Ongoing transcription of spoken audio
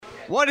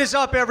What is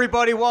up,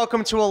 everybody?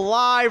 Welcome to a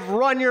live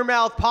Run Your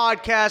Mouth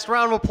podcast.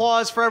 Round of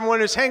applause for everyone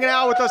who's hanging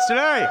out with us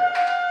today.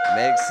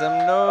 Make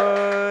some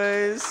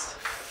noise.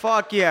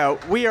 Fuck yeah.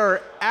 We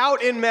are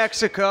out in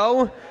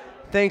Mexico,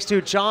 thanks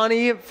to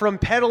Johnny from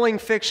Peddling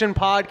Fiction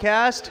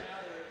Podcast,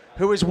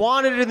 who is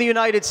wanted in the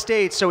United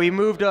States, so he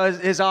moved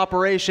his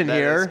operation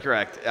here. That is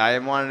correct. I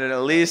wanted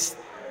at least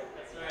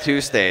 2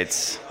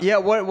 states. Yeah,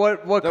 what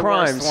The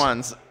crimes? worst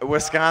ones,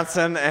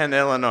 Wisconsin and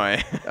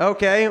Illinois.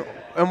 Okay,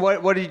 and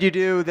what did you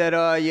do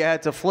that you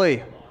had to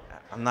flee?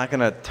 I'm not going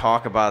to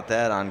talk about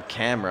that on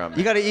camera.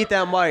 You got to eat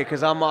that mic,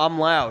 because I'm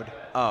loud.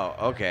 Oh,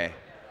 okay.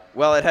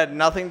 Well, it had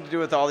nothing to do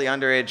with all the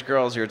underage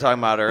girls you were talking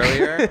about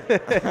earlier.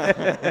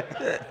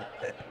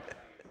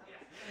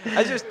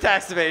 I just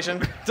tax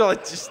evasion.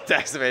 Just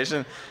tax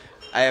evasion.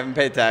 I haven't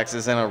paid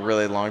taxes in a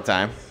really long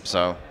time,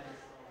 so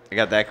I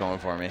got that going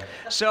for me.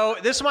 So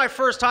this is my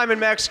first time in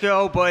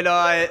Mexico,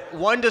 but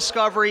one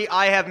discovery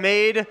I have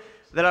made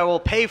that I will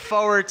pay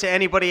forward to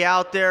anybody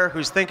out there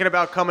who's thinking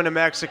about coming to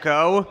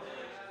Mexico,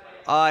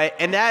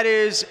 and that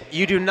is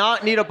you do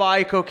not need to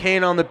buy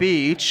cocaine on the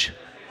beach.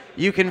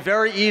 You can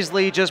very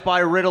easily just buy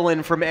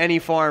Ritalin from any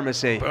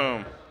pharmacy.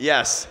 Boom.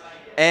 Yes.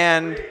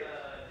 And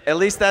at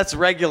least that's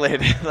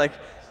regulated.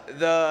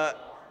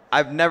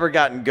 I've never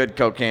gotten good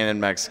cocaine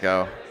in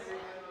Mexico.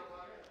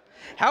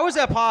 How is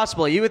that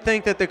possible? You would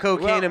think that the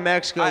cocaine in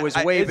Mexico was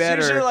way better.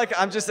 It's usually like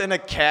I'm just in a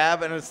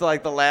cab and it's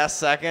like the last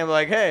second,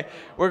 like, hey,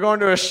 we're going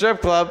to a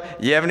strip club.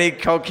 You have any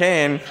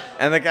cocaine?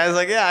 And the guy's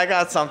like, yeah, I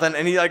got something.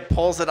 And he like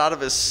pulls it out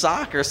of his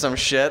sock or some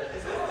shit.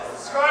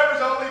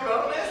 Subscribers only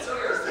bonus,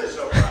 or is this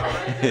show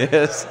proper?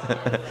 Yes.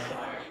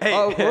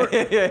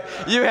 Hey,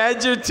 you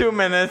had your 2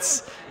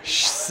 minutes.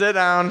 Sit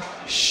down.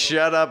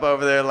 Shut up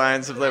over there,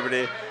 Lions of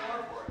Liberty.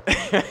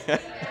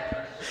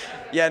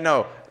 Yeah,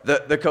 no.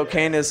 The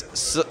cocaine is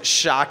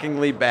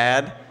shockingly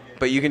bad,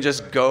 but you can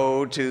just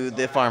go to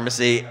the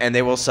pharmacy and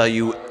they will sell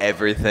you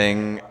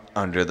everything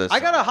under the sun. I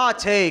got a hot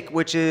take,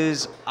 which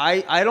is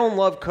I don't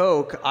love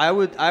Coke.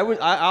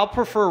 I'll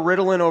prefer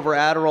Ritalin over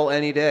Adderall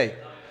any day.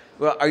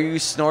 Well, are you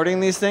snorting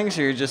these things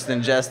or you're just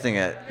ingesting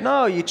it?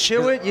 No, you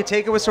chew it, you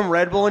take it with some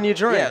Red Bull, and you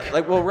drink.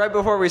 Yeah, right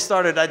before we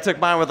started, I took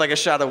mine with like a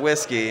shot of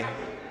whiskey.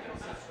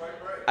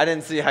 I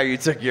didn't see how you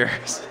took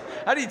yours.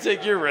 How do you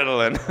take your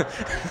Ritalin?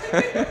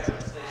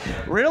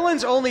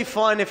 Ritalin's only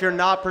fun if you're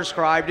not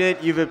prescribed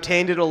it, you've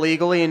obtained it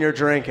illegally, and you're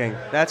drinking.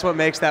 That's what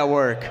makes that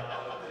work.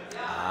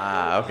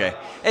 Ah, okay.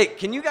 Hey,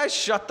 can you guys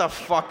shut the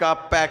fuck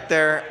up back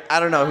there? I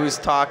don't know who's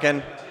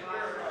talking.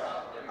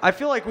 I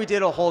feel like we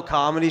did a whole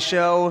comedy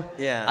show.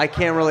 Yeah. I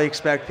can't really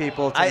expect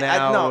people to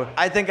now.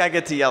 I think I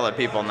get to yell at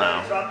people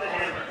now.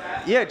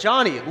 Yeah,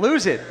 Johnny,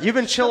 lose it. You've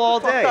been chill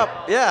all Fuck day.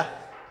 up. Yeah.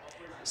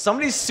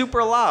 Somebody's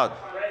super loud.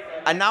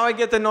 And now I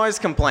get the noise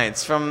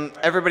complaints from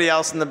everybody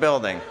else in the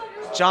building.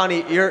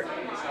 Johnny, you're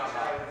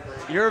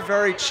a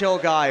very chill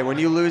guy. When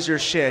you lose your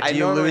shit, do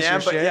you lose your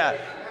shit? Yeah,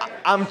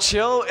 I'm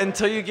chill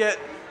until you get.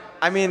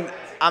 I mean,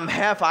 I'm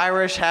half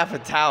Irish, half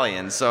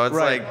Italian, so it's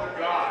Right.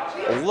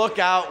 like, look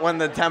out when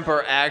the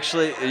temper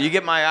actually. You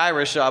get my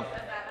Irish up,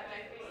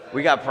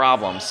 we got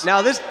problems.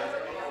 Now this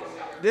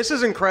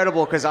is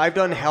incredible because I've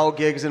done hell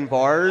gigs in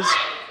bars,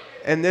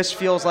 and this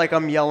feels like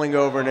I'm yelling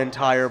over an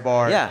entire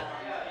bar. Yeah,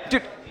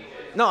 dude.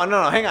 No,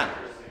 hang on.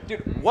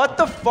 Dude, what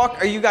the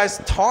fuck are you guys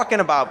talking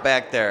about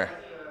back there?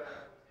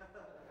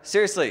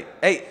 Seriously,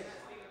 hey.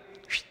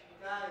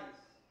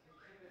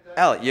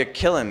 Elle, you're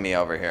killing me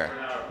over here.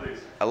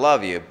 I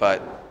love you,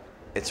 but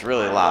it's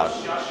really loud.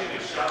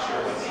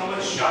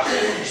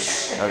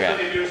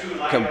 Okay.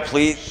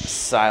 Complete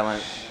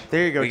silent.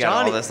 There you go, We got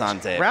Johnny. all this on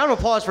tape. Round of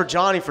applause for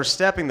Johnny for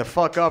stepping the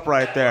fuck up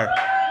right there.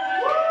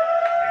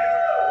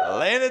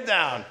 Laying it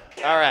down.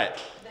 All right.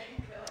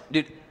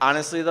 Dude,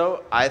 honestly,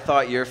 though, I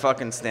thought your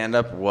fucking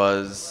stand-up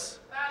was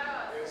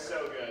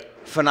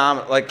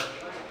phenomenal. Like,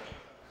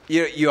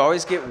 you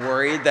always get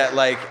worried that,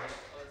 like,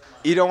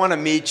 you don't want to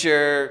meet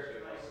your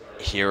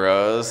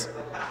heroes.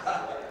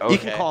 Okay. You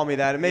can call me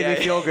that. It made me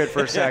feel good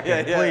for a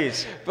second. Yeah.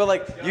 Please. But,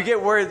 like, you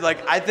get worried,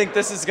 like, I think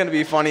this is going to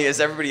be funny. Is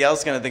everybody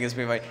else going to think it's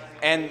going to be funny?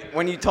 And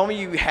when you told me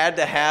you had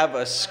to have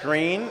a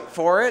screen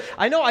for it.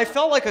 I know, I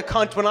felt like a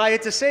cunt when I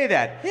had to say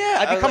that. Yeah,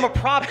 I I was become like- a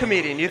prop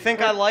comedian. You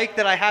think I like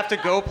that I have to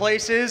go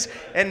places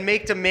and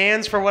make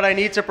demands for what I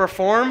need to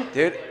perform?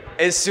 Dude,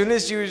 as soon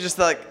as you were just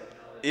like,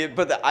 you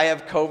put the I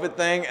have COVID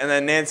thing and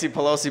then Nancy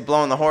Pelosi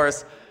blowing the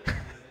horse,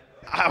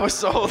 I was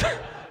sold.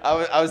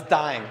 I was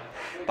dying.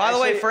 By the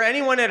way, for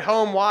anyone at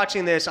home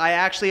watching this, I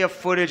actually have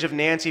footage of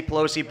Nancy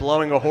Pelosi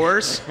blowing a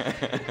horse.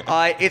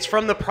 It's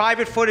from the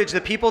private footage.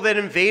 The people that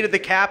invaded the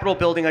Capitol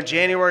building on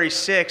January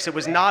 6th, it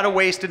was not a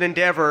wasted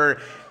endeavor.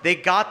 They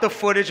got the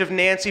footage of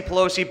Nancy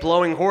Pelosi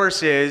blowing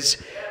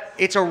horses.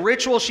 It's a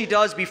ritual she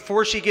does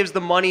before she gives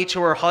the money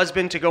to her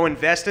husband to go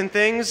invest in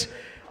things.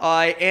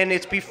 And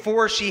it's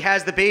before she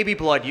has the baby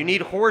blood. You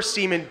need horse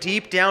semen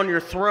deep down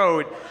your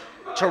throat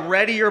to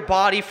ready your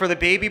body for the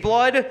baby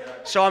blood.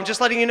 So I'm just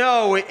letting you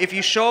know, if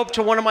you show up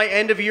to one of my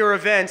end of year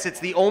events,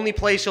 it's the only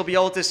place you'll be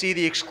able to see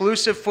the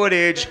exclusive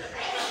footage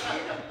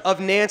of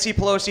Nancy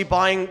Pelosi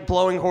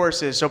blowing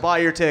horses. So buy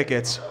your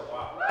tickets.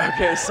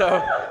 Okay,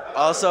 so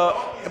also,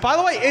 By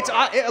the way,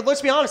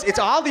 let's be honest, it's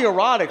oddly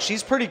erotic.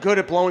 She's pretty good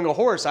at blowing a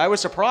horse. I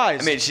was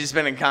surprised. I mean, she's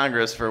been in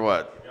Congress for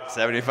what,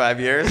 75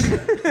 years?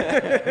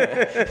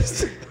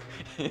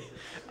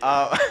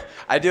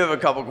 I do have a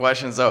couple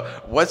questions though.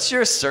 What's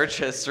your search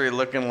history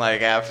looking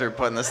like after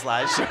putting the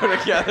slideshow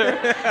together?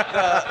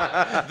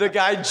 The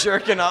guy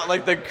jerking off,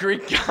 like the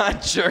Greek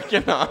god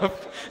jerking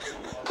off.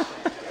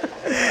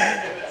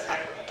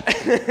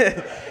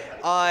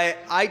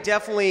 I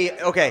definitely,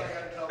 okay.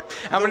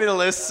 How many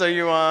lists are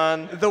you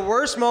on? The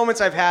worst moments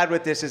I've had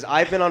with this is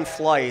I've been on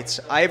flights.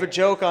 I have a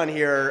joke on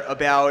here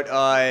about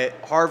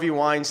Harvey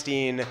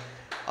Weinstein.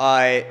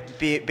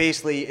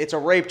 Basically, it's a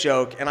rape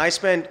joke, and I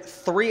spent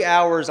 3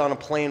 hours on a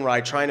plane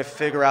ride trying to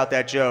figure out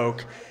that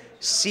joke,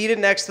 seated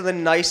next to the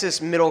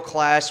nicest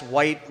middle-class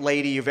white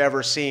lady you've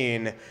ever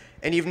seen,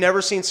 and you've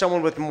never seen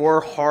someone with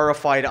more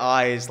horrified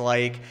eyes,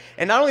 like,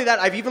 and not only that,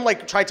 I've even,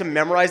 like, tried to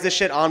memorize this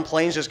shit on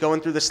planes, just going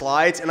through the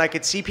slides, and I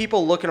could see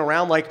people looking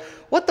around like,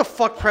 what the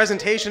fuck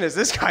presentation is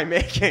this guy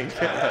making?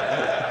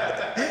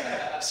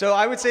 So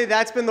I would say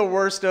that's been the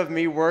worst of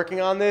me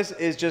working on this,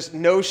 is just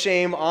no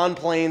shame on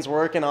planes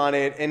working on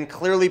it, and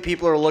clearly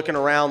people are looking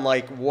around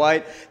like,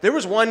 what? There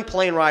was one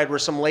plane ride where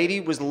some lady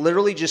was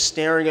literally just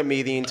staring at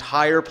me the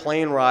entire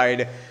plane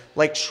ride,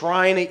 like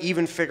trying to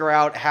even figure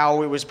out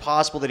how it was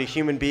possible that a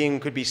human being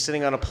could be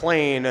sitting on a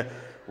plane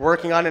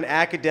working on an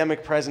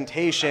academic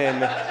presentation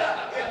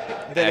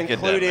that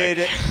included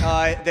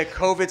that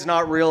COVID's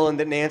not real and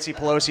that Nancy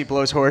Pelosi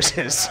blows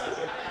horses.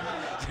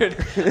 Dude,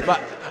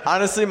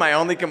 honestly, my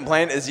only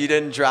complaint is you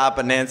didn't drop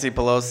a Nancy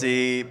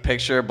Pelosi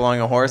picture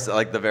blowing a horse at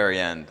like the very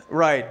end.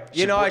 Right.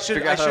 You know, I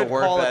should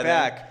call it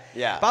back.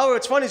 Yeah. By the way,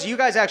 what's fun is you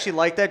guys actually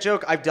like that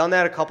joke. I've done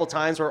that a couple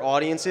times where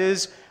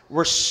audiences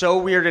were so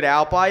weirded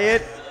out by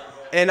it.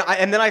 And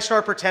then I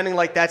start pretending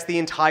like that's the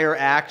entire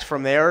act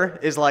from there,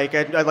 is like,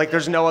 like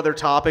there's no other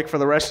topic for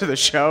the rest of the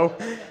show.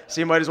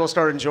 So you might as well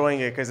start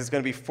enjoying it because it's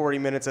going to be 40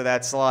 minutes of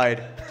that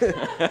slide.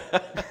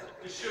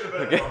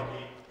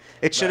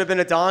 It should have been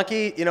a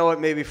donkey. You know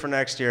what? Maybe for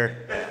next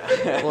year.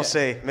 We'll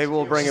see. Maybe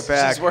we'll bring it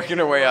back. She's working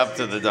her way up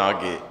to the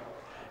donkey.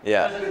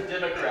 Yeah.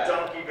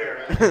 Donkey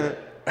Bear.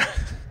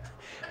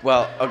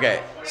 Well,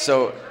 okay.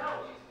 So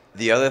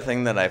the other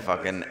thing that I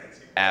fucking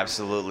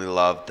absolutely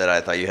loved that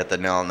I thought you hit the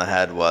nail on the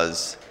head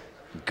was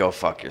go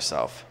fuck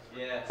yourself.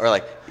 Yeah. Or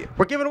like,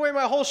 We're giving away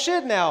my whole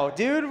shit now,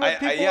 dude. What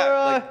people yeah,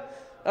 are, like-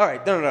 all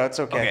right. No, it's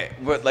okay. okay,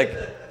 but like,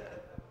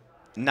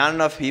 not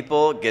enough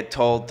people get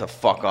told to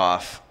fuck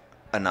off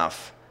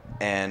enough.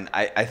 And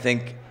I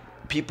think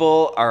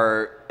people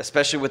are,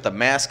 especially with the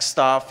mask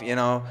stuff, you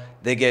know,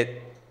 they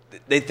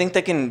think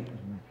they can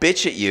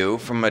bitch at you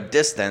from a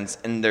distance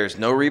and there's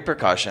no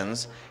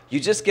repercussions. You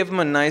just give them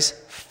a nice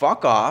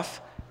fuck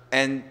off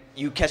and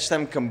you catch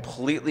them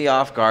completely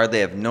off guard. They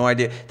have no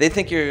idea. They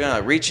think you're going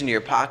to reach into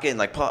your pocket and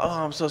like, oh,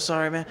 I'm so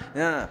sorry, man.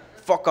 No.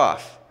 Fuck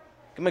off.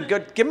 Give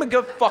them a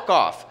good fuck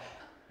off.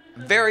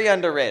 Very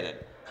underrated.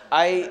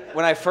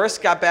 When I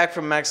first got back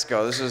from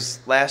Mexico, this was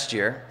last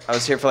year. I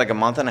was here for like a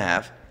month and a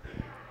half.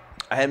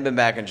 I hadn't been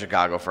back in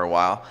Chicago for a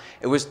while.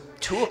 It was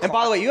 2 o'clock. And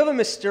by the way, you have a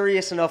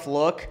mysterious enough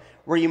look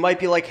where you might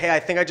be like, hey, I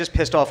think I just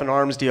pissed off an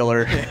arms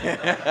dealer.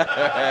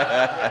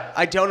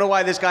 I don't know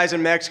why this guy's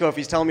in Mexico. If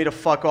he's telling me to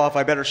fuck off,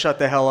 I better shut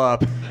the hell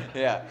up.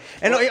 Yeah.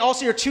 And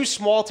also, you're too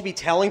small to be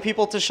telling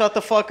people to shut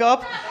the fuck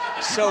up.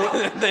 So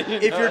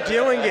if you're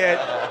doing it,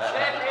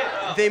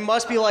 they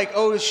must be like,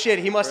 oh shit,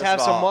 he must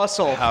have some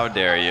muscle. How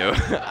dare you?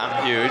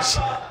 I'm huge.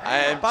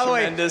 I am By the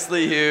way,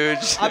 tremendously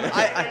huge.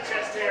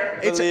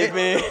 Believe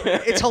me.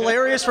 It's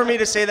hilarious for me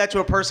to say that to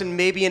a person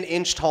maybe an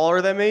inch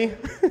taller than me.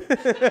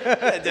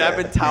 Dude, I've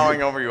been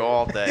towering over you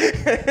all day.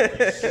 Get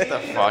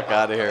the fuck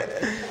out of here.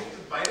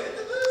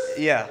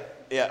 Yeah.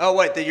 Yeah. Oh,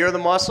 wait, that you're the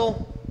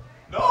muscle?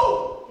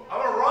 No,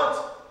 I'm a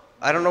runt.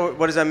 I don't know.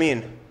 What does that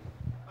mean?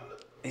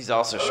 He's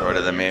also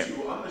shorter than me.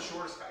 I'm the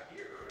shortest guy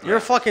here. You're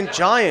a fucking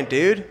giant,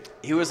 dude.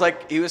 He was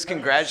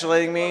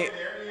congratulating me.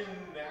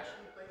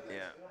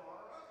 Yeah.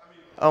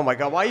 Oh my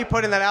God, why are you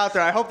putting that out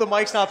there? I hope the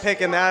mic's not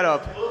picking that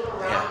up.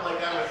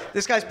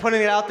 This guy's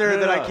putting it out there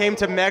that I came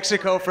to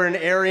Mexico for an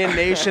Aryan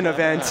Nation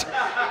event.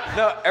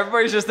 No,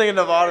 everybody's just thinking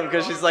of Autumn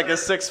because she's like a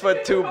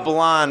 6'2"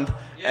 blonde,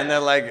 and they're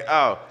like,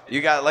 "Oh,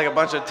 you got like a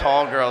bunch of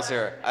tall girls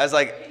here." I was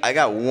like, "I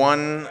got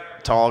one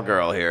tall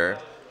girl here.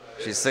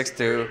 She's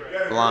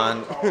 6'2",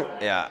 blonde."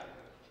 Yeah.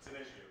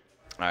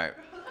 All right,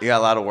 you got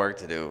a lot of work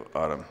to do,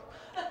 Autumn.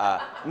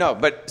 No,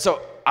 but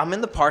so I'm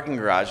in the parking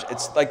garage.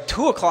 It's like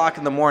 2 o'clock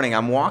in the morning.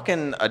 I'm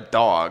walking a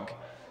dog.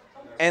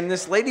 And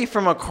this lady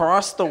from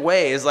across the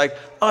way is like,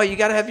 oh, you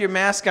got to have your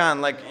mask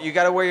on. Like, you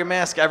got to wear your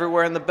mask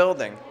everywhere in the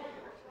building.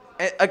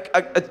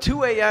 A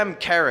 2 a.m.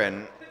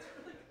 Karen.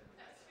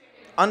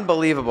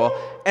 Unbelievable.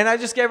 And I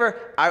just gave her,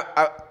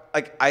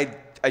 I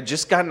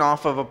just gotten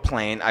off of a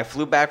plane. I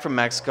flew back from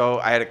Mexico.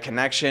 I had a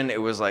connection. It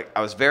was like,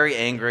 I was very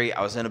angry.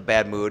 I was in a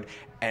bad mood.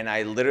 And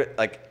I literally,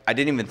 like, I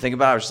didn't even think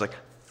about it. I was just like,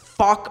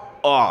 fuck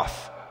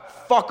off.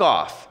 Fuck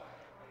off.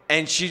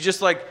 And she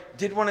just, like,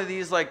 did one of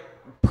these, like,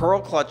 pearl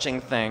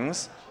clutching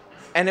things,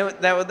 and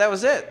that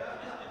was it.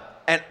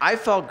 And I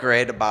felt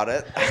great about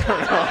it. I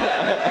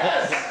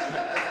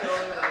don't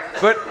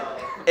know. But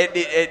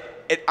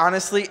it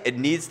honestly, it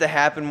needs to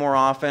happen more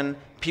often.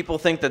 People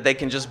think that they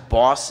can just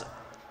boss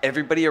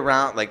everybody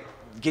around, like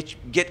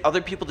get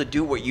other people to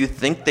do what you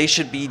think they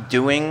should be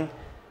doing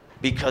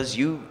because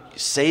you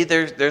say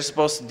they're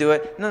supposed to do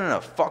it. No,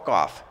 fuck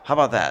off. How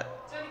about that?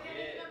 Johnny, can I give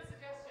you a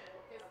suggestion?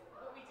 Because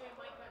what we do in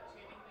my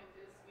country in England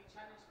is we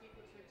challenge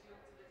people to a duel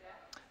to the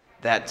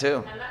death. That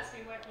too. And that's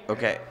been working.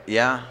 Okay,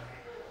 yeah.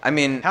 I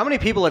mean, How many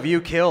people have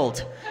you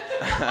killed?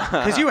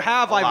 Because you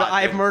have.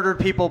 I've murdered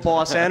people,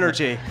 Boss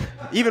Energy.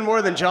 Even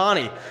more than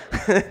Johnny.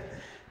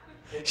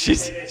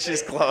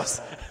 she's close.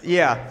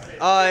 Yeah.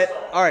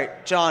 All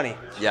right, Johnny.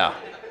 Yeah.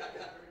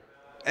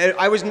 And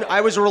I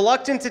was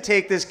reluctant to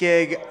take this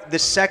gig. The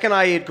second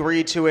I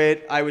agreed to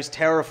it, I was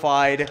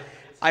terrified.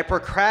 I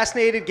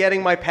procrastinated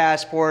getting my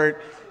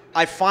passport.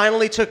 I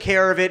finally took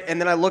care of it, and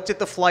then I looked at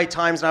the flight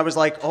times, and I was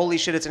like, holy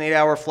shit, it's an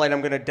 8-hour flight.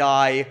 I'm going to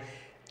die.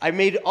 I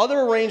made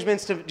other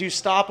arrangements to do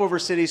stopover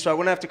cities so I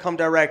wouldn't have to come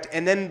direct.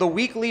 And then the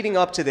week leading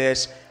up to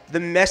this, the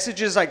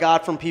messages I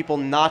got from people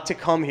not to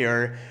come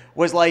here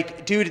was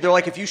like, dude, they're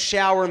like, if you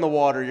shower in the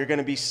water, you're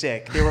gonna be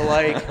sick. They were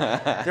like,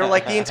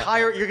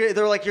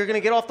 you're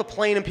gonna get off the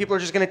plane and people are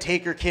just gonna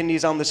take your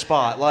kidneys on the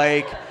spot.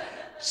 Like,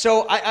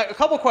 so a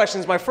couple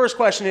questions. My first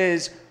question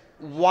is,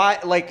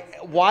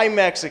 why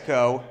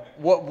Mexico?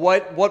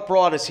 What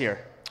brought us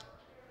here?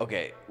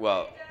 Okay,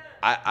 well,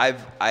 I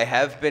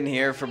have been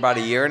here for about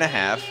a year and a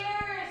half.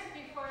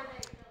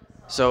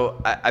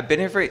 So I've been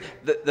here for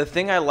the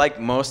thing I like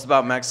most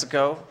about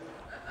Mexico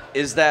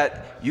is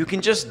that you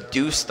can just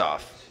do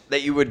stuff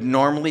that you would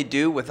normally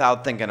do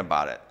without thinking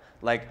about it.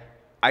 Like,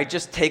 I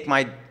just take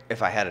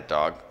if I had a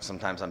dog,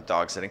 sometimes I'm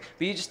dog sitting,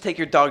 but you just take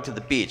your dog to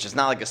the beach. It's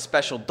not like a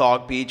special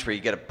dog beach where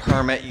you get a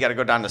permit, you gotta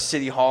go down to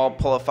City Hall,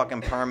 pull a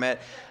fucking permit.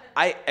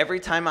 Every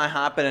time I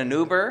hop in an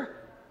Uber,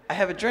 I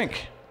have a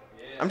drink.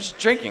 I'm just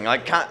drinking.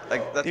 That's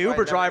The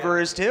Uber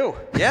driver is too.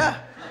 Yeah.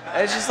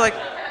 It's just like,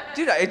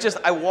 dude,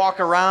 I walk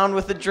around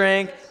with a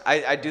drink,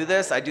 I do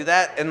this, I do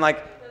that, and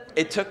like,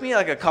 it took me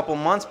like a couple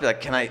months to be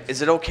like,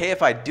 is it okay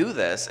if I do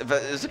this?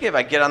 Is it okay if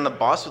I get on the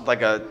bus with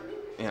like a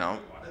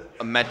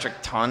metric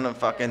ton of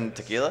fucking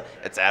tequila?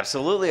 It's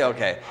absolutely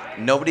okay.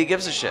 Nobody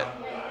gives a shit.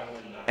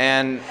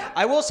 And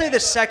I will say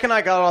the second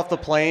I got off the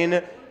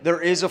plane,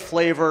 there is a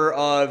flavor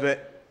of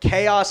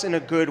chaos in a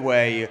good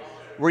way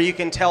where you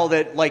can tell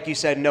that, like you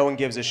said, no one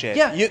gives a shit.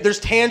 Yeah. There's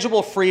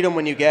tangible freedom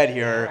when you get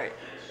here.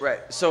 Right.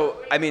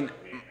 So, I mean,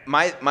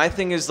 my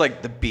thing is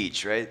like the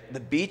beach, right? The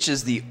beach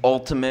is the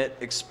ultimate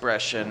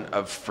expression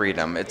of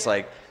freedom. It's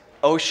like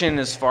ocean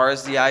as far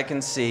as the eye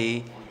can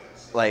see.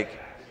 Like,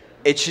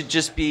 it should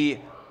just be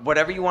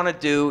whatever you want to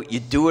do, you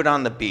do it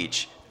on the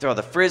beach. Throw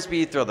the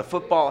frisbee, throw the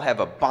football,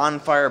 have a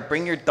bonfire,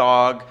 bring your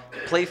dog,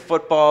 play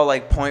football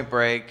like Point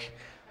Break.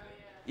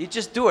 You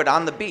just do it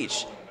on the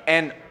beach.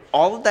 And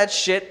all of that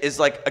shit is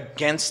like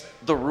against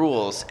the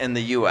rules in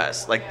the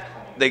U.S. Like,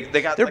 they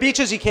got There are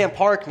beaches you can't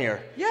park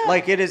near. Yeah.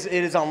 Like it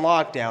is on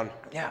lockdown.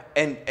 Yeah,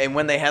 and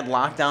when they had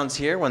lockdowns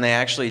here, when they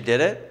actually did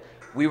it,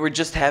 we were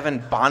just having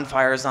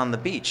bonfires on the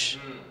beach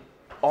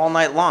all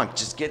night long,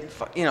 just getting,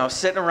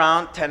 sitting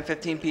around, 10,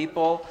 15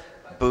 people,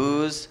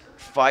 booze,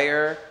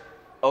 fire,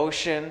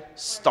 ocean,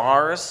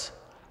 stars.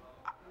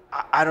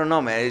 I don't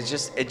know, man.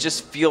 It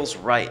just feels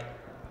right,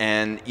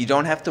 and you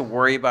don't have to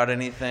worry about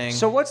anything.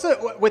 So with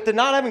the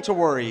not having to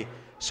worry?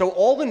 So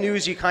all the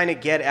news you kind of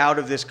get out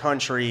of this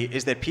country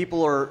is that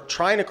people are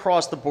trying to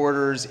cross the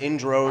borders in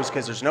droves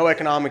because there's no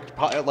economic,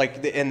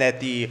 and that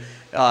the,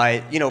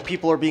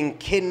 people are being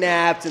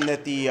kidnapped and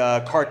that the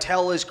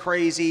cartel is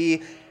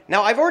crazy.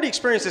 Now, I've already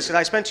experienced this because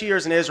I spent 2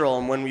 years in Israel,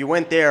 and when we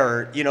went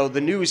there,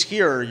 the news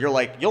here, you're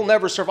like, you'll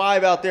never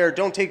survive out there,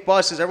 don't take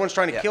buses, everyone's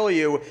trying to kill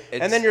you,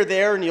 and then you're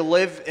there and you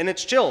live and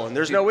it's chill and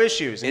there's no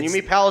issues, and you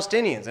meet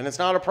Palestinians and it's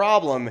not a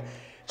problem.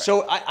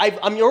 So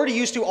I'm already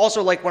used to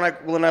also, like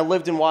when I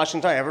lived in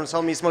Washington, everyone's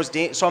telling me it's most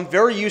dangerous. So I'm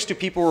very used to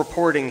people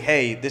reporting,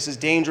 hey, this is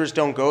dangerous,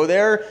 don't go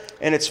there,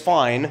 and it's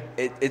fine.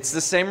 It's the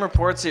same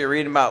reports that you're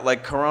reading about,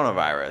 like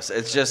coronavirus.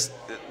 It's just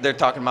they're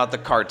talking about the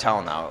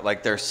cartel now.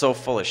 Like, they're so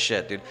full of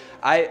shit, dude.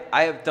 I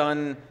have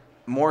done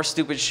more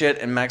stupid shit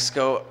in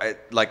Mexico,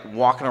 like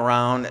walking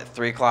around at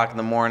 3 o'clock in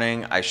the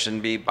morning. I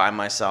shouldn't be by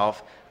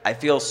myself. I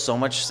feel so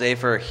much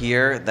safer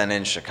here than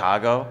in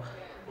Chicago.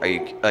 Are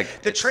you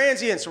like the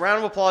transients? Round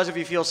of applause if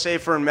you feel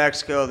safer in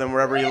Mexico than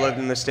wherever you lived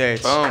in the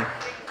States. Boom.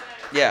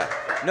 Yeah.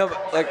 No,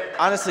 but like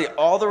honestly,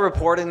 all the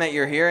reporting that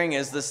you're hearing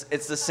is this.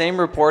 It's the same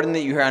reporting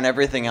that you hear on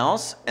everything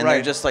else, and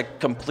they're just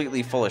like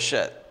completely full of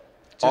shit.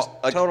 Just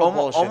total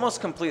bullshit. Almost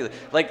completely.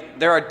 Like,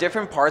 there are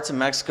different parts of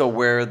Mexico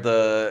where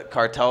the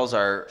cartels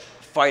are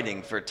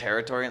fighting for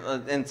territory,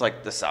 and it's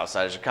like the south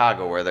side of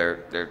Chicago where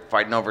they're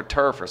fighting over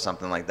turf or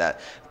something like that.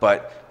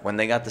 But when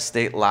they got the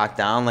state locked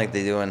down like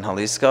they do in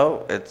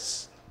Jalisco,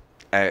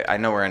 I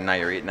know we're in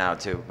Nayarit now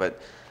too, but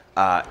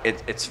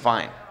it's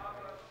fine.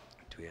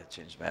 Do we have to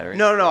change the battery?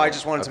 No, I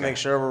just wanted to Okay. make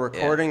sure we're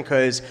recording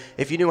because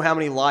if you knew how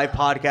many live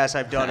podcasts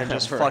I've done and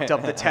just fucked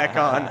up the tech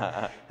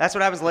on, that's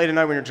what happens late at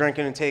night when you're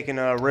drinking and taking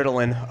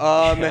Ritalin.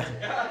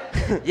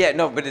 Yeah,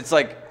 no, but it's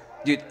like,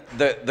 dude,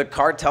 the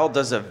cartel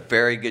does a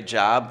very good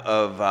job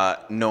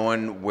of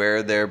knowing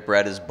where their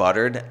bread is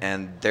buttered,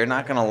 and they're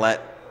not gonna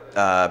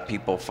let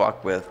people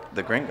fuck with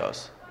the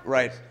gringos.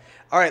 Right.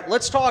 All right,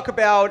 let's talk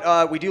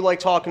about, we do like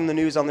talking the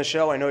news on the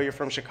show. I know you're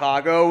from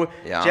Chicago.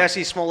 Yeah.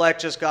 Jesse Smollett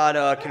just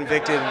got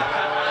convicted.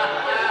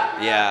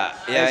 Yeah.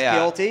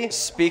 Guilty?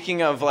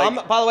 Speaking of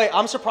like, By the way,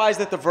 I'm surprised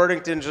that the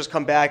verdict didn't just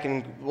come back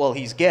and, well,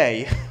 he's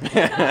gay.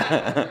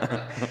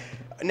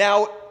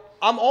 Now,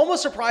 I'm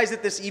almost surprised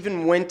that this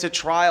even went to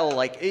trial.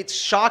 Like, it's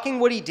shocking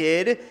what he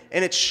did,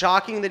 and it's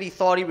shocking that he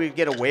thought he would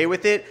get away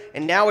with it.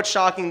 And now it's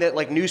shocking that,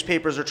 like,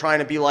 newspapers are trying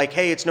to be like,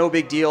 hey, it's no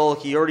big deal.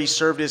 He already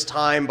served his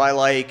time by,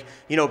 like,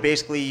 you know,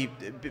 basically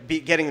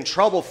getting in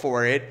trouble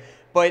for it.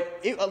 But,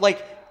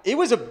 it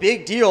was a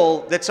big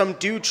deal that some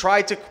dude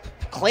tried to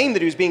claim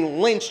that he was being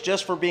lynched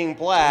just for being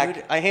black.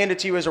 Dude. I hand it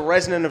to you as a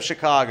resident of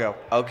Chicago.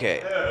 okay,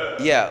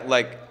 yeah,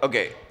 like,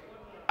 okay,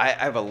 I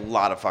have a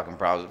lot of fucking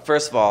problems.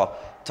 First of all,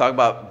 talk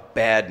about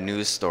bad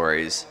news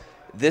stories.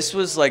 This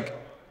was like,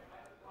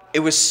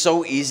 it was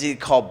so easy to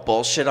call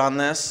bullshit on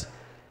this.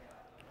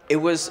 It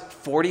was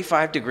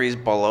 45 degrees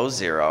below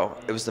zero.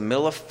 It was the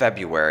middle of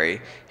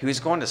February. He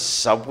was going to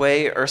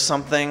Subway or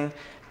something,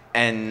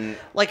 and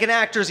Like an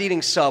actor's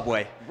eating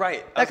Subway.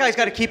 right, That guy's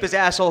got to keep his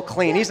asshole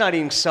clean. He's not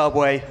eating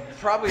Subway.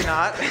 probably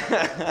not.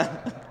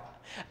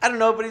 I don't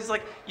know, but he's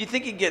like, you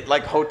think he'd get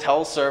like hotel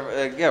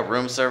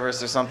room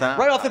service or something?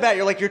 Right off the bat,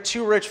 you're like, you're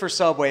too rich for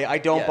Subway. I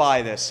don't Yes.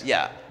 buy this.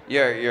 Yeah,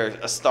 you're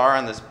a star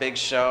on this big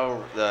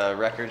show, the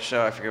record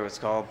show. I forget what it's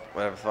called,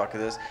 whatever the fuck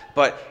it is.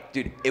 But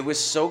dude, it was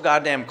so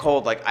goddamn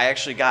cold. Like I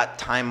actually got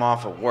time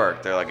off of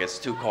work. They're like, it's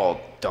too cold.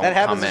 Don't That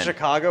happens come in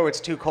Chicago. It's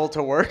too cold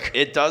to work.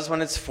 It does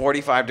when it's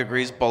 45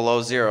 degrees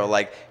below zero.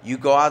 Like you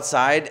go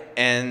outside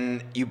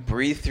and you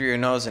breathe through your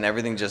nose and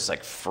everything just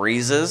like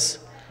freezes.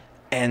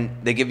 And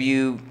they give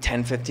you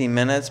 10, 15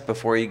 minutes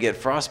before you get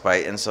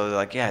frostbite. And so they're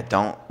like, yeah,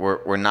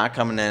 we're not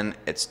coming in.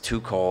 It's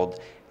too cold.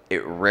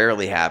 It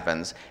rarely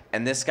happens.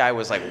 And this guy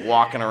was like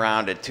walking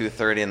around at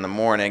 2:30 in the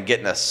morning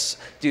getting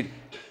dude,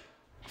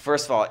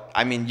 first of all,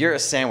 I mean, you're a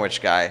sandwich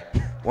guy.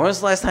 When was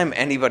the last time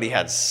anybody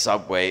had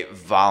Subway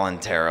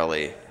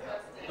voluntarily?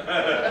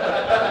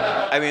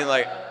 I mean,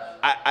 like,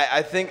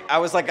 I think I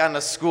was like on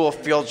a school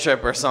field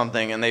trip or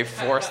something and they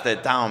forced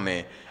it down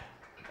me.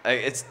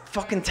 It's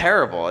fucking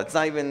terrible. It's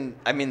not even,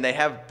 I mean, they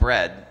have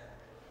bread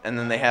and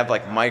then they have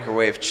like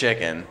microwave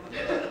chicken.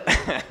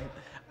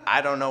 I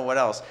don't know what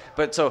else.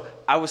 But so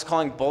I was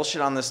calling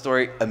bullshit on this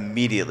story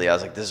immediately. I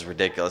was like, this is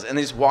ridiculous. And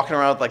he's walking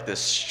around with like this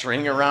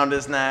string around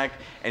his neck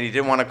and he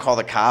didn't want to call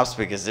the cops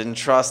because he didn't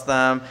trust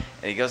them.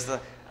 And he goes to,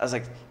 I was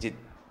like, dude,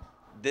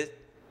 this,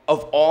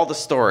 of all the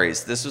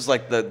stories, this was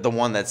like the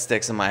one that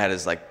sticks in my head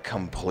is like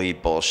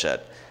complete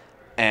bullshit.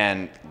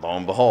 And lo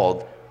and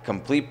behold,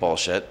 complete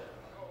bullshit.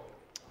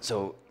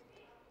 So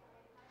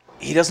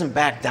he doesn't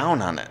back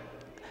down on it.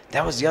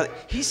 That was the other.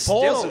 He's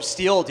Balls still, of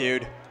steel,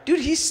 dude. dude.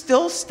 He's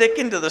still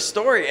sticking to the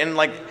story, and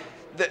like,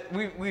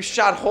 we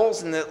shot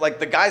holes in the like.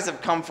 The guys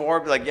have come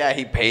forward, like, yeah,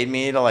 he paid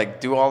me to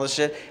like do all this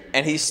shit,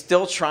 and he's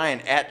still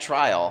trying at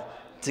trial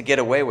to get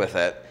away with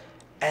it.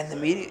 And the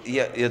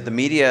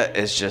media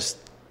is just,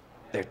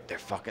 they're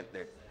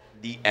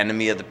the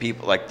enemy of the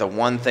people. Like the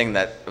one thing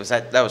that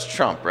was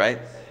Trump, right?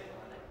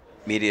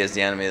 Media is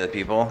the enemy of the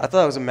people. I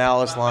thought it was a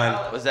Malice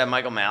line. Was that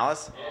Michael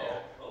Malice?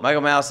 Michael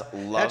Malice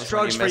loves That's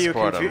drugs for when you you,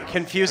 misquote him.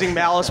 confusing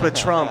Malice with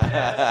Trump.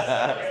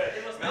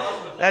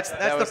 That's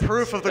That was- the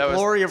proof of the that was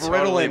glory of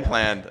totally Ritalin.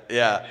 planned.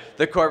 Yeah,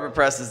 the corporate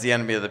press is the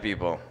enemy of the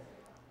people.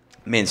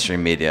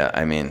 Mainstream media.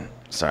 I mean,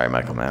 sorry,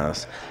 Michael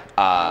Malice.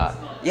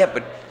 Yeah,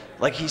 but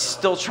like he's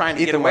still trying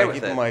to Eat get the away mic,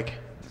 with eat it. the mic.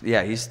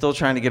 Yeah, he's still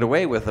trying to get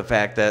away with the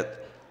fact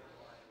that,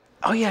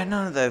 oh yeah,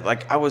 none of that,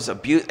 like I was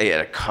abused, he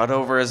had a cut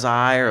over his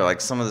eye or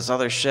like some of this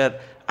other shit.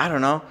 I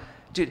don't know.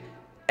 Dude,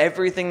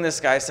 everything this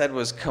guy said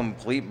was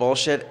complete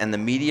bullshit and the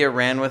media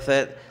ran with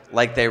it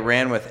like they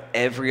ran with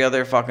every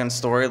other fucking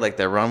story, like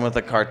they run with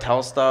the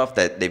cartel stuff,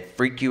 that they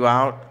freak you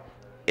out.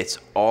 It's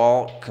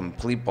all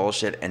complete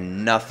bullshit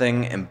and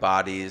nothing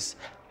embodies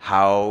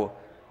how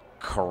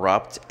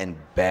corrupt and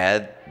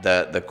bad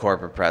the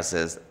corporate press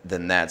is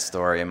than that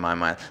story in my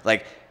mind.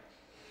 Like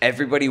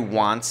everybody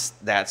wants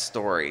that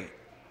story.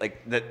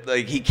 Like that,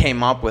 like he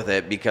came up with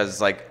it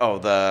because like, oh,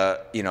 the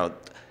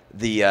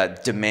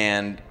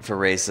demand for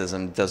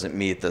racism doesn't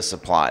meet the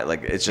supply.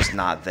 Like it's just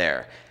not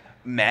there.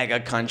 MAGA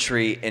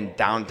country in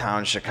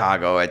downtown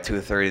Chicago at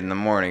 2:30 in the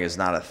morning is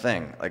not a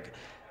thing. Like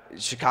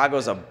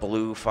Chicago's a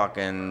blue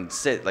fucking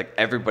city. Like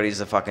everybody's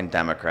a fucking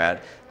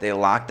Democrat. They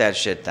locked that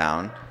shit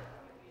down.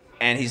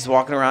 And he's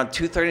walking around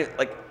 2:30.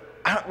 Like,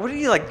 what did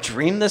he like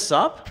dream this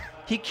up?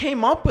 He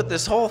came up with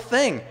this whole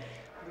thing.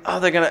 Oh,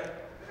 they're gonna.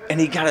 and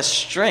he got a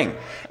string.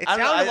 It I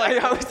don't know, sounded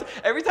like- I always,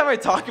 every time I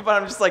talk about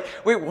it, I'm just like,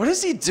 wait, what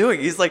is he doing?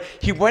 He's like,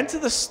 he went to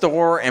the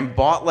store and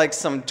bought like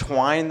some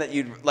twine that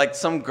like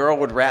some girl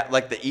would wrap,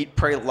 like the Eat,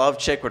 Pray, Love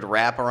chick would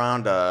wrap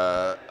around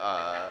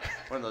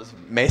one of those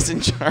mason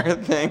jar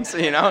things,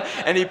 you know?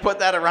 And he put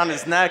that around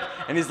his neck,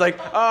 and he's like,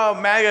 oh,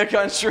 MAGA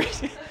country.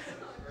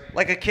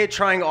 Like a kid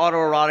trying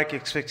autoerotic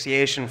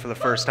asphyxiation for the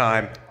first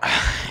time.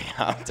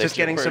 I'll take Just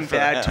your getting word some for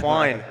bad that.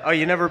 twine. Oh,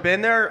 you never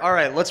been there? All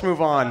right, let's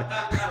move on.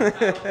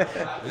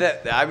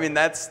 I mean,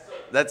 that's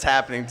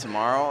happening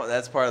tomorrow.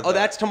 That's part of Oh,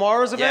 that's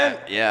tomorrow's event?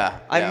 Yeah.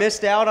 I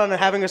missed out on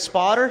having a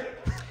spotter?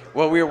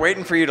 Well, we were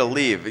waiting for you to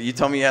leave. You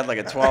told me you had like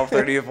a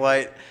 12:30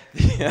 flight.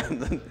 Yeah,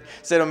 the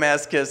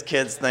sadomasochist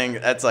kids thing,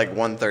 that's like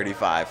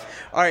 1:35.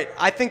 All right,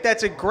 I think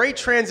that's a great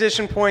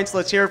transition point.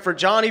 Let's hear it for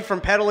Johnny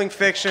from Peddling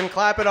Fiction.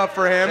 Clap it up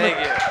for him.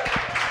 Thank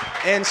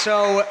you. And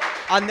so,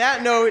 on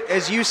that note,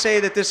 as you say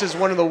that this is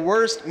one of the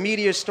worst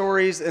media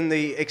stories and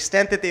the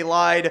extent that they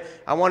lied,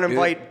 I want to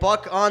invite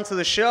Buck onto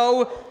the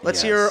show.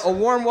 Let's hear a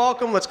warm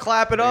welcome. Let's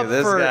clap it up Look at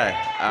this for guy.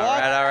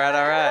 Buck.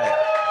 All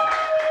right.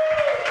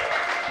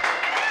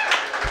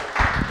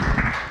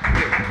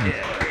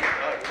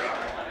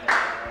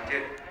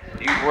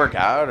 Do you work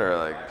out or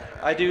like?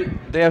 I do.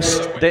 They have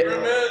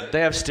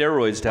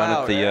steroids down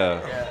Wow, at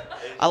the.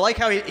 I like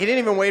how he didn't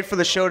even wait for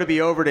the show to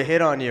be over to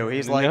hit on you.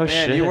 He's like, No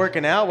man, shit. you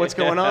working out? What's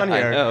going on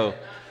here? I know.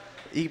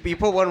 You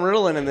put one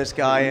Ritalin in this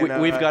guy.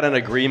 And, We've got an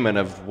agreement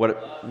of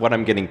what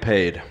I'm getting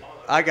paid.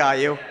 I got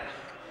you.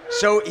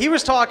 So he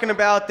was talking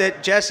about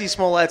that Jesse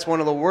Smollett's one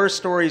of the worst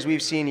stories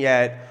we've seen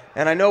yet.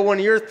 And I know one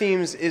of your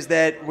themes is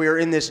that we're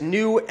in this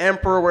new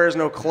Emperor Wears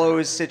No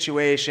Clothes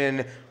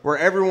situation where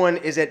everyone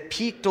is at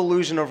peak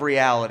delusion of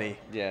reality.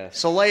 Yes.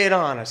 So lay it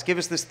on us. Give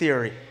us this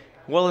theory.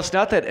 Well, it's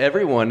not that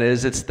everyone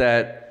is. It's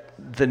that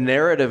the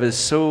narrative is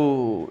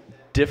so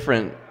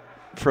different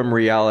from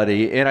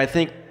reality. And I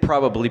think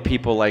probably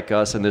people like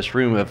us in this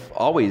room have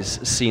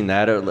always seen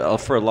that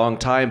for a long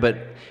time. But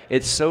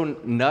it's so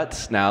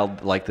nuts now,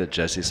 like the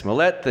Jesse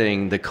Smollett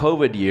thing, the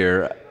COVID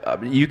year.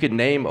 You could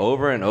name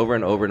over and over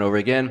and over and over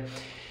again.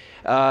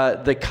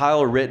 The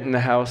Kyle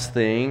Rittenhouse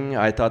thing,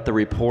 I thought the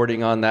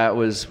reporting on that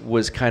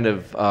was kind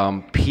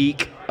of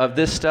peak of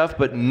this stuff.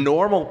 But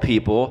normal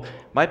people,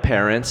 my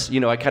parents,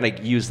 I kind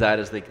of use that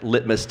as the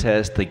litmus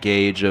test, the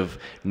gauge of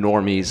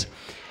normies.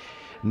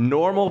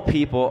 Normal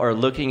people are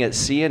looking at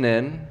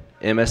CNN,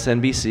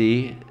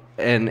 MSNBC,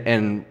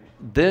 and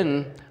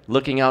then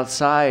looking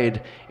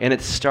outside, and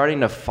it's starting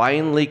to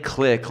finally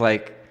click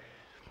like,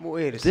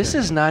 Wait a second. this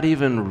is not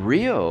even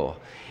real.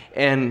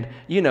 And,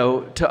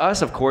 to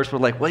us, of course, we're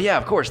like, well, yeah,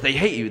 of course, they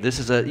hate you. This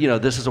is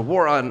a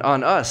war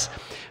on us.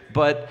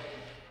 But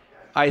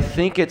I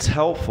think it's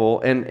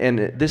helpful, and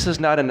this is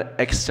not an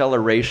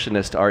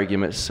accelerationist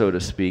argument, so to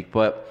speak,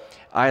 but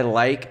I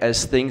like,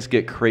 as things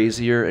get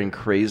crazier and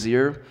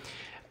crazier,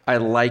 I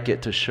like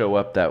it to show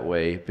up that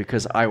way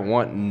because I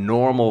want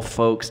normal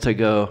folks to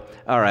go,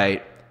 all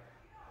right,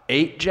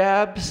 8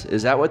 jabs?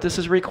 Is that what this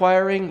is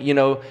requiring?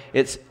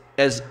 It's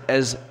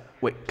as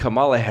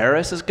Kamala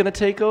Harris is going to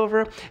take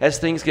over. As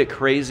things get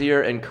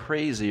crazier and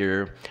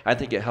crazier, I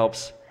think it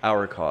helps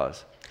our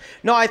cause.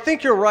 No, I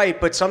think you're right,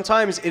 but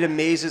sometimes it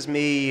amazes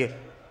me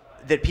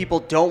that people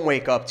don't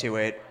wake up to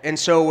it. And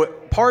so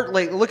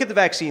look at the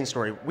vaccine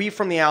story. We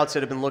from the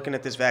outset have been looking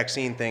at this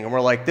vaccine thing, and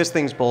we're like, this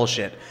thing's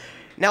bullshit.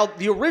 Now,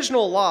 the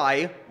original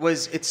lie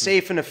was it's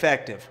safe and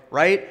effective,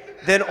 right?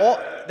 That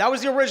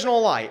was the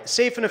original lie,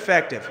 safe and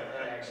effective.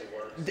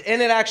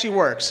 And it actually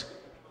works.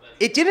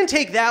 It didn't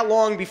take that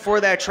long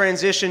before that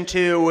transition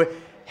to,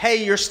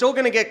 hey, you're still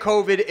going to get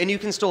COVID and you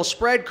can still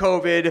spread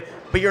COVID,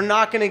 but you're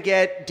not going to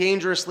get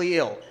dangerously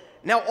ill.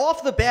 Now,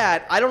 off the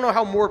bat, I don't know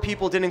how more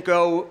people didn't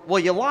go, well,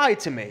 you lied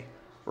to me,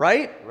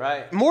 right?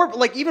 Right. More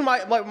like even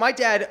my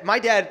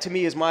dad to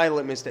me is my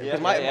litmus test.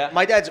 'Cause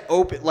my dad's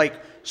open, like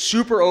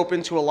super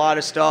open to a lot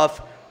of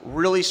stuff.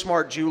 Really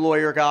smart Jew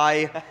lawyer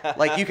guy.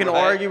 Like you can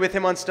argue with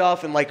him on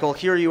stuff and like he'll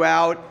hear you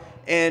out.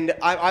 And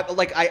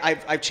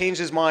I've changed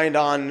his mind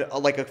on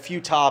like a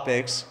few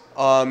topics.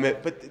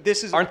 But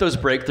this is Aren't those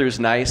breakthroughs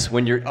nice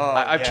when you're?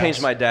 I've yes.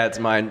 changed my dad's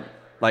mind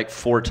like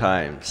 4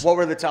 times. What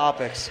were the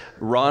topics?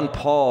 Ron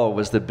Paul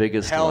was the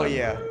biggest Hell one.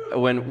 yeah.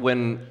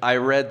 When I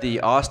read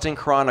the Austin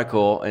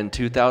Chronicle in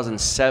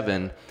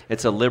 2007,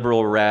 it's a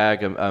liberal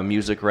rag, a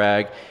music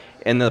rag,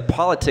 and the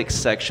politics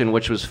section,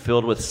 which was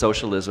filled with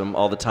socialism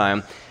all the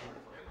time.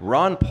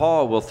 Ron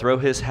Paul will throw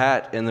his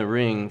hat in the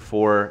ring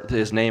for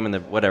his name in the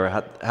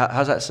whatever.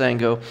 How's that saying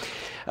go?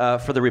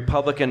 For the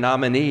Republican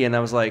nominee, and I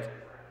was like,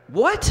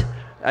 what?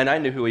 And I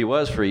knew who he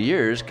was for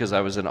years because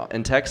I was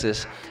in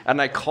Texas.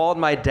 And I called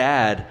my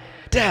dad.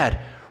 Dad,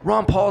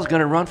 Ron Paul's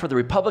going to run for the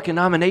Republican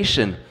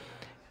nomination.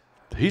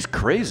 He's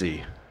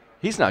crazy.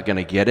 He's not going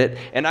to get it.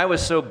 And I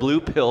was so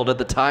blue-pilled at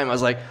the time. I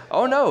was like,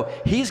 oh no,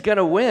 he's going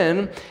to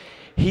win.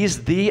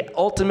 He's the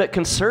ultimate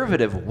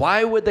conservative.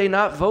 Why would they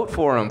not vote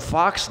for him?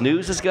 Fox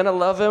News is going to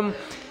love him.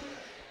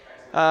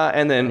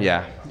 And then,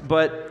 yeah.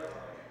 But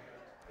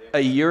a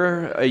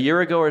year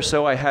ago or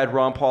so, I had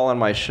Ron Paul on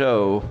my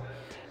show,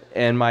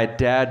 and my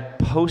dad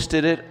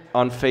posted it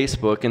on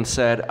Facebook and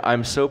said,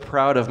 "I'm so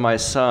proud of my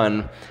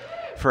son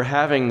for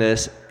having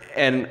this,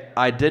 and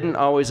I didn't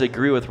always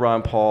agree with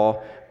Ron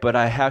Paul, but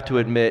I have to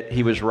admit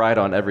he was right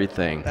on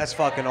everything." That's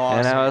fucking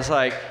awesome. And I was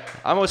like,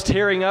 I'm almost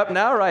tearing up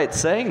now, right,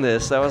 saying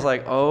this. I was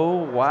like,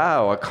 oh,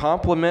 wow, a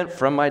compliment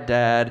from my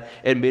dad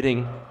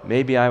admitting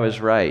maybe I was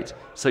right.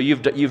 So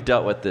you've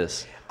dealt with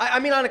this. I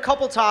mean, on a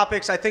couple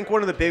topics, I think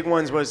one of the big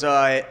ones was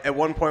at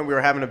one point we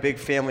were having a big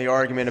family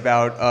argument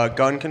about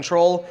gun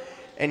control.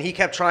 And he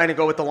kept trying to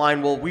go with the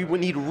line, well, we would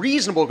need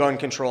reasonable gun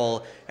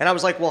control. And I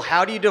was like, well,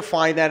 how do you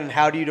define that and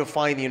how do you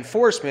define the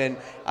enforcement?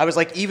 I was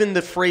like, even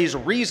the phrase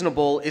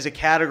reasonable is a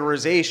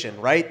categorization,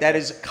 right? That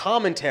is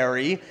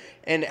commentary.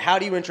 And how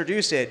do you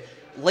introduce it?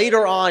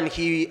 Later on,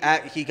 he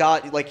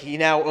got, like, he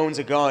now owns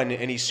a gun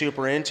and he's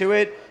super into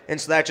it.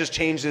 And so that just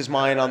changed his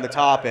mind on the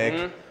topic.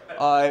 Mm-hmm.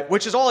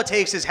 Which is all it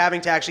takes is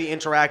having to actually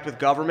interact with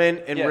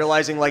government and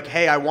realizing, like,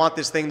 hey, I want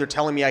this thing. They're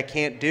telling me I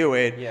can't do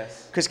it.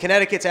 Yes. Because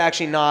Connecticut's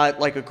actually not,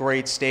 like, a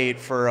great state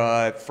for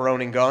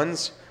owning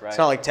guns. Right. It's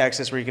not like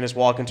Texas where you can just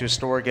walk into a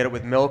store, get it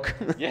with milk.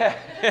 Yeah.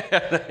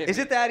 Is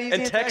it that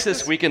easy in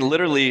Texas, we can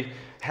literally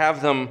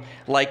have them,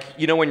 like,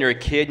 you know, when you're a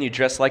kid and you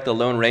dress like the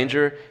Lone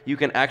Ranger, you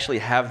can actually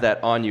have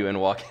that on you and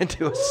walk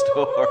into a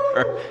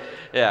store.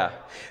 Yeah.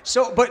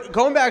 So, but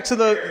going back to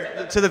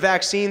the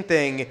vaccine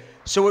thing,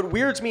 so it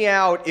weirds me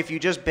out if you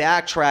just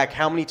backtrack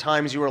how many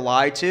times you were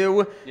lied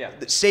to. Yeah.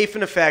 Safe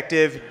and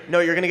effective. No,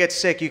 you're going to get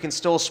sick. You can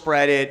still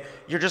spread it.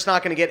 You're just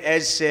not going to get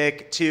as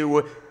sick.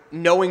 To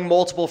knowing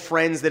multiple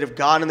friends that have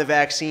gotten the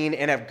vaccine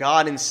and have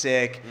gotten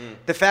sick.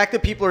 The fact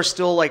that people are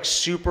still, like,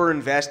 super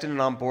invested and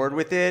on board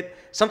with it.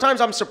 Sometimes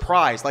I'm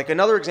surprised. Like,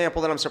 another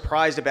example that I'm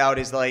surprised about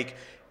is, like,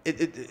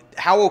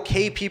 how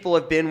okay people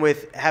have been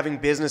with having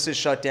businesses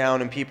shut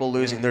down and people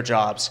losing their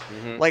jobs.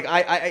 Mm-hmm. Like,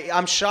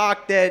 I'm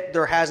shocked that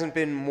there hasn't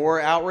been more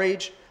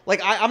outrage.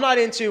 Like, I'm not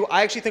into,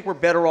 I actually think we're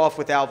better off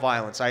without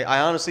violence.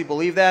 I honestly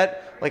believe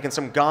that, like in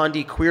some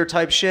Gandhi queer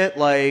type shit.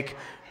 Like,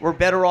 we're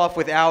better off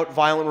without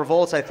violent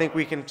revolts. I think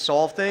we can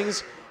solve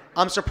things.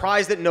 I'm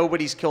surprised that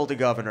nobody's killed a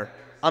governor.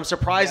 I'm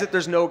surprised that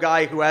there's no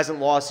guy who hasn't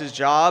lost his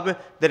job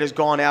that has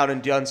gone out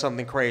and done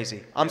something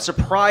crazy. I'm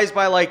surprised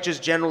by, like,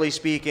 just generally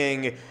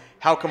speaking,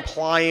 how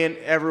compliant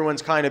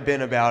everyone's kind of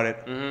been about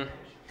it. Mm-hmm.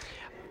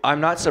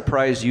 I'm not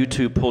surprised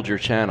YouTube pulled your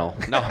channel.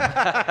 No.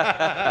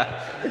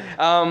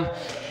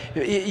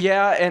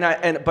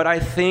 But I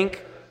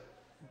think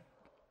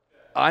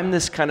I'm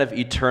this kind of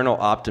eternal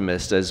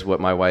optimist, as what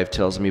my wife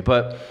tells me.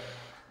 But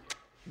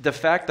the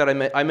fact that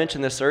I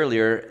mentioned this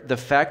earlier, the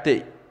fact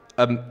that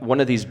one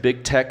of these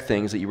big tech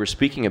things that you were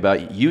speaking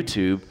about,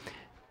 YouTube,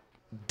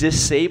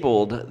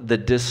 disabled the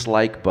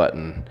dislike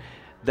button.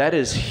 That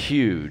is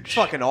huge. It's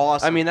fucking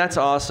awesome. I mean, that's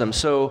awesome.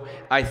 So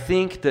I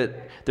think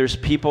that there's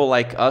people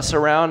like us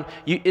around.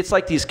 It's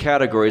like these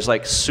categories,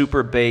 like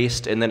super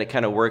based, and then it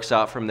kind of works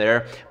out from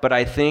there. But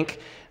I think,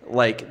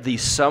 like, the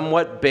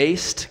somewhat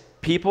based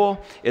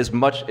people is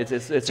much. It's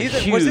a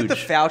huge. Was it the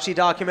Fauci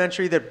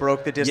documentary that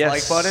broke the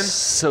dislike button?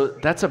 So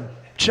that's a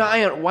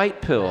giant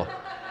white pill.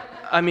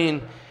 I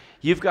mean,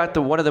 you've got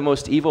one of the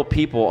most evil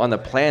people on the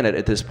planet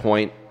at this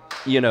point.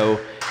 You know,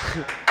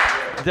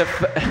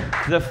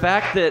 the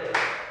fact that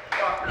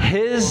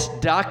his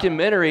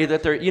documentary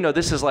that they're, you know,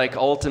 this is like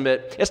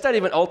ultimate, it's not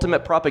even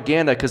ultimate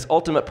propaganda, because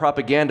ultimate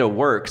propaganda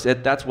works.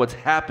 That's what's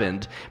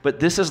happened. But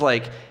this is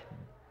like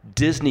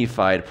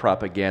Disney-fied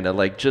propaganda,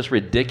 like just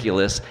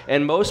ridiculous.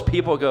 And most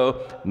people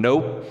go,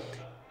 nope,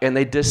 and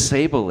they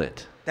disable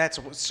it. That's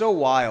so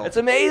wild. It's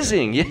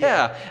amazing,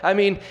 yeah. I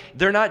mean,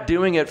 they're not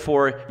doing it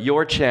for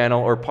your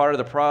channel or Part of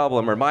the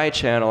Problem or my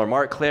channel or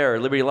Mark Claire or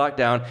Liberty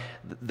Lockdown.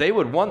 They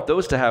would want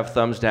those to have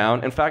thumbs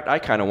down. In fact, I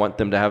kind of want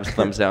them to have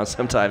thumbs down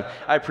sometimes.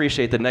 I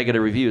appreciate the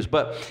negative reviews.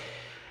 But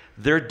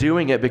they're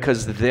doing it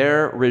because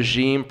their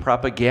regime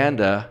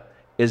propaganda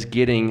is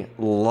getting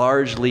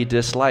largely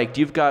disliked.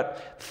 You've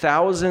got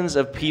thousands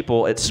of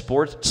people at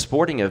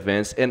sporting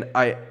events, and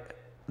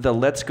the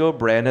Let's Go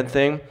Brandon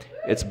thing,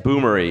 it's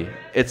boomery.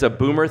 It's a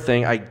boomer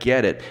thing, I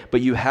get it.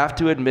 But you have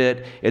to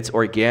admit it's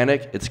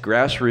organic, it's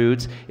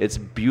grassroots, it's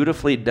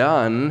beautifully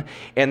done,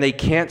 and they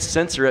can't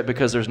censor it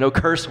because there's no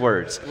curse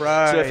words.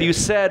 Right. So if you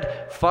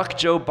said, fuck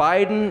Joe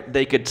Biden,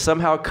 they could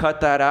somehow cut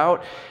that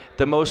out.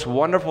 The most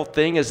wonderful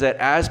thing is that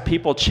as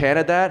people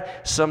chanted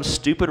that, some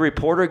stupid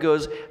reporter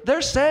goes,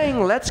 they're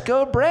saying, let's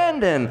go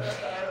Brandon.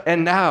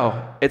 And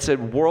now it's a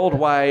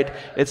worldwide,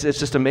 it's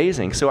just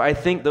amazing. So I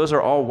think those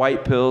are all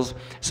white pills.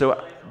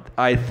 So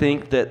I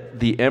think that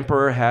the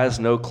Emperor Has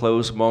No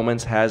Clothes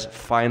moments has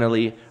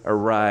finally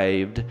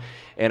arrived,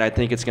 and I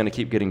think it's going to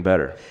keep getting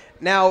better.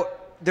 Now,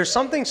 there's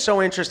something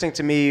so interesting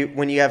to me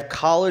when you have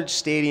college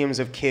stadiums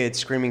of kids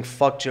screaming,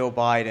 fuck Joe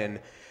Biden,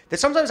 that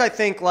sometimes I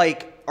think,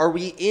 like, are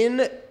we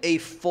in a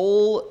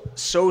full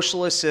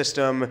socialist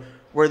system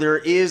where there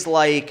is,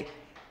 like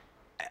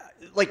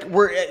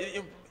we're...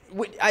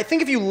 I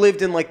think if you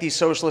lived in like these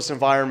socialist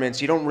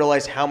environments, you don't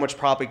realize how much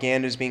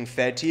propaganda is being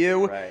fed to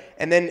you. Right.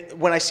 And then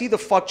when I see the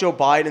fuck Joe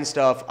Biden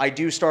stuff, I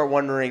do start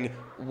wondering,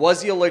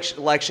 was the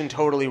election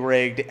totally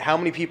rigged? How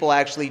many people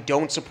actually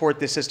don't support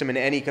this system in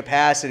any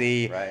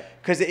capacity? Right.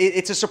 Because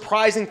it's a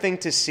surprising thing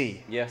to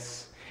see.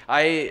 Yes.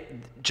 I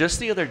just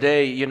the other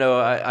day, you know,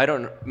 I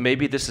don't,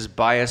 maybe this is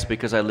biased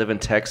because I live in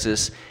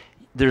Texas.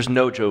 There's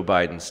no Joe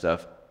Biden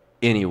stuff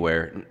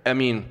anywhere. I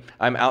mean,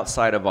 I'm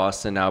outside of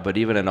Austin now, but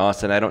even in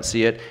Austin, I don't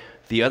see it.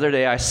 The other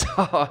day I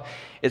saw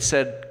it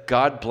said,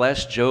 "God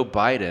bless Joe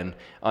Biden"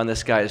 on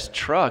this guy's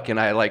truck, and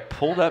I like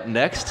pulled up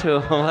next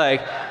to him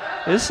like,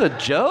 is this a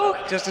joke?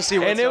 Just to see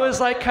what's And it up. was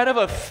like kind of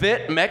a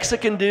fit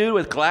Mexican dude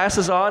with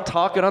glasses on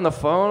talking on the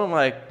phone. I'm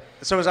like,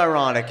 So it was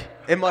ironic.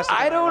 It must have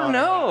I been don't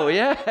ironic. know.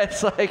 Yeah,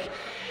 it's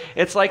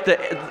like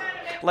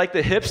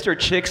the hipster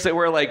chicks that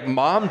wear like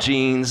mom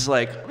jeans.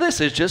 Like, this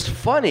is just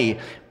funny,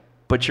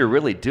 but you're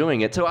really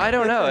doing it. So I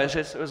don't know.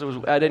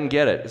 I didn't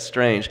get it. It's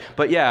strange.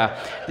 But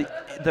yeah,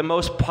 the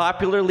most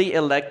popularly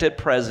elected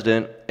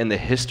president in the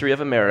history of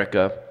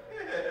America.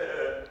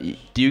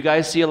 Do you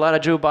guys see a lot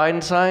of Joe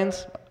Biden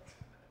signs? In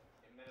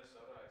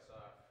Minnesota, I saw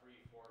free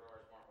 4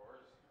 doors more horse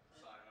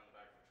sign on the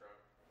back of the truck.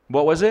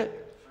 What was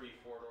it? Free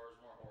 4 doors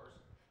more horse.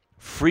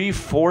 Free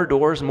 4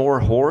 doors more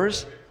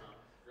whores?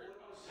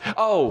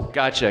 Oh,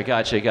 gotcha.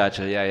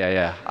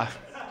 Yeah.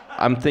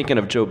 I'm thinking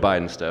of Joe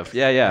Biden stuff.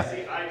 Yeah.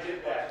 See, I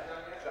did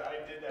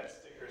that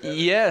sticker.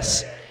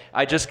 Yes,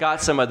 I just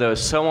got some of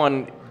those.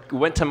 Someone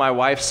went to my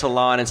wife's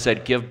salon and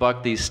said, "Give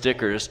Buck these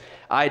stickers."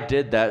 I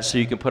did that so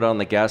you can put it on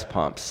the gas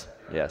pumps.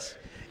 Yes.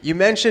 You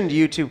mentioned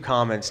YouTube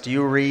comments. Do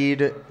you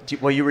read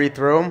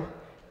through them?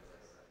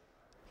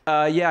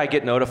 Yeah, I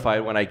get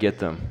notified when I get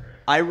them.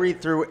 I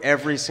read through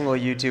every single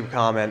YouTube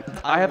comment.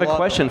 I have a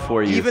question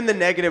for you. Even the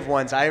negative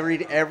ones. I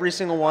read every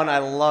single one. I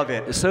love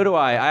it. So do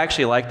I. I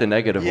actually like the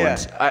negative Yeah.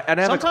 ones. And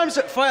I have Sometimes,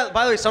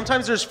 by the way,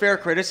 sometimes there's fair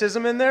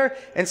criticism in there,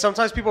 and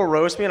sometimes people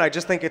roast me, and I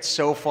just think it's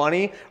so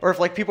funny. Or if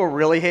like people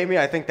really hate me,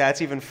 I think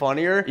that's even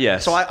funnier.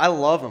 Yes. So I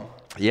love them.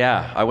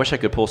 Yeah, I wish I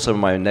could pull some of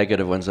my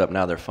negative ones up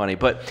now. They're funny.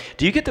 But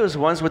do you get those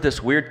ones with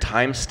this weird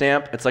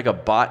timestamp? It's like a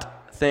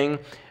bot thing.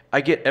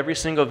 I get every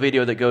single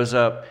video that goes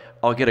up,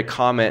 I'll get a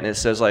comment, and it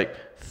says like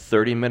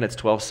 30 minutes,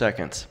 12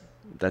 seconds.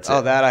 That's it.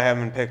 Oh, that I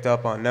haven't picked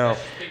up on. No.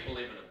 People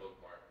leave in a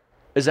bookmark.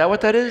 Is that what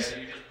that is?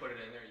 You just put it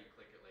in there, you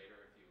click it later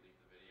if you leave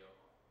the video,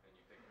 and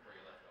you pick it where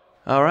you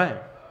left off. All right.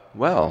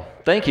 Well,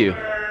 thank you.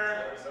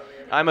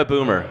 I'm a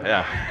boomer.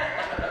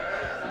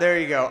 Yeah. There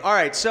you go. All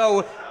right.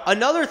 So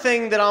another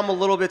thing that I'm a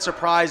little bit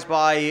surprised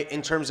by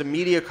in terms of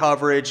media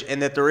coverage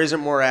and that there isn't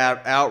more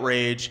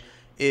outrage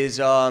is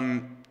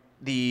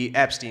the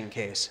Epstein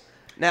case.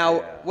 Now,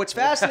 what's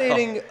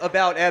fascinating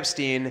about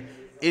Epstein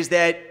is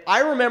that I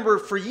remember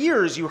for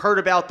years you heard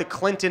about the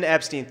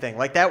Clinton-Epstein thing.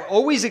 Like, that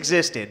always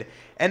existed.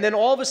 And then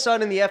all of a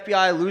sudden the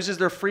FBI loses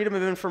their Freedom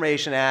of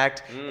Information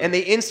Act, and they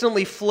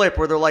instantly flip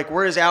where they're like,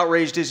 we're as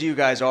outraged as you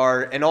guys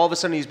are. And all of a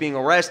sudden he's being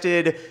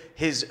arrested.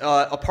 His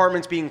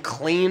apartment's being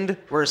cleaned,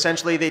 where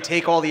essentially they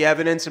take all the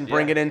evidence and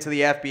bring it into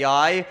the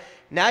FBI.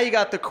 Now you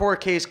got the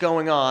court case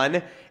going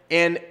on,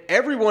 and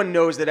everyone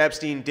knows that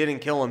Epstein didn't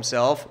kill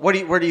himself. Where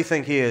do you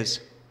think he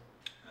is?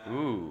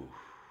 Ooh.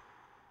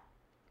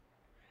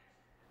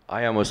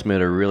 I almost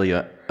made a really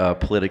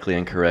politically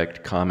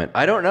incorrect comment.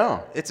 I don't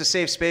know. It's a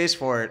safe space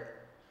for it.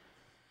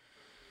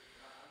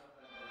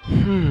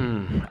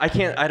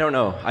 I don't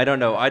know.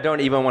 I don't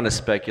even want to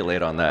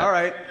speculate on that. All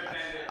right.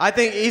 I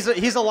think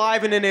he's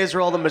alive and in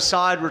Israel. The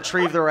Mossad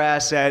retrieved their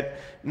asset.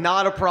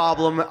 Not a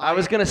problem. I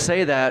was going to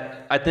say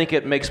that. I think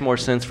it makes more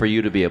sense for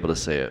you to be able to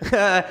say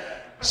it.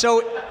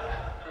 So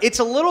it's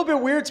a little bit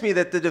weird to me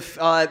that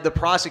the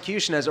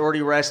prosecution has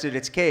already rested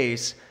its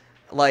case.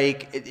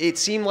 Like, it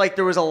seemed like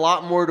there was a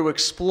lot more to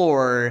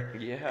explore,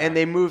 and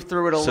they moved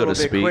through it a little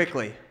bit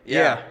quickly.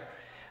 Yeah.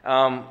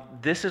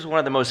 This is one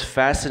of the most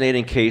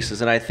fascinating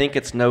cases, and I think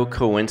it's no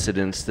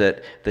coincidence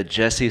that the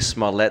Jussie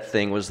Smollett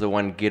thing was the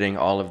one getting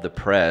all of the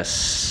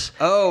press.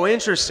 Oh,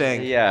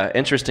 interesting. Yeah,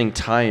 interesting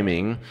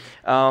timing.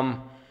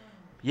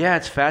 Yeah,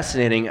 it's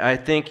fascinating. I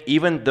think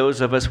even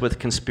those of us with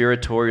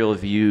conspiratorial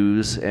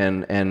views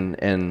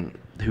and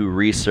who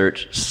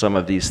research some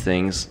of these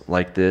things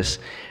like this,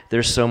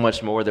 there's so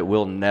much more that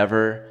we'll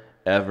never,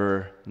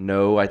 ever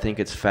know. I think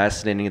it's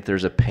fascinating that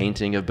there's a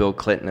painting of Bill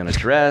Clinton in a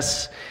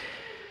dress.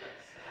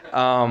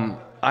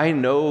 I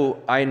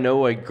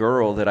know a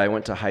girl that I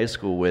went to high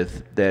school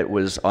with that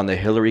was on the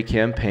Hillary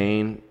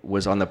campaign,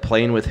 was on the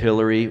plane with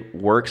Hillary,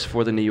 works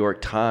for the New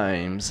York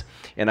Times,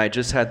 and I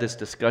just had this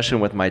discussion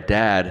with my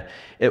dad.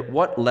 At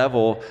what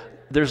level?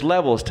 There's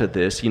levels to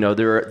this. You know,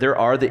 there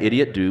are the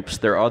idiot dupes.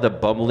 There are the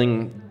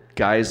bumbling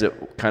guys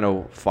that kind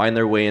of find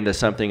their way into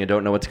something and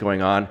don't know what's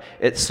going on.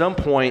 At some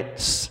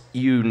point,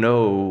 you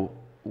know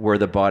where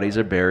the bodies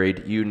are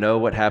buried. You know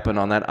what happened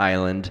on that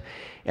island.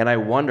 And I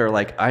wonder,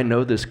 like, I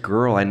know this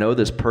girl, I know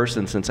this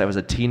person since I was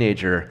a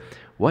teenager.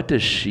 What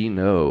does she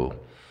know?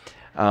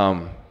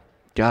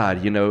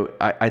 God, you know,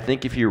 I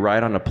think if you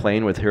ride on a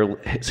plane with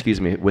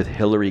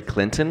Hillary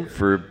Clinton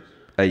for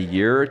a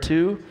year or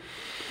two,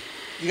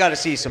 You got to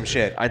see some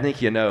shit. I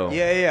think you know.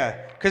 Yeah.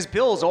 Because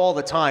Bill's all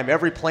the time.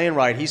 Every plane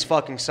ride, he's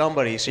fucking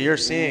somebody. So you're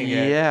seeing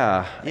it.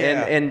 Yeah.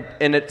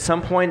 And at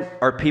some point,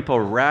 are people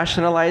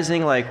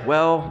rationalizing like,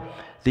 well,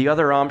 the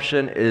other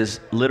option is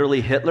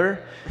literally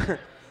Hitler?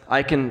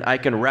 I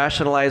can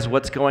rationalize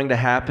what's going to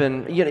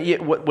happen.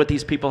 What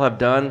these people have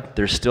done,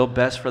 they're still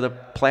best for the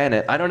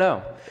planet. I don't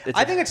know.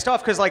 I think it's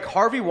tough because, like,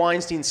 Harvey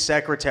Weinstein's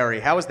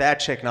secretary, how is that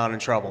chick not in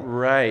trouble?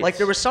 Right. Like,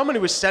 there was someone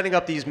who was setting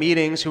up these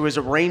meetings, who was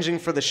arranging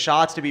for the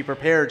shots to be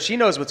prepared. She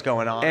knows what's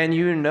going on.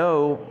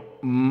 And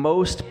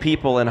most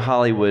people in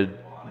Hollywood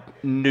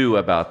knew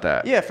about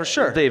that. Yeah, for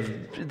sure.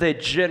 They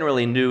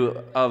generally knew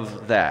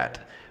of that,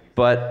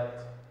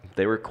 but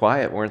they were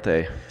quiet, weren't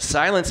they?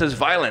 Silence is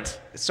violence.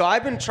 So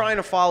I've been trying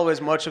to follow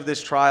as much of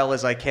this trial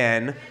as I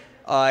can.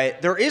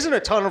 There isn't a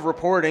ton of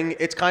reporting.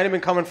 It's kind of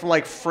been coming from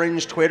like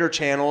fringe Twitter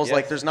channels. Yes.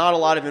 Like there's not a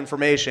lot of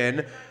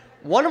information.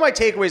 One of my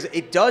takeaways,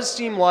 it does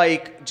seem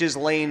like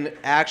Ghislaine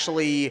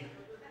actually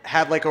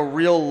had like a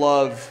real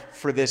love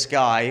for this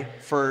guy,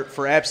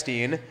 for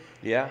Epstein.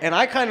 Yeah. And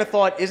I kind of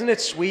thought, isn't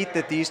it sweet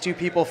that these two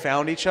people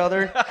found each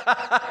other?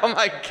 Oh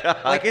my God.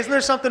 Like, isn't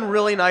there something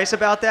really nice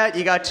about that?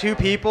 You got two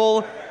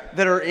people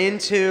that are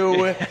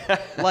into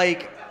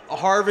like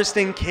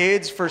harvesting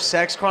kids for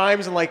sex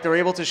crimes, and like they're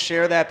able to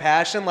share that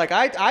passion. Like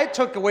I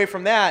took away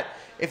from that,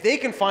 if they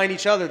can find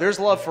each other, there's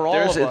love for all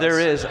of us. There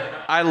is.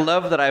 I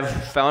love that I've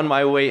found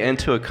my way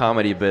into a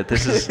comedy bit.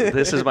 This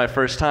is my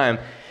first time.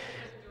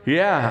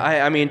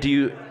 Yeah, I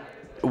mean,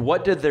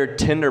 what did their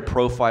Tinder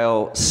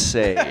profile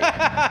say?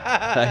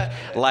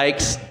 Like,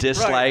 likes,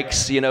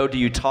 dislikes, do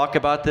you talk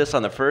about this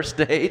on the first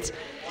date?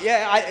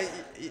 Yeah,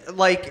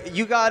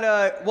 you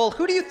gotta, well,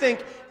 who do you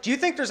think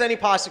there's any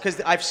possibility,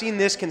 because I've seen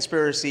this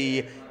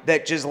conspiracy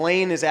that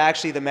Ghislaine is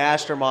actually the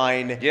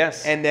mastermind.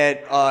 Yes. And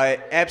that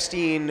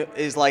Epstein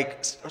is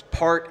like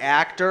part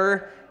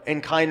actor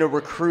and kind of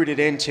recruited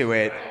into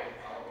it.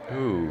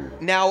 Ooh.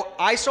 Now,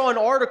 I saw an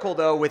article,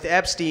 though, with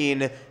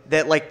Epstein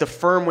that, like, the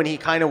firm, when he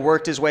kind of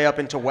worked his way up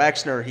into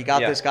Wexner, he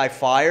got this guy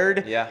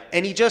fired. Yeah.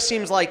 And he just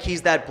seems like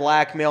he's that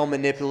blackmail,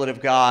 manipulative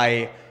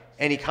guy,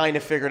 and he kind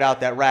of figured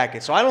out that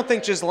racket. So I don't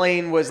think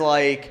Ghislaine was,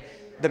 like,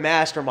 the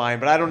mastermind,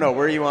 but I don't know.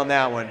 Where are you on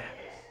that one?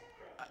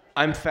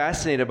 I'm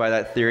fascinated by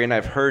that theory, and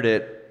I've heard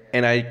it,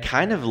 and I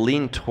kind of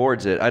lean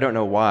towards it. I don't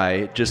know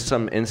why, just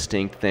some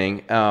instinct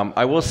thing.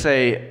 I will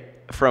say,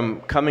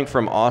 coming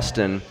from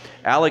Austin,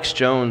 Alex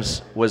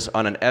Jones was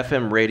on an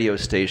FM radio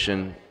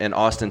station in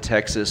Austin,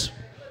 Texas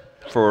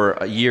for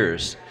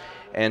years.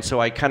 And so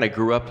I kind of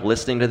grew up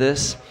listening to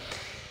this.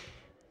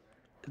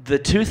 The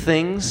two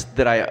things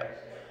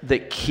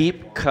that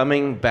keep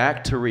coming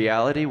back to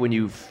reality when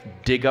you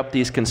dig up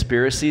these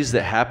conspiracies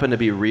that happen to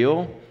be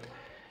real,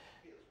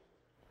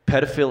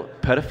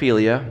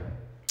 pedophilia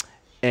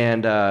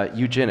and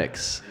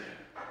eugenics.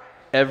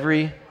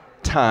 Every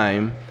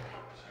time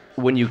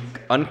when you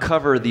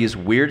uncover these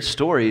weird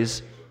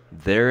stories,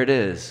 there it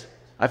is.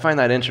 I find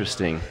that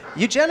interesting.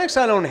 Eugenics,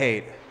 I don't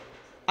hate.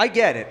 I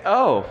get it.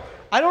 Oh.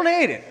 I don't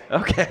hate it.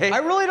 Okay. I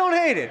really don't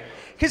hate it.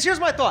 Because here's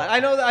my thought. I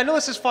know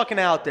this is fucking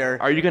out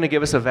there. Are you going to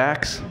give us a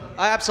vax?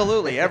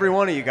 Absolutely. Every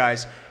one of you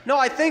guys. No,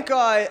 I think,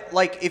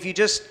 if you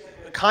just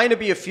kind of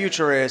be a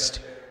futurist,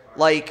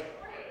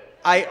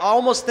 I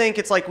almost think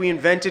it's like we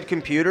invented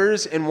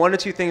computers, and one of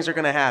two things are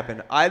going to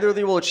happen. Either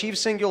they will achieve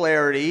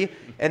singularity,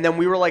 and then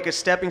we were like a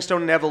stepping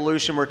stone in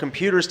evolution where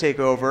computers take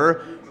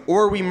over,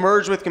 or we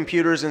merge with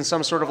computers in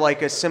some sort of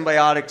like a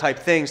symbiotic type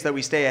thing so that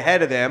we stay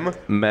ahead of them.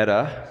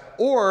 Meta.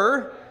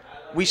 Or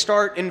we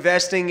start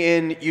investing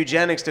in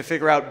eugenics to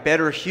figure out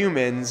better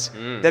humans.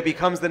 That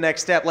becomes the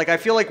next step. Like, I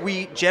feel like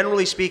we,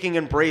 generally speaking,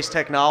 embrace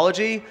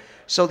technology.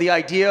 So the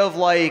idea of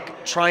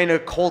like trying to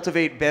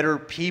cultivate better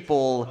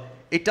people,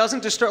 it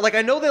doesn't disturb. Like,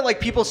 I know that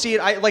like people see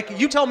it.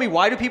 You tell me,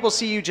 why do people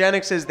see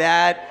eugenics as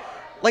that?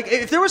 Like,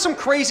 if there was some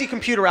crazy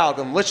computer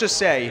algorithm, let's just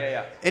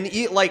say, and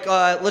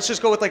let's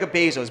just go with like a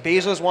Bezos.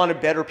 Bezos wanted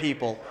better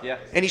people. Yeah.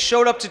 And he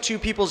showed up to two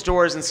people's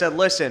doors and said,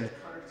 listen,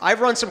 I've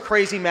run some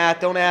crazy math.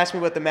 Don't ask me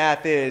what the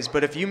math is,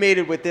 but if you made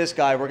it with this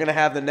guy, we're gonna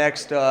have the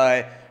next.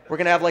 We're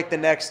gonna have like the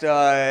next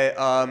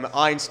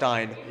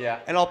Einstein.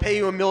 Yeah. And I'll pay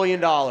you $1 million.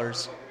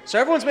 So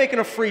everyone's making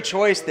a free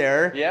choice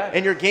there. Yeah.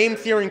 And you're game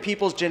theoring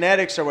people's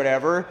genetics or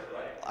whatever.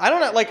 I don't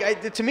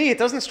know. To me, it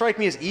doesn't strike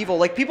me as evil.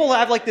 Like, people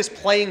have like this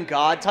playing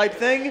God type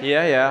thing.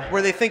 Yeah.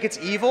 Where they think it's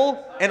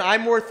evil, and I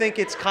more think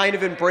it's kind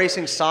of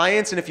embracing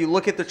science. And if you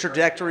look at the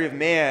trajectory of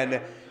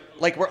man,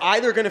 like, we're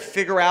either going to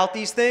figure out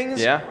these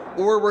things,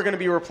 or we're going to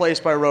be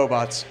replaced by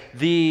robots.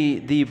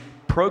 The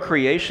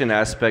procreation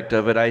aspect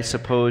of it, I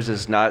suppose,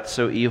 is not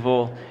so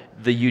evil.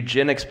 The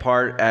eugenics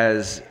part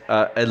as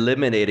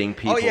eliminating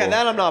people. Oh yeah,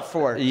 that I'm not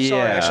for. Yeah.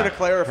 Sorry, I should have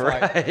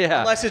clarified. Right, yeah.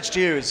 Unless it's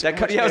Jews. I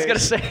was gonna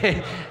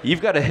say, you've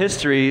got a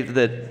history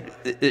that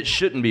it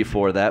shouldn't be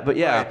for that, but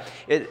yeah,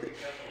 Right.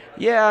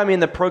 I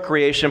mean, the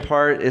procreation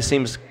part, it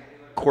seems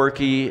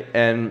quirky,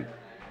 and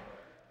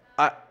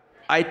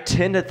I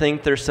tend to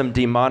think there's some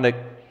demonic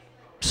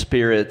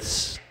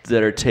spirits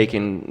that are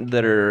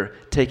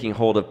taking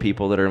hold of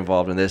people that are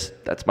involved in this.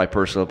 That's my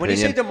personal When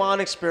opinion. you say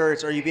demonic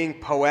spirits, are you being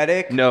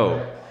poetic?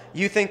 No.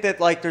 You think that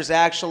like there's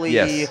actually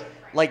Yes.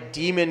 like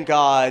demon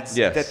gods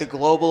Yes. that the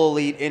global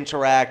elite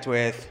interact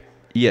with?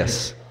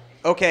 Yes.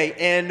 Okay,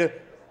 and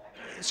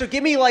so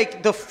give me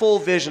like the full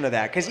vision of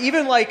that, because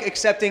even like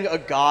accepting a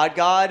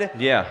god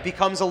Yeah.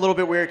 becomes a little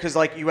bit weird, because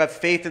like you have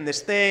faith in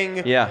this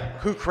thing. Yeah.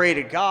 Who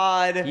created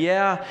God?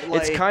 Yeah,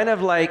 it's Like- kind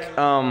of like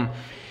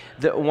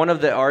one of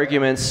the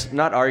arguments,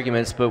 not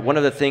arguments, but one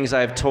of the things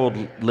I've told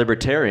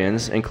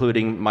libertarians,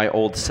 including my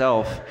old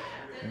self,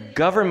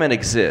 government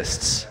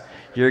exists.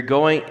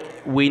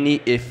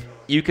 If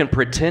you can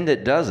pretend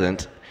it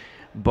doesn't,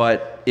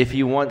 but if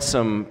you want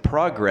some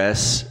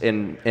progress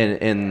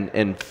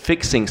in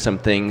fixing some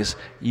things,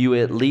 you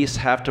at least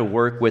have to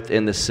work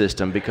within the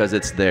system because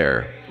it's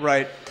there.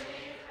 Right.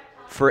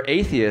 For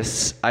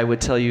atheists, I would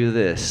tell you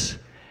this.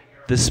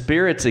 The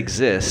spirits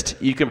exist.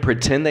 You can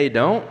pretend they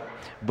don't,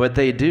 but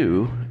they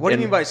do. What do you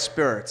And, mean by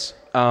spirits?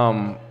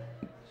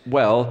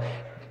 well,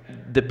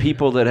 the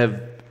people that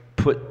have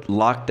put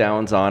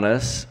lockdowns on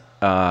us,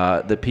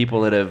 the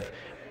people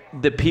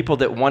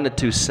that wanted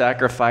to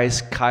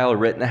sacrifice Kyle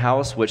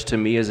Rittenhouse, which to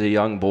me is a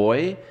young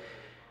boy,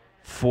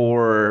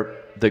 for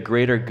the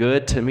greater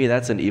good, to me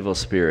that's an evil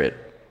spirit.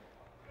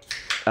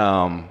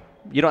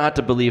 You don't have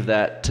to believe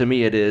that. To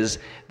me it is.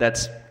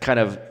 That's kind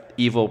of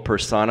evil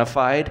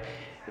personified.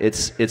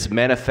 It's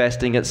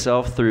manifesting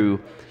itself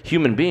through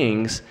human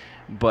beings,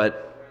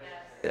 but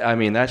I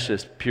mean that's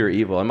just pure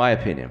evil in my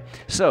opinion.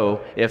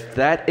 So if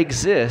that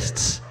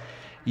exists,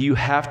 you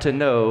have to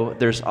know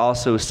there's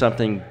also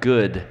something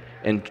good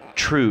and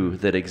true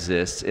that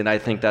exists, and I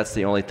think that's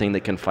the only thing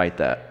that can fight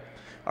that.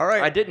 All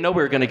right. I didn't know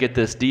we were going to get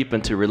this deep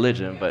into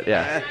religion, but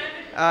yeah.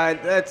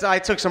 I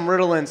took some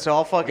Ritalin, so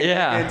I'll fucking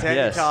Yeah, get into any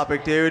yes.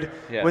 topic, dude.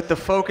 Yes. With the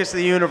focus of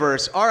the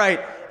universe. All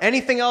right.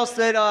 Anything else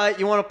that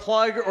you want to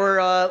plug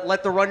or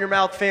let the Run Your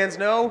Mouth fans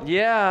know?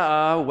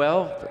 Yeah,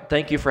 well,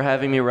 thank you for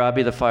having me,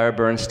 Robbie the Fire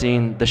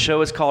Bernstein. The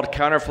show is called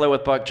Counterflow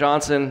with Buck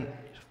Johnson.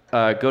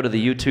 Go to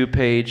the YouTube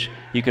page.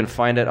 You can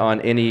find it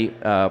on any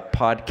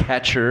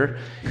podcatcher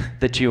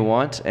that you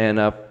want, and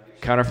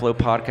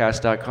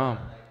counterflowpodcast.com.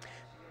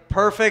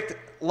 Perfect.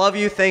 Love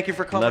you. Thank you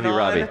for coming Love you, on.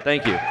 Robbie.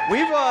 Thank you.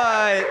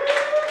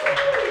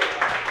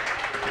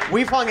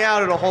 We've hung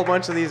out at a whole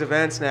bunch of these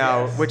events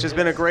now, which has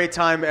been a great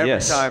time every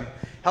Yes. time.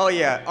 Hell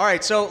yeah. All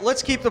right, so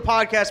let's keep the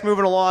podcast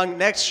moving along.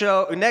 Next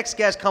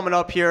guest coming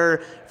up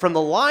here from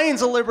the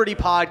Lions of Liberty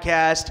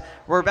podcast.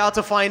 We're about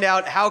to find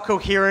out how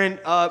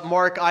coherent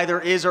Mark either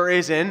is or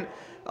isn't.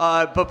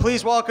 But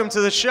please welcome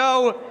to the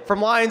show from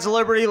Lions of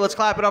Liberty. Let's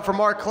clap it up for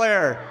Mark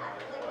Claire,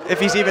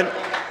 if he's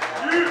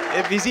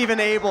even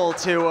able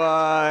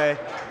to.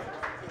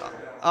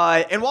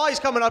 And while he's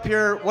coming up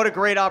here, what a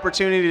great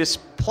opportunity to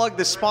plug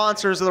the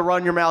sponsors of the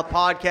Run Your Mouth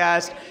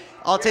podcast.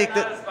 I'll take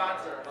the.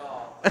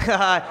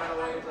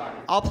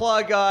 I'll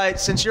plug,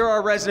 since you're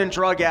our resident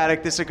drug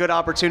addict, this is a good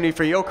opportunity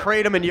for Yo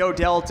Kratom and Yo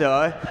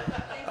Delta.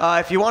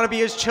 If you want to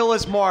be as chill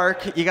as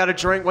Mark, you got to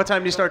drink. What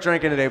time do you start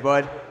drinking today,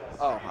 bud?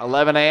 Oh,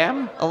 11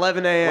 a.m.?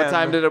 11 a.m. What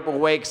time did a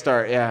wake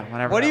start? Yeah,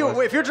 whenever. What do that you?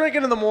 was. If you're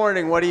drinking in the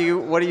morning, what do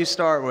you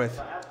start with?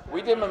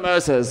 We did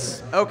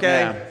mimosas.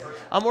 Okay. Yeah.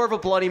 I'm more of a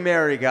Bloody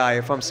Mary guy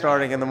if I'm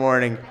starting in the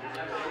morning.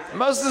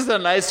 Mimosa is a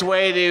nice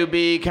way to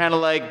be kind of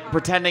like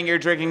pretending you're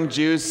drinking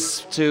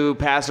juice to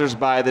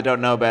passersby that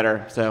don't know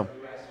better. So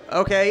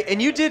Okay, and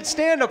you did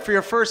stand up for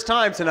your first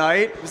time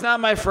tonight. it's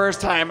not my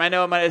first time. I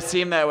know it might have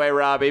seemed that way,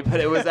 Robbie, but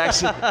it was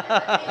actually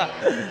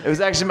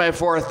my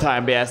fourth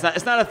time. But yeah,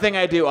 it's not a thing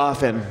I do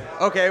often.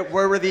 Okay,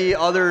 where were the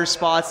other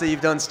spots that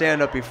you've done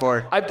stand up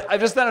before? I've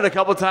just done it a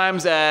couple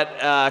times at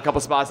a couple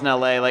spots in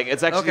LA. Like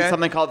it's actually Okay.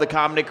 something called the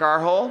Comedy Car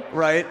Hole.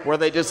 Right. Where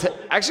they just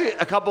actually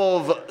a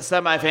couple of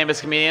semi-famous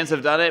comedians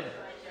have done it,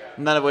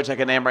 none of which I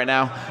can name right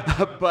now.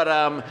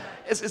 But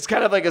it's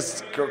kind of like a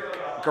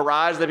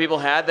garage that people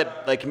had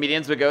that like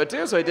comedians would go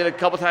to. So I did it a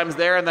couple times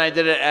there, and then I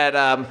did it at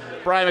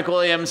Brian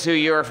McWilliams, who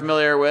you are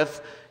familiar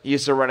with. He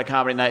used to run a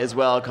comedy night as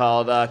well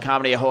called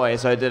Comedy Ahoy.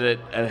 So I did it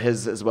at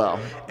his as well.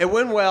 It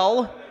went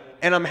well,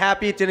 and I'm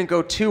happy it didn't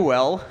go too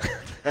well.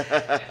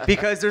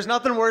 Because there's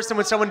nothing worse than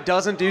when someone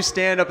doesn't do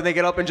stand-up and they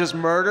get up and just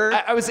murder.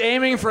 I was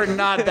aiming for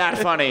not that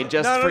funny,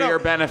 just for your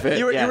benefit.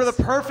 You were yes.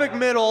 the perfect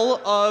middle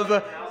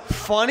of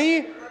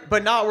funny,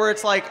 but not where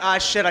it's like, ah,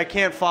 shit, I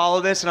can't follow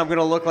this, and I'm going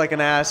to look like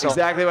an asshole.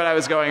 Exactly what I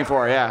was going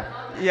for, yeah.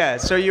 Yeah,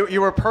 so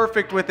you were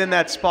perfect within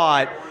that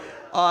spot.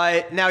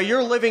 Now,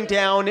 you're living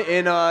down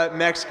in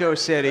Mexico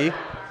City.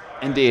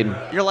 Indeed.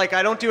 You're like,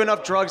 I don't do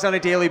enough drugs on a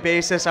daily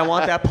basis. I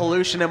want that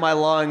pollution in my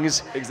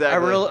lungs.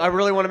 Exactly. I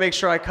really want to make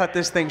sure I cut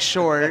this thing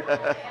short.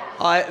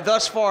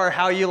 Thus far,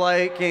 how you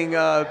liking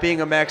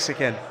being a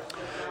Mexican?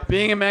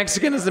 Being a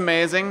Mexican is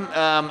amazing.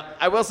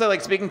 I will say,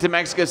 like, speaking to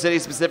Mexico City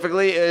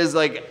specifically, is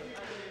like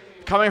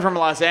coming from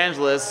Los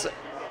Angeles.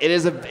 It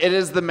is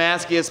the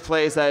maskiest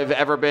place I've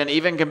ever been,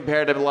 even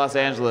compared to Los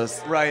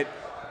Angeles. Right.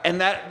 And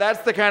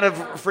that's the kind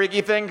of freaky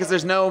thing, because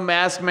there's no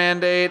mask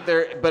mandate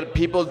there, but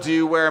people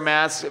do wear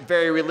masks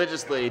very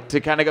religiously.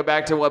 To kind of go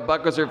back to what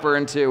Buck was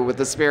referring to with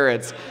the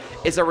spirits,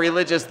 it's a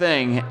religious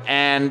thing,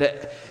 and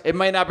it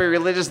might not be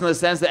religious in the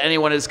sense that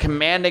anyone is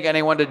commanding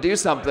anyone to do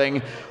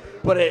something,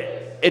 but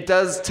it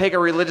does take a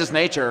religious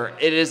nature.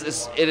 It is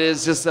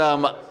just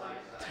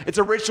it's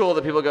a ritual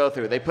that people go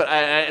through.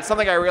 It's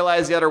something I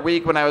realized the other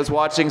week when I was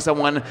watching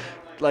someone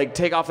like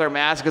take off their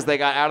mask because they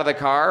got out of the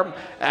car.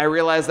 I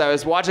realized I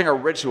was watching a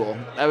ritual.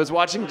 I was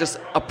watching just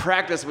a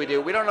practice we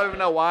do. We don't even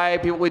know why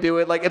we do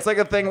it. Like, it's like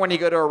a thing when you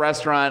go to a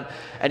restaurant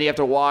and you have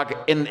to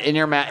walk in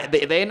your mask.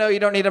 They know you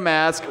don't need a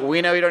mask. We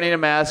know you don't need a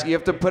mask. You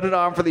have to put it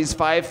on for these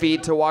 5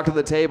 feet to walk to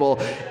the table.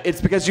 It's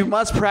because you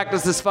must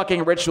practice this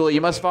fucking ritual. You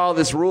must follow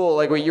this rule,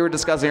 like what you were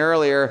discussing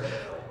earlier,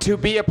 to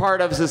be a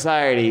part of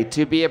society,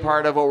 to be a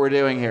part of what we're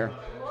doing here.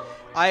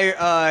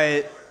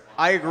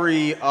 I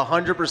agree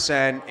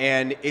 100%,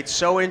 and it's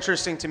so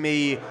interesting to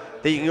me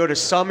that you can go to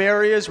some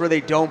areas where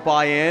they don't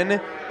buy in,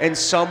 and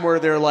some where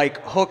they're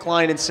like hook,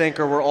 line, and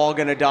sinker, we're all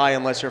going to die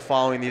unless you're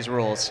following these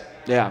rules.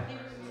 Yeah.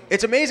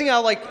 It's amazing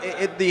how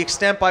the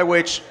extent by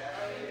which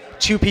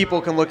two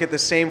people can look at the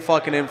same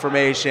fucking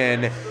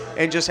information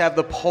and just have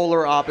the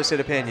polar opposite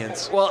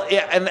opinions. Well,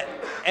 yeah,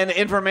 and the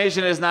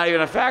information is not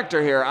even a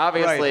factor here,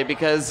 obviously, Right.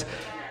 because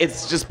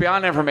it's just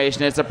beyond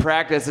information. It's a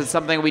practice. It's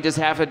something we just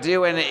have to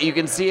do, and you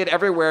can see it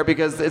everywhere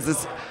because it's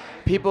this.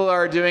 People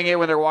are doing it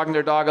when they're walking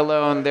their dog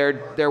alone.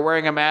 They're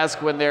wearing a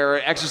mask when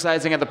they're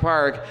exercising at the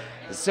park.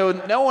 So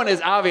no one is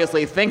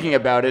obviously thinking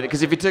about it,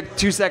 because if you took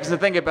 2 seconds to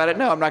think about it,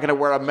 no, I'm not going to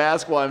wear a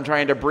mask while I'm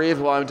trying to breathe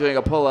while I'm doing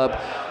a pull-up.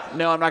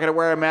 No, I'm not going to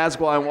wear a mask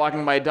while I'm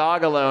walking my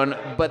dog alone.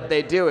 But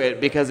they do it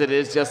because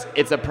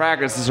it's a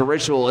practice. It's a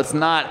ritual. It's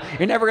not.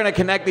 You're never going to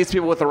connect these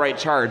people with the right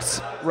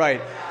charts.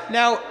 Right.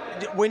 Now,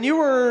 when you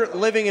were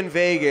living in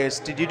Vegas,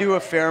 did you do a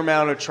fair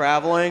amount of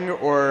traveling,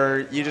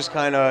 or you just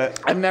kind of...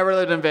 I've never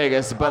lived in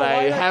Vegas, but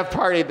I have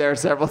partied there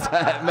several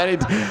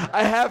times.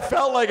 I have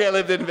felt like I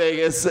lived in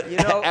Vegas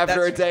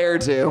after a day or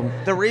two.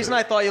 The reason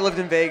I thought you lived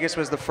in Vegas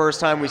was the first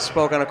time we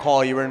spoke on a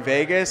call, you were in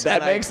Vegas.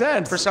 That makes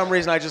sense. For some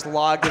reason, I just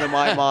logged it in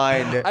my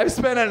mind. I've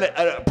spent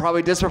a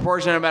probably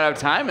disproportionate amount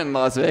of time in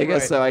Las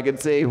Vegas, Right. so I can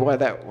see why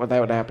that would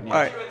happen. All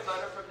right.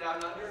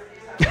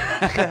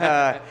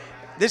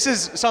 This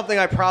is something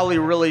I probably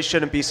really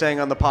shouldn't be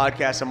saying on the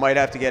podcast. I might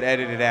have to get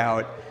edited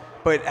out.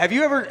 But have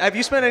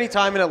you spent any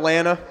time in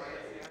Atlanta?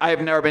 I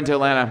have never been to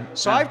Atlanta.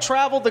 So No. I've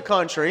traveled the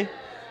country,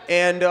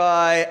 and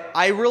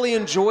I really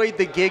enjoyed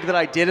the gig that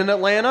I did in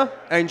Atlanta.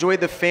 I enjoyed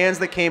the fans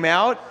that came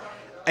out.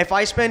 If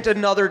I spent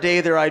another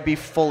day there, I'd be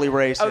fully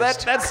racist. Oh,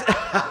 that's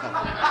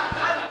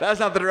that's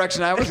not the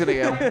direction I was going to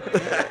go.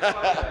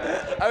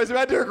 I was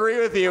about to agree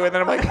with you, and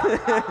then I'm like,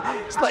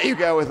 just let you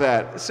go with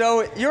that.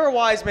 So you're a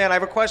wise man. I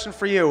have a question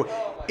for you.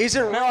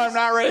 No, I'm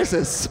not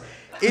racist.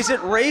 Is it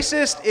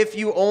racist if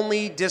you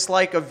only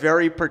dislike a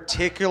very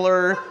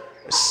particular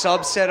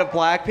subset of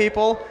black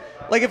people?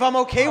 Like, if I'm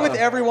okay with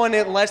everyone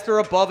unless they're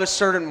above a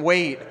certain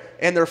weight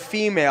and they're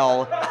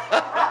female,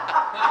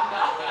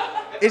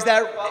 is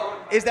that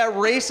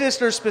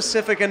racist or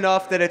specific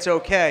enough that it's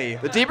okay?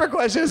 The deeper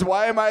question is,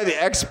 why am I the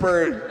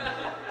expert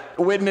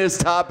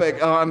witness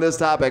on this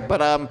topic? But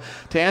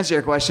to answer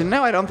your question,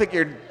 no, I don't think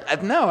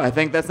I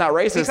think that's not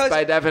racist Because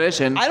by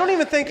definition. I don't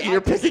even think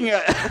You're picking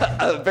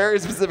a very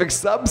specific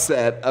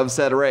subset of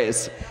said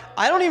race.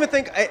 I don't even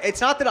think it's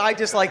not that I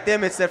dislike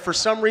them. It's that for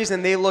some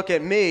reason they look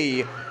at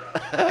me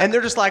and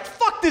they're just like,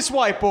 fuck this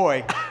white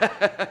boy.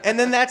 And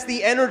then that's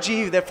the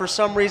energy that for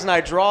some reason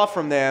I draw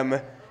from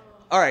them.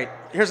 All right,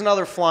 here's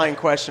another flying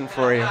question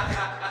for you.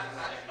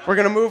 We're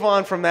going to move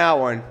on from that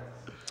one.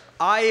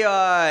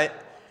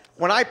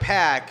 When I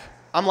pack,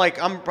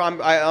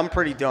 I'm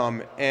pretty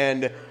dumb.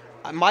 And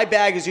my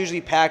bag is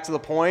usually packed to the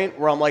point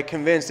where I'm like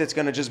convinced it's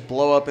going to just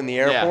blow up in the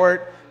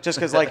airport. Just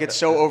because like it's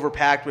so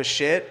overpacked with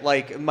shit.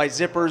 Like my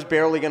zipper's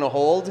barely going to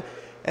hold.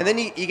 And then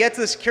you get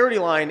to the security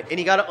line and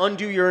you got to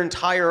undo your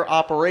entire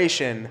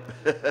operation,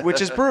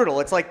 which is brutal.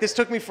 It's like this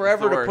took me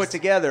forever to put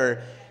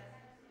together.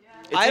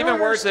 It's even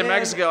worse in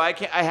Mexico.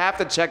 I have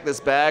to check this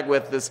bag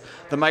with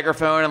the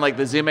microphone and like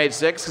the Zoom H6,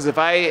 because if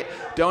I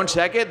don't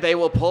check it, they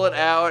will pull it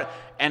out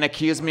and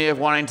accuse me of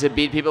wanting to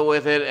beat people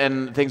with it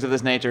and things of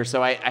this nature.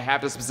 So I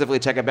have to specifically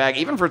check a bag,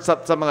 even for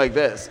something like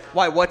this.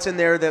 Why? What's in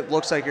there that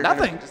looks like you're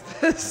Nothing.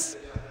 Gonna...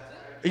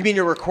 You mean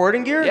your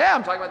recording gear? Yeah,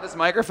 I'm talking about this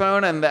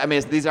microphone, and I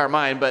mean these aren't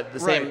mine, but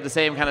the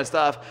same kind of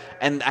stuff.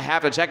 And I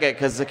have to check it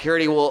because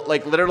security will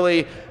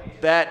literally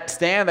that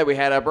stand that we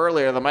had up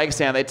earlier, the mic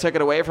stand. They took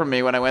it away from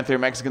me when I went through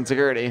Mexican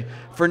security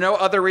for no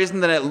other reason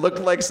than it looked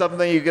like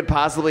something you could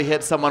possibly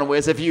hit someone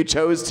with if you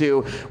chose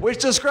to, which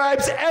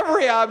describes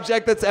every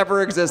object that's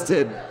ever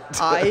existed.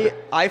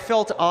 I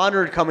felt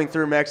honored coming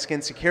through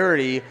Mexican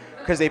security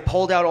because they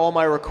pulled out all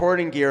my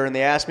recording gear and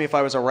they asked me if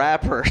I was a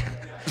rapper.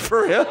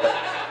 For real?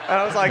 And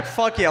I was like,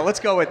 fuck yeah,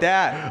 let's go with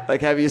that. Like,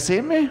 have you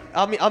seen me?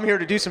 I'm here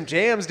to do some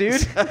jams,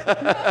 dude.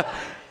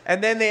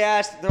 And then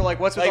they're like,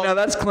 what's with Like, all no,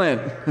 that's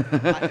Clint.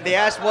 They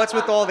asked what's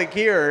with all the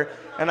gear,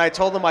 and I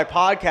told them I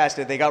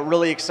podcasted. They got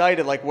really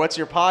excited, like, what's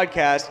your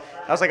podcast?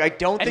 I was like, I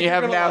don't And think you you're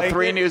have gonna now like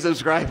 3 it. new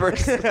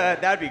subscribers.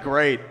 That'd be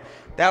great.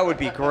 That would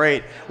be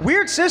great.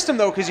 Weird system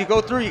though, because you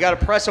go through, you got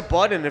to press a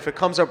button. If it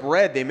comes up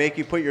red, they make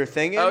you put your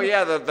thing in. Oh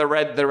yeah, the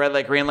red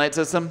light, green light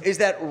system. Is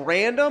that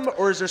random,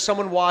 or is there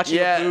someone watching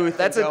a Yeah, booth?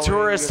 that's and a going-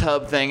 tourist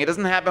hub thing. It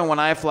doesn't happen when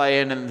I fly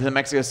into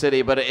Mexico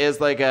City, but it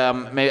is like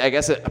maybe I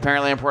guess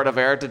apparently in Puerto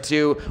Vallarta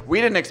too. We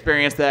didn't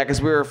experience that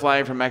because we were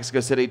flying from Mexico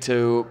City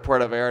to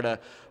Puerto Vallarta,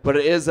 but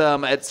it is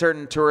at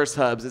certain tourist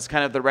hubs. It's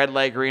kind of the red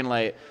light, green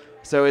light.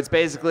 So it's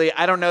basically,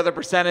 I don't know the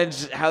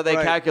percentage how they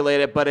Right.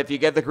 calculate it, but if you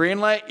get the green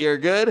light, you're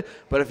good.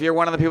 But if you're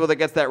one of the people that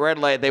gets that red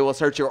light, they will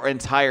search your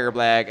entire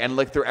bag and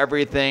look through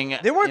everything.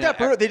 They weren't you know, that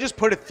brutal. They just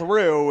put it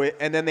through,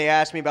 and then they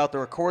asked me about the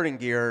recording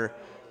gear.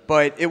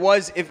 But it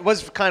was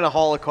kind of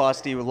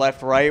Holocausty with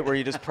left, right, where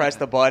you just press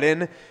the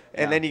button,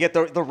 and then you get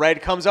the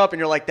red comes up, and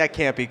you're like, that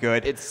can't be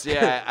good. It's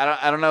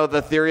I don't know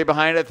the theory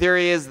behind it.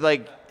 Theory is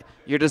like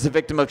you're just a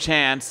victim of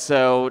chance,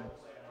 so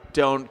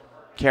don't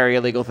carry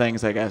illegal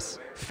things, I guess.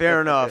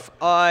 Fair enough.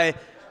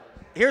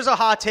 Here's a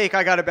hot take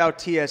I got about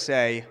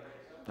TSA,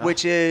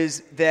 which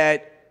is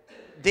that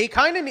they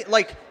kind of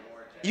like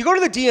you go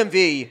to the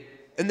DMV,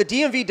 and the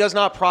DMV does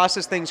not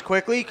process things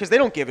quickly because they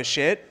don't give a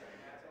shit.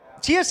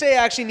 TSA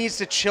actually needs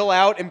to chill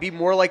out and be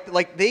more like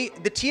the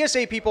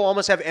TSA people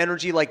almost have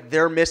energy like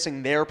they're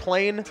missing their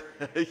plane.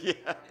 Yeah.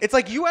 It's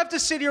like you have to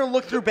sit here and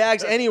look through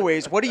bags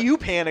anyways. What are you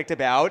panicked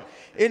about?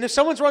 And if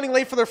someone's running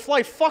late for their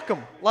flight, fuck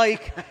them.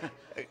 Like,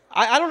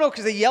 I don't know,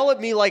 because they yell at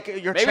me like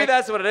you're. Maybe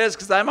that's what it is,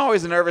 because I'm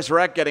always a nervous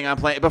wreck getting on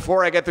plane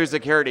before I get through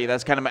security.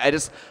 That's kind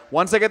of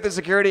once I get through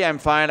security, I'm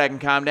fine. I can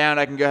calm down.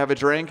 I can go have a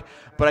drink.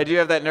 But I do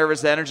have that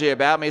nervous energy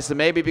about me. So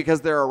maybe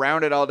because they're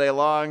around it all day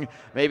long,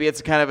 maybe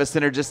it's kind of a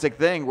synergistic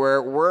thing where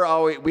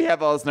we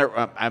have all this.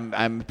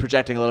 I'm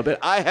projecting a little bit.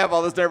 I have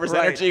all this nervous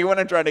Right. energy when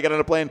I'm trying to get on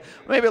a plane.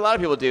 Maybe a lot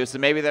of people do. So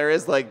maybe there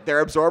is like they're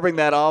absorbing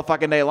that all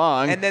fucking day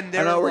long. And then I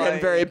they're know we're getting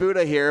like- very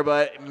Buddha here,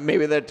 but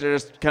maybe they're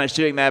just kind of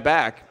shooting that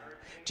back.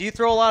 Do you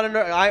throw a lot of?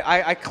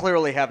 I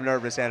clearly have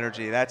nervous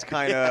energy. That's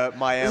kind of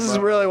my This MO. is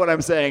really what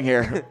I'm saying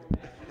here.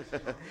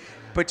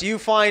 But do you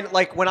find,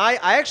 like, when I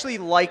actually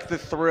like the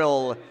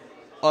thrill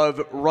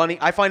of running,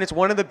 I find it's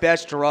one of the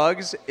best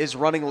drugs is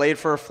running late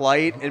for a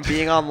flight and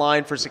being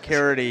online for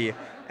security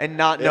and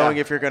not knowing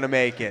if you're going to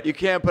make it. You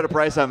can't put a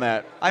price on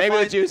that. I Maybe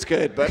find- the juice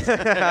could, but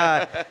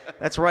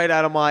That's right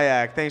out of my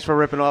act. Thanks for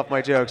ripping off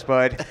my jokes,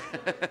 bud.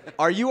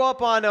 Are you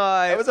up on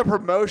it was a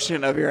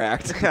promotion of your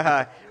act.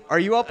 are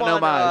you up An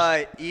on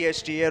homage.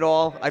 ESG at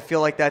all? I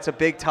feel like that's a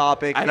big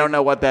topic. I don't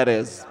know what that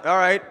is. All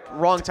right,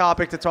 wrong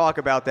topic to talk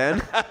about then.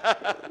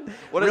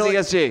 What is Really-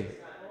 ESG?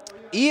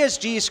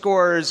 ESG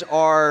scores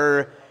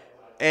are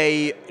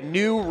a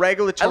new I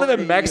regulatory. live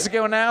in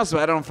Mexico now, so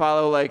I don't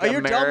follow like. Oh,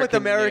 you're done with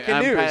American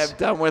I'm news. kind of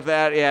done with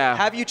that. Yeah.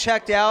 Have you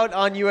checked out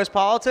on U.S.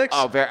 politics?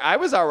 Oh, I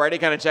was already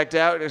kind of checked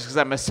out just because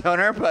I'm a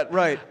stoner, but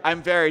Right.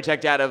 I'm very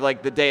checked out of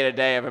like the day to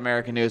day of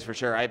American news for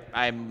sure.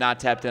 I'm not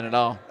tapped in at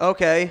all.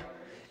 Okay.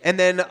 And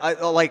then,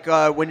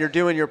 when you're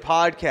doing your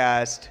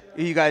podcast,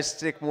 you guys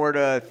stick more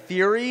to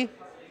theory?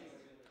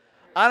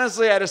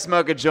 Honestly, I just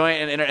smoke a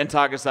joint and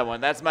talk to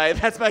someone. That's my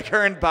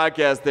current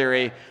podcast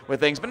theory with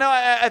things. But no,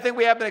 I think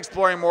we have been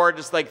exploring more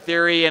just like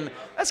theory, and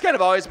that's kind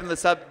of always been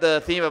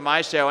the theme of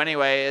my show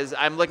anyway. Is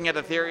I'm looking at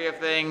the theory of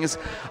things.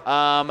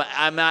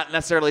 I'm not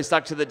necessarily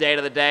stuck to the day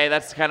to the day.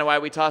 That's kind of why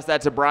we tossed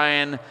that to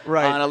Brian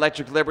Right. on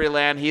Electric Liberty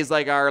Land. He's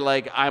like our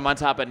I'm on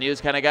top of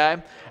news kind of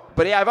guy.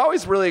 But yeah, I've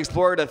always really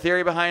explored the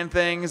theory behind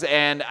things,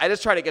 and I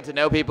just try to get to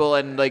know people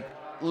and like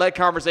let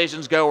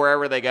conversations go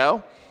wherever they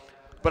go.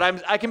 But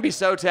I can be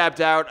so tapped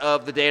out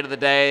of the day to the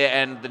day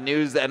and the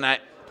news, and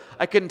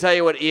I couldn't tell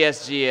you what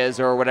ESG is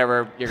or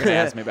whatever you're going to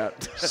ask me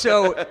about.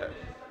 So,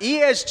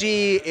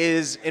 ESG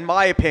is, in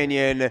my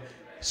opinion,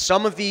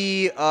 some of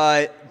the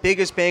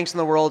biggest banks in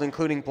the world,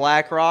 including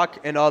BlackRock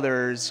and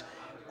others,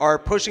 are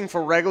pushing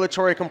for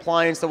regulatory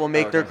compliance that will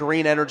make their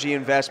green energy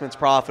investments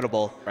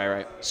profitable.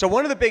 Right. So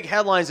one of the big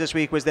headlines this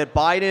week was that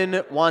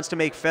Biden wants to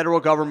make federal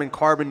government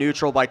carbon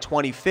neutral by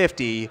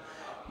 2050,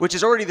 which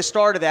is already the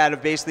start of that,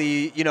 of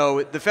basically,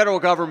 the federal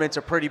government's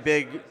a pretty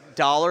big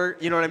dollar,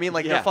 you know what I mean?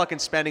 Like, Yeah. they're fucking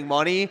spending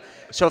money.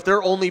 So if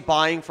they're only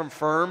buying from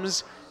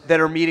firms that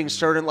are meeting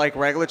certain,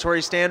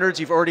 regulatory standards,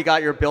 you've already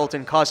got your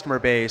built-in customer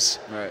base.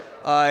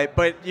 Right.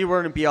 But you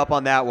weren't be up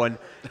on that one.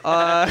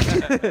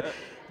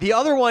 The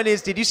other one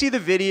is, did you see the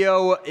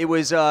video? It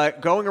was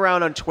going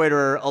around on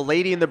Twitter. A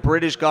lady in the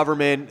British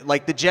government,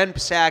 like the Jen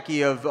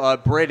Psaki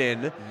of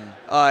Britain,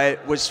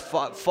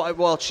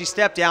 she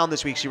stepped down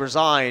this week. She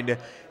resigned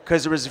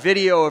because there was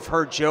video of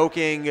her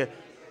joking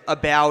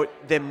about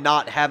them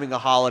not having a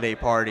holiday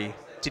party.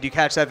 Did you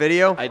catch that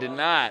video? I did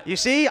not. You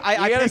see, You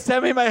gotta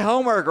send me my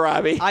homework,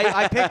 Robbie.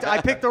 I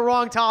picked the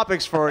wrong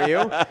topics for you.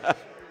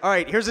 All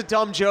right, here's a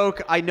dumb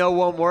joke I know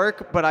won't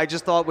work, but I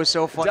just thought was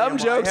so funny. Dumb in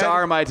my jokes head.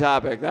 are my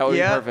topic. That would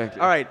be perfect.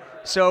 All right.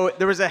 So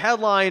there was a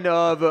headline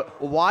of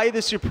why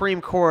the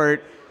Supreme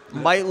Court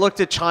might look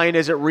to China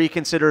as it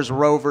reconsiders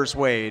Roe versus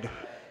Wade.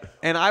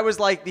 And I was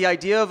like, the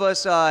idea of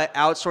us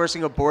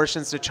outsourcing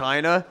abortions to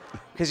China,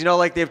 because,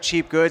 like, they have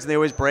cheap goods and they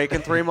always break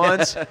in 3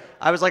 months.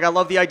 I was like, I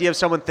love the idea of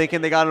someone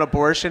thinking they got an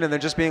abortion and then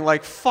just being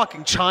like,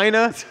 fucking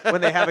China,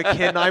 when they have a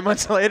kid 9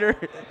 months later.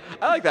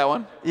 I like that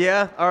one.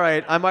 Yeah? All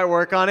right. I might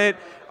work on it.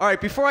 All right.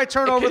 Before I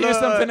turn over Could use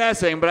some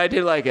finessing, but I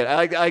did like it.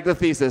 I like the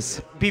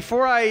thesis.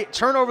 Before I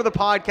turn over the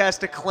podcast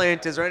to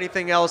Clint, is there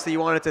anything else that you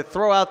wanted to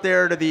throw out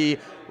there to the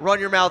Run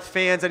Your Mouth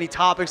fans? Any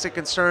topics of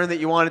concern that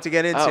you wanted to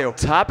get into? Oh,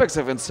 topics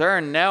of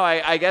concern? No,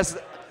 I guess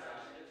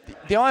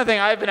the only thing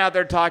I've been out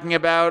there talking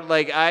about,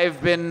 like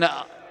I've been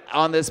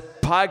on this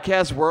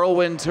podcast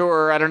whirlwind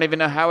tour. I don't even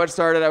know how it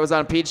started. I was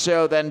on Pete's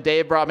show, then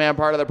Dave brought me on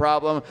Part of the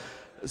Problem.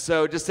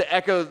 So just to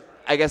echo,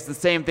 I guess, the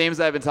same themes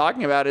I've been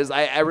talking about is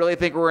I really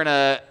think we're in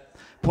a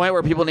point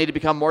where people need to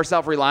become more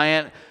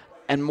self-reliant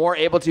and more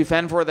able to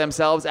fend for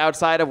themselves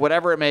outside of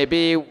whatever it may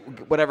be,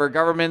 whatever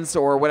governments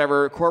or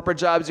whatever corporate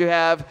jobs you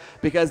have,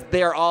 because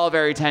they are all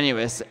very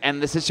tenuous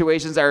and the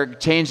situations are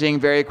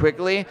changing very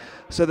quickly.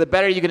 So the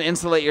better you can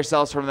insulate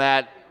yourselves from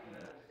that,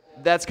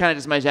 that's kind of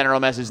just my general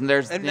message. And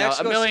there's a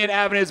million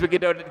avenues we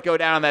could go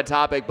down on that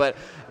topic, but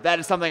that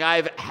is something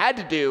I've had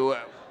to do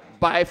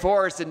by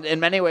force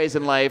in many ways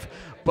in life.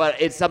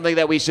 But it's something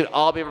that we should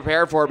all be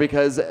prepared for,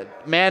 because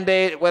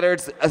mandate, whether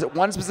it's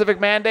one specific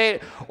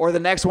mandate or the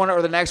next one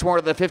or the next one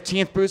or the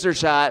 15th booster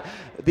shot,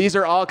 these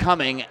are all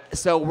coming.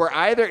 So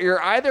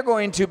you're either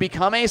going to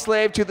become a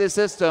slave to the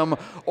system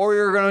or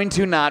you're going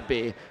to not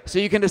be. So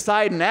you can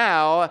decide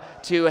now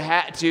to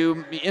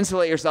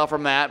insulate yourself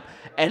from that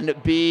and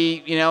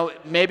be,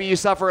 maybe you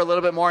suffer a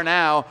little bit more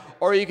now,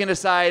 or you can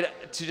decide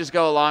to just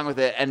go along with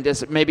it and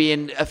just maybe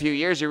in a few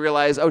years you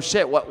realize, oh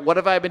shit, what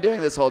have I been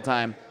doing this whole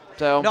time?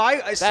 So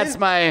that's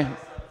my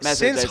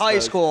message. Since high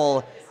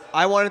school,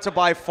 I wanted to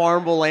buy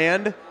farmable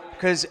land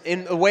because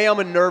in a way I'm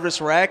a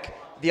nervous wreck.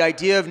 The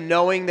idea of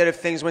knowing that if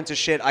things went to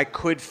shit, I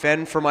could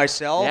fend for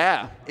myself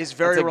is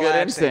very that's a relaxing.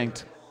 Good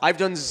instinct. I've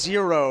done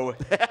zero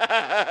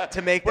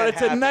to make that But it's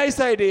happen. a nice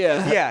idea.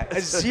 Yeah, a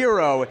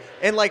zero.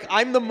 And, like,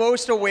 I'm the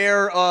most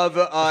aware of,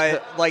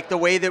 like, the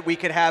way that we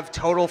could have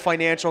total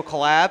financial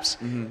collapse.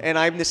 Mm-hmm. And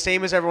I'm the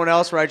same as everyone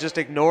else where I just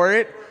ignore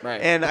it. Right.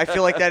 And I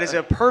feel like that is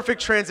a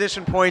perfect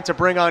transition point to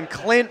bring on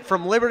Clint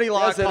from Liberty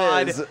Lock Yes,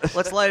 Pod. it is.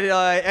 Let's let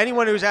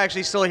anyone who's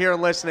actually still here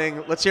and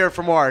listening, let's hear it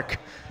from Mark.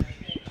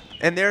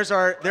 And there's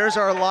our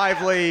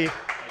lively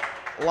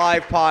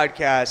live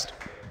podcast.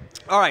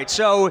 All right,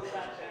 so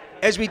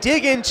as we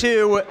dig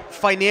into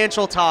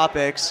financial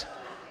topics,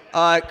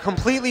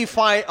 completely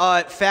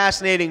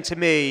fascinating to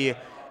me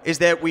is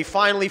that we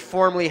finally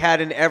formally had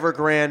an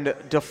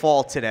Evergrande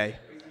default today.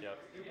 Yep.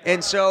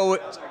 And so,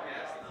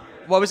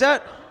 what was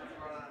that?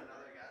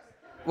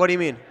 What do you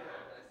mean?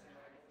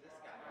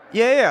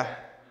 Yeah.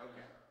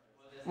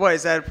 What,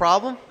 is that a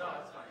problem?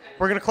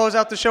 We're going to close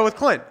out the show with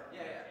Clint.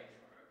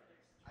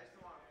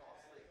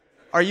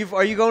 Are you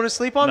going to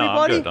sleep on me,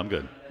 buddy? I'm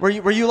good. Were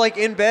you like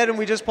in bed and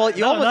we just pulled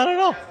you? No, not at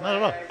all. Not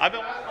at all. I've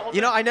been watching the whole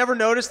thing. I never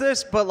noticed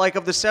this, but like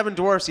of the seven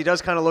dwarfs, he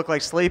does kind of look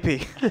like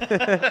Sleepy.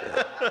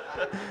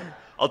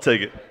 I'll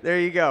take it. There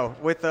you go.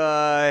 With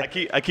I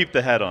keep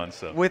the hat on,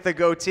 so. with a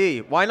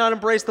goatee. Why not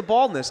embrace the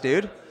baldness,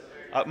 dude?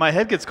 My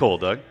head gets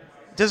cold, Doug.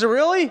 Does it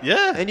really?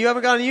 Yeah. And you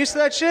haven't gotten used to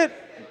that shit?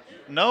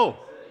 No,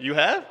 you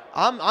have?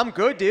 I'm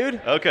good,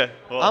 dude. Okay.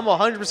 Well, I'm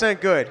 100%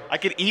 good. I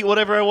can eat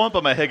whatever I want,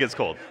 but my head gets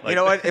cold. You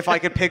know what? If I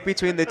could pick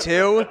between the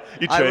two,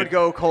 You I trade. would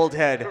go cold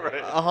head.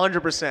 Right.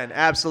 100%.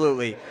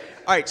 Absolutely. All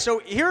right.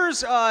 So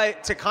here's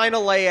to kind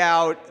of lay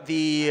out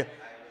the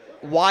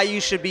why you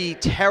should be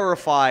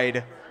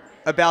terrified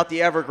about the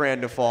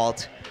Evergrande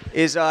default.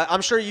 Is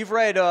I'm sure you've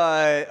read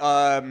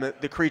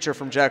The Creature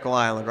from Jekyll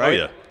Island, right?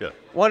 Oh yeah.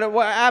 One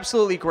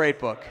absolutely great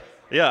book.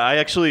 Yeah, I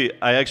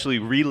actually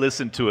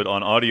re-listened to it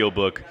on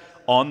audiobook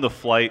on the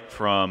flight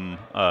from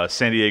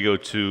San Diego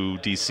to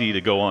DC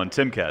to go on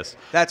Timcast.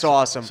 That's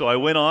awesome. So I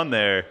went on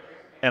there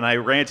and I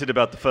ranted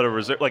about the Federal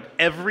Reserve. Like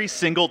every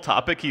single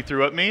topic he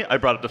threw at me, I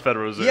brought up the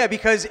Federal Reserve. Yeah,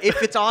 because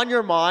if it's on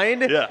your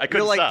mind, Yeah, I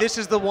couldn't you're like, stop. this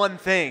is the one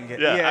thing.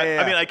 Yeah,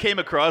 I mean, I came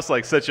across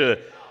like such a,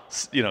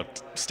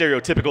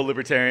 stereotypical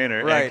libertarian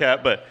or Right.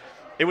 ANCAP, but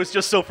it was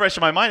just so fresh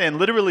in my mind. And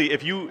literally,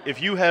 if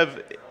you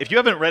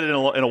haven't read it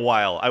in a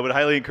while, I would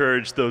highly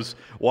encourage those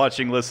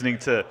watching, listening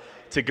to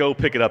go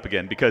pick it up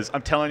again, because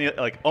I'm telling you,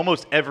 like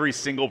almost every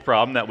single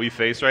problem that we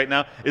face right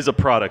now is a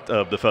product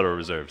of the Federal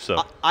Reserve.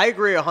 So I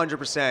agree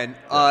 100%.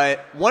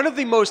 One of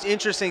the most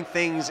interesting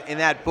things in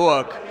that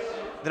book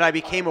that I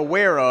became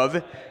aware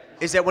of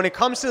is that when it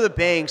comes to the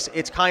banks,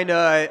 it's kind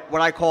of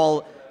what I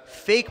call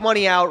fake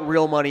money out,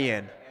 real money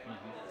in.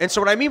 And so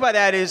what I mean by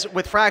that is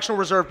with fractional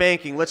reserve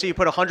banking, let's say you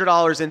put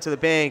 $100 into the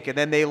bank and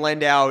then they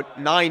lend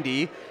out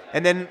 90,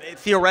 and then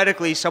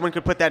theoretically someone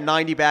could put that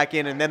 90 back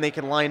in and then they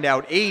can lend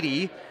out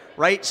 80,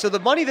 right? So the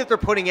money that they're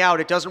putting out,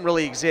 it doesn't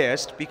really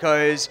exist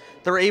because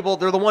they're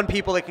the one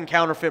people that can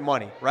counterfeit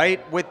money,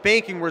 right? With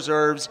banking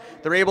reserves,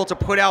 they're able to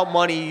put out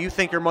money. You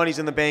think your money's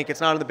in the bank.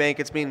 It's not in the bank.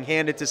 It's being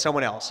handed to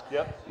someone else.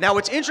 Yep. Now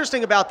what's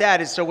interesting about that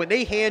is so when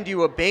they hand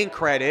you a bank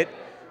credit,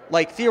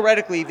 like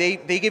theoretically they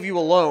give you a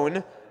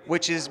loan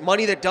which is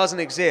money that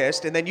doesn't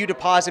exist, and then you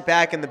deposit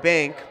back in the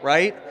bank,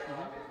 right?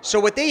 So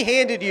what they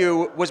handed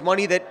you was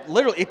money that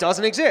literally it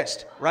doesn't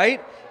exist,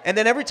 right? And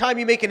then every time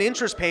you make an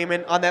interest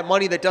payment on that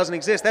money that doesn't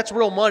exist, that's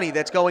real money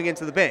that's going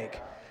into the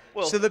bank.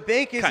 Well, so the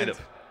bank isn't. kind of.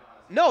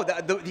 No,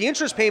 the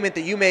interest payment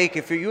that you make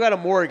if you got a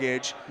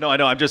mortgage. No, I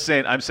know.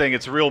 I'm saying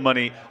it's real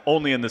money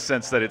only in the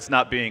sense that it's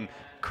not being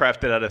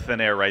crafted out of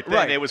thin air right then.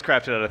 Right. It was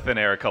crafted out of thin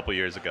air a couple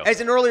years ago. As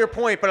an earlier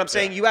point, but I'm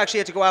saying you actually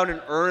had to go out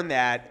and earn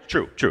that.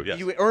 True, yes.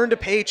 You earned a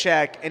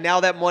paycheck, and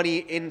now that money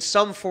in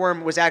some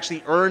form was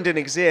actually earned and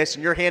exists,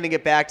 and you're handing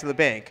it back to the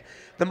bank.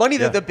 The money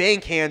that the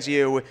bank hands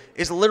you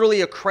is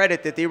literally a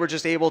credit that they were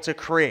just able to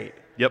create.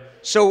 Yep.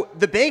 So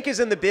the bank is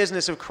in the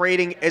business of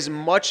creating as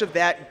much of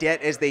that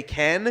debt as they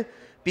can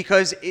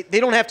because they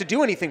don't have to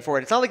do anything for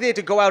it. It's not like they have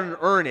to go out and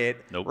earn it,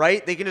 Nope.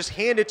 right? They can just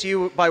hand it to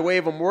you by way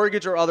of a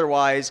mortgage or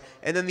otherwise,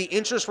 and then the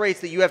interest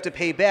rates that you have to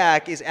pay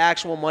back is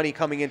actual money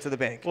coming into the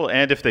bank. Well,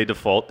 and if they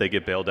default, they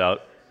get bailed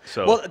out.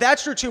 So Well,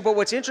 that's true too, but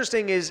what's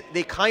interesting is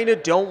they kind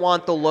of don't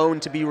want the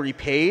loan to be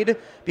repaid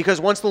because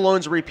once the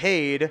loan's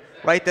repaid,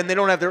 right, then they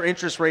don't have their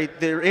interest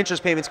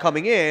payments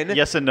coming in.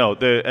 yes and no.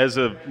 As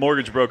a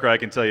mortgage broker, I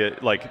can tell you,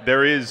 like,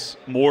 there is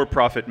more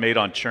profit made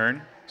on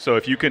churn. So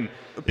if you can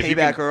Pay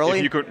back early?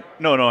 if you could,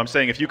 no, I'm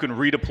saying if you can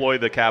redeploy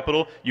the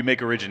capital, you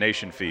make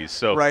origination fees.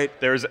 So Right.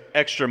 there's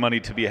extra money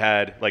to be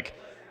had. Like,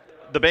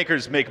 the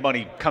bankers make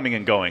money coming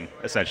and going,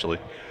 essentially.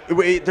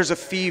 Wait, there's a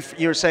fee,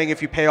 you're saying,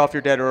 if you pay off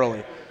your debt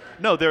early.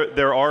 No,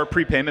 there are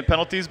prepayment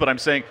penalties, but I'm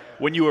saying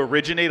when you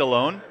originate a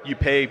loan, you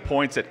pay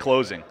points at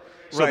closing.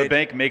 So the Right.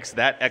 bank makes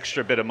that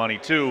extra bit of money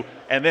too,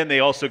 and then they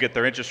also get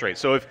their interest rate.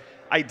 So if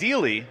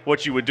ideally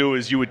what you would do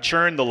is you would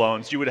churn the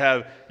loans, you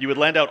would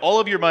lend out all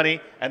of your money,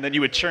 and then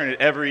you would churn it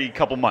every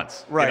couple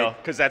months. Right.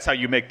 Because that's how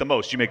you make the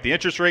most. You make the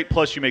interest rate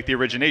plus you make the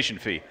origination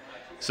fee.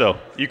 So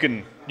you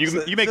make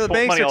So the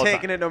money banks are all the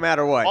taking time. it no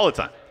matter what. All the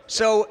time.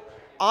 So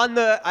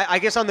I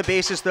guess on the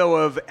basis though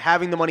of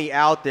having the money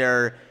out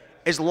there,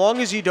 as long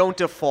as you don't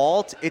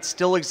default, it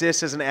still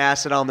exists as an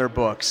asset on their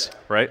books.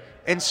 Right?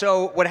 And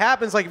so what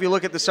happens, like if you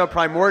look at the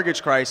subprime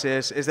mortgage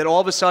crisis, is that all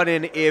of a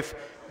sudden if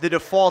the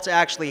defaults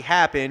actually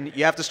happen,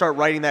 you have to start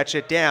writing that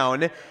shit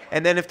down.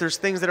 And then if there's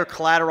things that are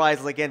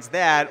collateralized against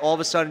that, all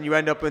of a sudden you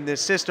end up in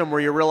this system where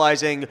you're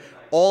realizing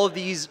all of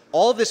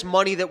this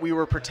money that we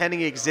were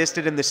pretending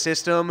existed in the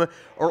system,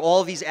 or all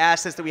of these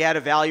assets that we had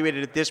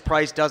evaluated at this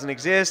price doesn't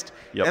exist.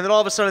 Yep. And then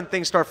all of a sudden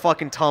things start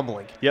fucking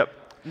tumbling. Yep.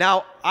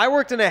 Now, I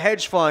worked in a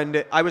hedge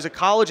fund. I was a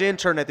college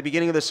intern at the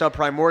beginning of the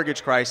subprime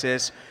mortgage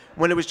crisis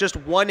when it was just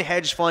one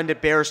hedge fund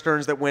at Bear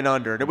Stearns that went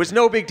under. And it was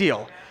no big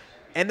deal.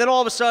 And then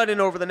all of a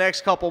sudden, over the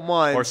next couple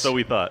months... Or so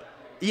we thought.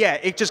 Yeah,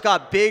 it just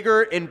got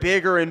bigger and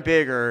bigger and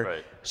bigger.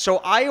 Right. So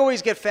I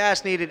always get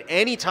fascinated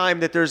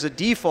anytime that there's a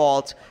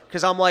default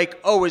because I'm like,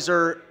 oh, is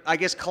there, I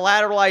guess,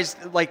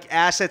 collateralized like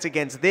assets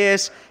against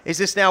this? Is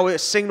this now a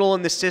signal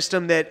in the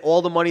system that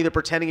all the money they're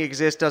pretending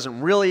exists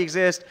doesn't really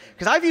exist?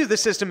 Because I view the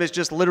system as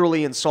just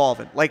literally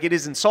insolvent. Like it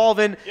is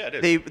insolvent. Yeah,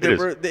 it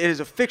is. It is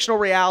a fictional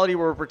reality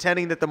where we're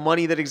pretending that the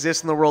money that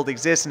exists in the world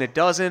exists and it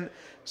doesn't.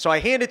 So I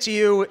hand it to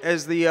you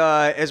as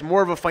as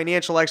more of a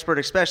financial expert,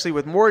 especially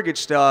with mortgage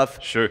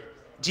stuff. Sure.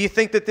 Do you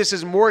think that this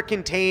is more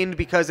contained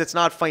because it's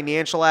not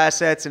financial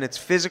assets and it's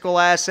physical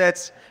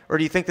assets? Or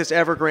do you think this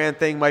Evergrande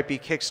thing might be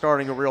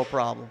kickstarting a real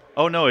problem?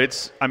 Oh, no,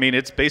 it's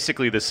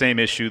basically the same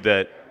issue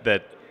that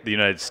the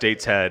United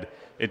States had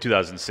in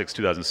 2006,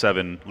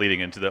 2007, leading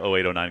into the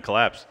 08-09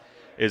 collapse,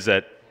 is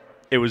that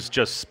it was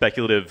just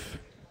speculative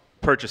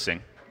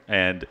purchasing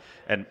and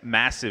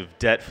massive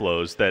debt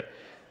flows that,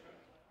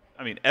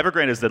 I mean,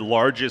 Evergrande is the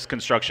largest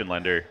construction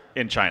lender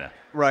in China.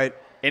 Right.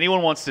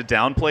 Anyone wants to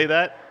downplay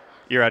that,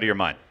 you're out of your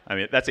mind. I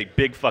mean, that's a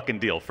big fucking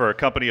deal for a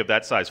company of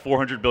that size,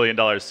 $400 billion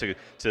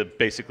to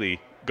basically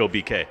go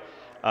BK.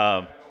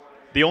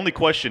 The only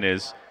question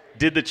is,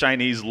 did the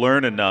Chinese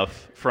learn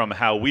enough from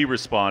how we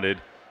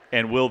responded,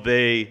 and will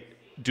they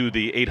do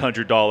the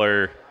 $800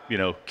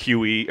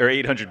 QE or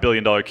 $800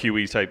 billion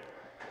QE type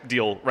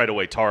deal right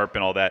away, TARP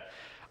and all that?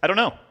 I don't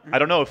know. I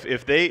don't know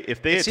if they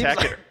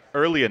attack it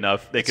early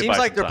enough, they could buy Seems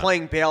like some they're time.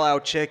 playing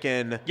bailout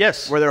chicken.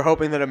 Yes. Where they're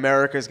hoping that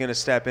America is going to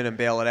step in and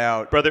bail it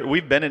out. Brother,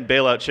 we've been in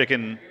bailout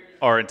chicken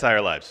our entire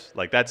lives.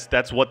 Like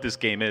that's what this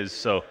game is.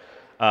 So,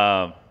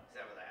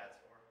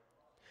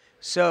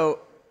 So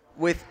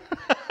with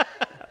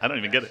I don't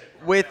even get it.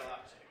 with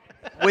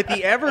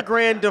the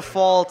Evergrande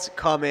default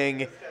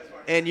coming,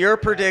 and your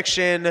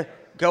prediction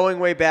going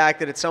way back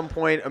that at some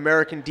point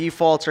American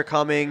defaults are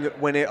coming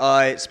when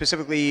it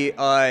specifically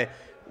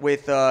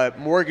with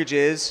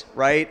mortgages,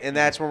 right? And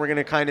that's when we're going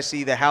to kind of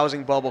see the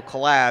housing bubble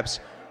collapse.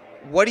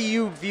 What do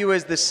you view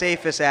as the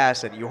safest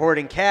asset? You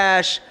hoarding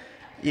cash?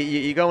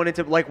 You going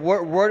into like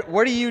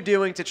what are you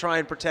doing to try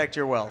and protect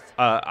your wealth?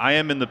 I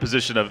am in the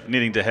position of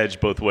needing to hedge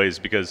both ways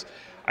because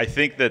I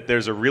think that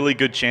there's a really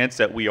good chance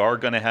that we are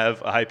going to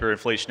have a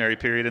hyperinflationary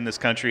period in this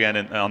country and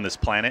on this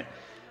planet.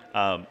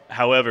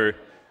 However,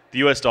 the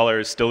U.S. dollar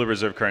is still the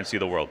reserve currency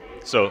of the world.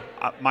 So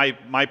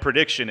my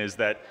prediction is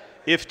that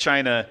if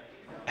China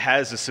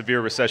has a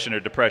severe recession or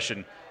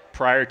depression,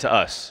 prior to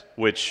us,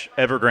 which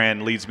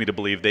Evergrande leads me to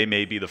believe they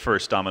may be the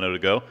first domino to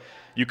go,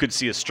 you could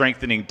see a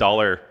strengthening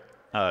dollar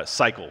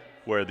cycle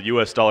where the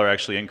U.S. dollar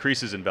actually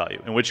increases in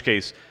value, in which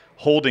case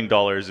holding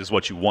dollars is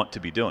what you want to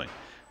be doing,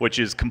 which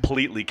is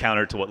completely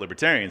counter to what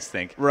libertarians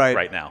think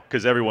right now,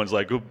 because everyone's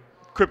like, oh,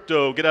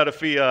 crypto, get out of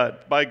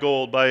fiat, buy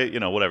gold, buy,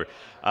 whatever.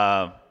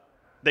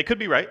 They could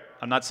be right.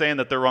 I'm not saying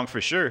that they're wrong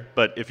for sure,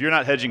 but if you're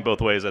not hedging both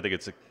ways, I think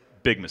it's a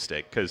big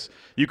mistake, because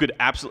you could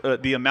absolutely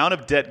the amount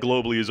of debt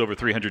globally is over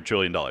 $300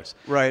 trillion.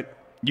 Right.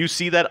 You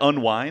see that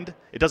unwind.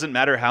 It doesn't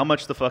matter how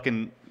much the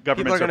fucking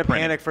governments People are going to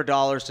printing. panic for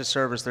dollars to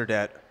service their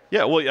debt.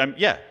 Yeah, well,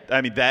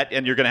 I mean that,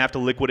 and you're going to have to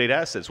liquidate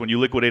assets. When you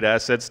liquidate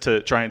assets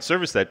to try and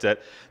service that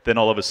debt, then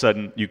all of a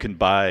sudden you can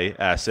buy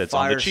assets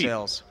on the Fire cheap.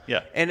 sales.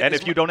 Yeah, And and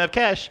is if you don't have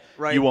cash,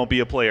 Right. you won't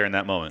be a player in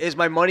that moment. Is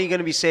my money going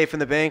to be safe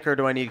in the bank, or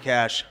do I need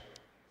cash?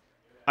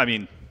 I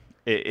mean,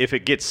 if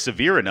it gets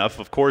severe enough,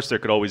 of course there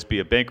could always be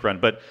a bank run.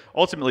 But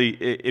ultimately,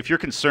 if you're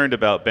concerned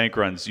about bank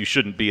runs, you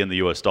shouldn't be in the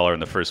U.S. dollar in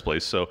the first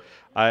place. So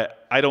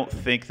I don't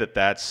think that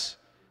that's.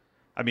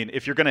 I mean,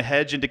 if you're going to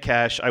hedge into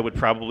cash, I would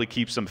probably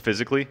keep some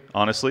physically,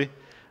 honestly.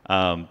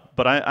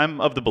 But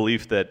I'm of the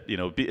belief that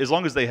as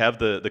long as they have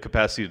the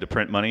capacity to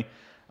print money,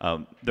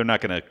 they're not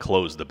going to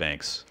close the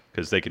banks,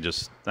 because they can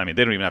just. I mean,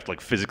 they don't even have to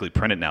physically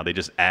print it now. They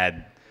just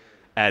add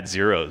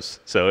zeros.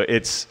 So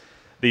it's.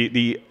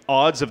 The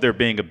odds of there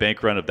being a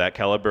bank run of that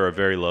caliber are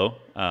very low,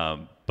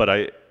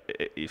 but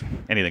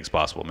anything's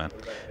possible, man.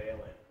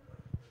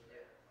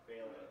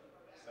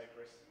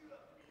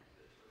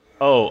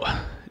 Oh,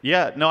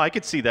 yeah, no, I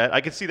could see that.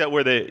 I could see that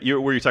where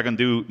you're talking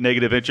do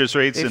negative interest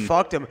rates. They and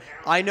fucked him.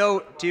 I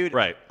know, dude.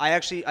 Right.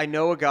 I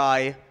know a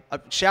guy.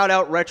 Shout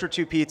out Retro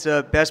 2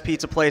 Pizza, best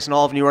pizza place in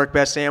all of New York,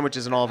 best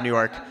sandwiches in all of New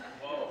York.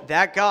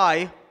 That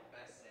guy.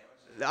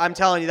 I'm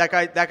telling you, that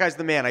guy's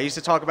the man. I used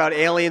to talk about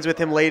aliens with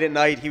him late at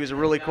night. He was a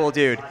really cool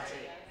dude.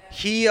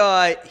 He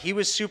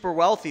was super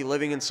wealthy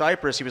living in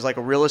Cyprus. He was like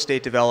a real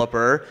estate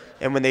developer.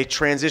 And when they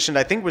transitioned,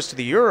 I think it was to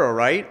the euro,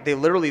 right?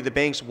 The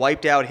banks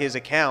wiped out his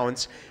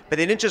accounts. But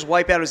they didn't just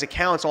wipe out his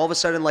accounts. All of a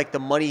sudden, the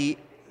money,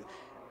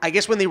 I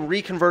guess when they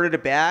reconverted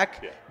it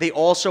back, they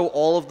also,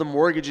 all of the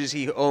mortgages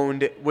he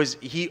owed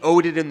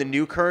it in the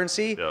new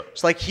currency. Yeah.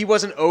 It's like he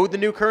wasn't owed the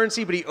new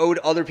currency, but he owed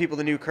other people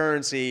the new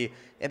currency.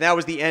 And that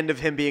was the end of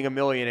him being a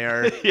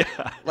millionaire. Yeah.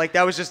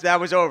 That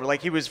was over.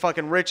 He was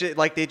fucking rich.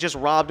 They just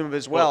robbed him of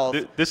his wealth.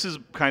 This is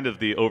kind of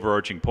the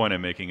overarching point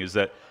I'm making, is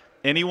that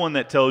anyone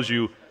that tells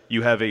you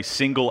have a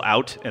single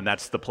out and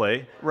that's the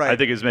play, Right. I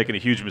think is making a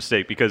huge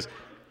mistake, because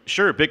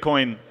sure,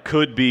 Bitcoin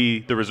could be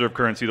the reserve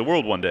currency of the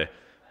world one day.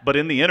 But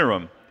in the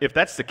interim, if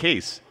that's the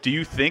case, do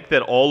you think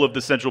that all of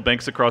the central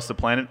banks across the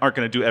planet aren't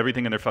going to do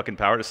everything in their fucking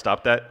power to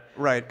stop that?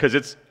 Right.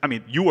 Because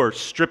you are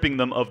stripping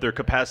them of their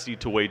capacity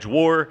to wage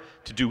war,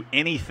 to do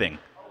anything.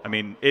 I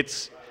mean,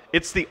 it's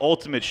the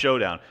ultimate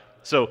showdown.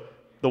 So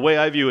the way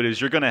I view it is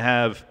you're going to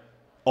have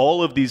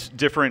all of these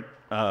different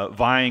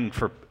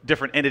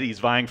different entities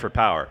vying for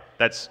power.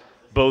 That's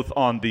both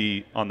on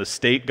the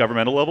state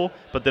governmental level,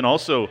 but then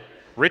also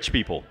rich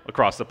people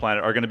across the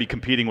planet are going to be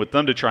competing with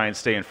them to try and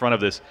stay in front of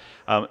this.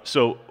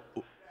 So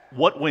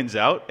what wins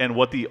out and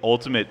what the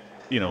ultimate,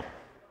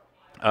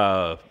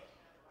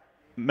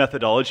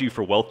 methodology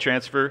for wealth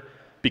transfer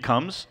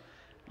becomes,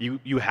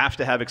 you have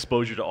to have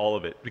exposure to all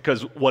of it,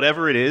 because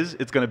whatever it is,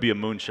 it's going to be a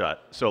moonshot.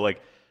 So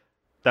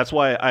that's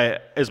why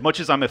as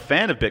much as I'm a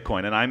fan of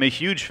Bitcoin, and I'm a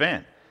huge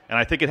fan, and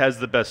I think it has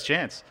the best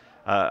chance,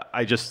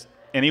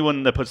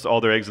 anyone that puts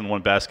all their eggs in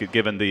one basket,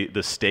 given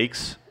the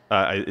stakes,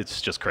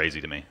 it's just crazy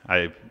to me.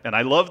 I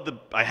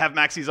have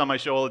Maxis on my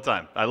show all the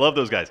time. I love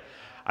those guys.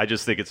 I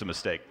just think it's a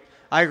mistake.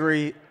 I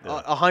agree.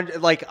 100.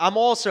 I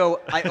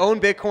own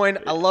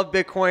Bitcoin. I love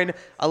Bitcoin.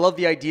 I love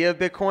the idea of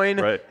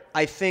Bitcoin. Right.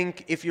 I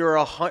think if you're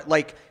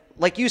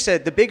like you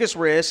said, the biggest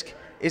risk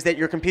is that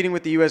you're competing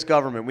with the U.S.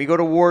 government. We go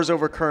to wars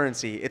over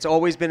currency. It's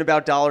always been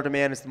about dollar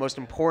demand. It's the most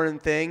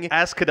important thing.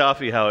 Ask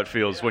Gaddafi how it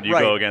feels when you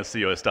Right. go against the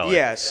U.S. dollar.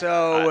 Yeah.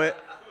 So.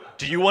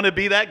 Do you want to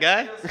be that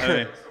guy? I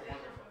mean,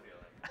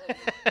 I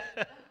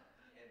have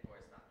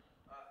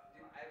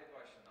a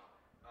question though.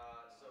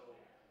 So,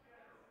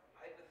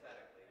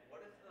 hypothetically,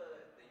 what if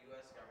the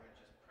U.S. government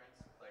just prints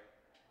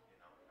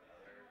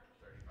another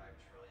 $35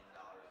 trillion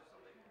or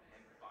something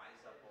and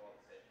buys up all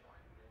the Bitcoin,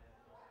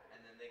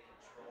 and then they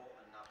control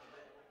enough of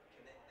it?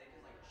 They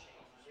can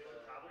change. It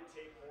would probably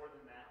take more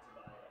than that to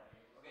buy it.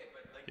 Okay,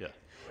 but yeah.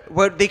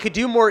 What they could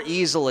do more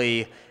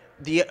easily,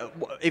 the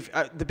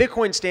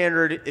Bitcoin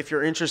standard, if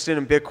you're interested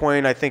in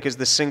Bitcoin, I think is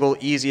the single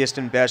easiest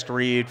and best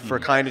read for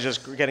kind of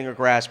just getting a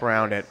grasp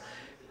around it.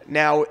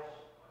 Now,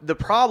 the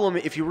problem,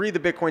 if you read the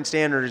Bitcoin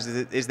standard,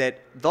 is that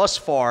thus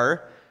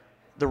far,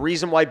 the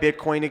reason why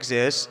Bitcoin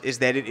exists is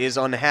that it is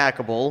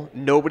unhackable.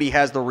 Nobody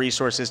has the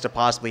resources to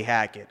possibly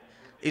hack it.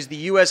 Is the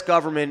U.S.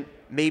 government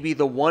maybe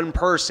the one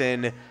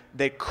person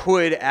that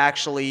could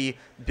actually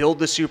build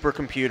the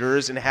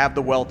supercomputers and have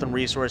the wealth and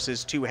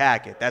resources to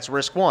hack it? That's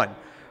risk one.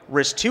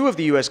 Risk two of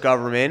the U.S.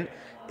 government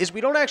is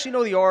we don't actually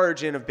know the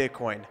origin of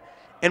Bitcoin.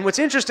 And what's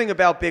interesting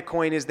about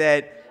Bitcoin is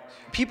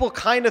that people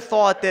kind of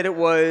thought that it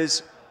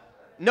was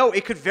No,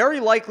 it could very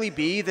likely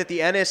be that the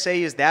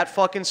NSA is that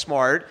fucking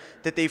smart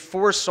that they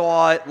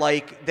foresaw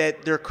like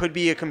that there could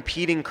be a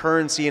competing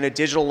currency in a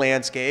digital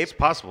landscape. It's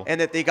possible. And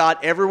that they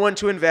got everyone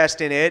to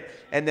invest in it,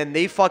 and then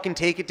they fucking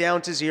take it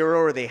down to zero,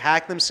 or they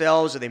hack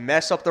themselves, or they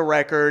mess up the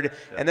record,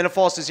 and then it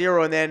falls to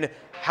zero, and then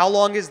how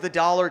long is the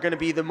dollar going to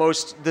be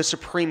the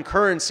supreme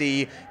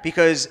currency?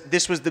 Because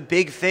this was the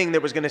big thing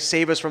that was going to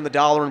save us from the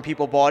dollar and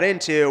people bought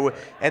into,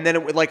 and then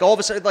it would like all of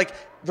a sudden like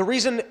the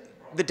reason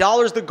the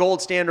dollar is the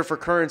gold standard for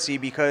currency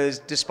because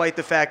despite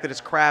the fact that it's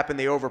crap and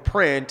they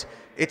overprint,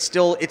 it's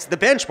the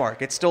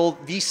benchmark. It's still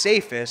the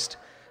safest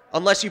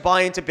unless you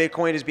buy into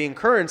Bitcoin as being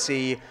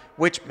currency,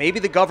 which maybe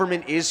the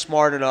government is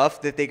smart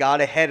enough that they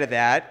got ahead of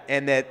that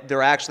and that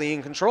they're actually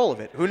in control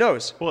of it. Who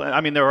knows? Well, I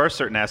mean, there are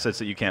certain assets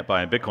that you can't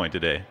buy in Bitcoin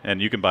today, and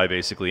you can buy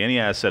basically any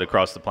asset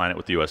across the planet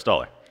with the US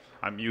dollar.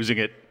 I'm using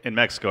it in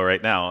Mexico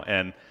right now,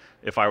 and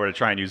if I were to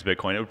try and use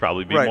Bitcoin, it would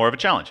probably be more of a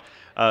challenge.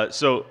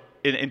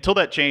 Until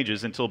that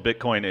changes, until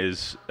Bitcoin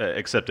is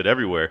accepted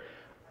everywhere,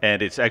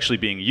 and it's actually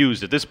being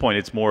used, at this point,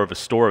 it's more of a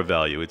store of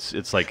value.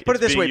 It's like put it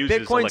this way: used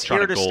as Bitcoin's here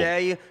to electronic gold.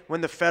 stay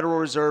when the Federal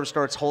Reserve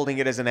starts holding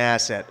it as an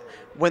asset.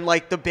 When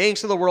like the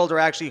banks of the world are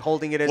actually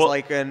holding it as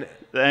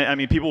I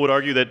mean, people would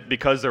argue that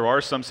because there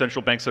are some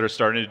central banks that are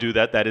starting to do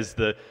that, that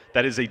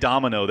is a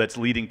domino that's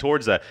leading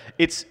towards that.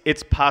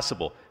 It's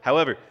possible.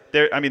 However,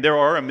 there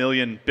are 1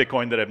 million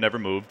Bitcoin that have never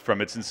moved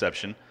from its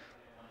inception.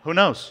 Who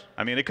knows?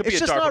 I mean, it could be a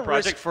just DARPA not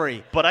project,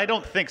 risk-free. but I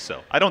don't think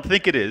so. I don't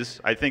think it is.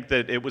 I think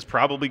that it was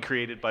probably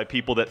created by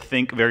people that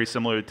think very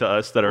similar to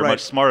us, that are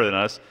much smarter than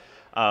us.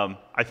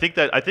 I think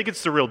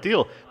it's the real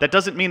deal. That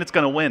doesn't mean it's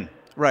going to win.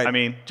 Right. I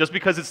mean, just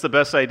because it's the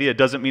best idea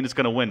doesn't mean it's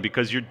going to win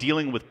because you're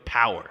dealing with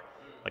power,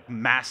 like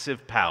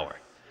massive power.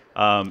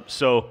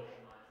 So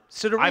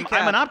to recap,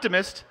 I'm an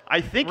optimist.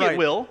 I think it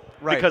will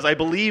because I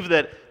believe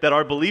that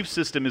our belief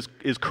system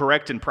is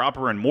correct and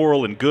proper and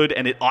moral and good,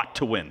 and it ought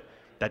to win.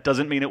 That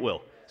doesn't mean it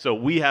will. So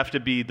we have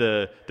to be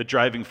the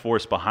driving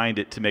force behind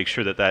it to make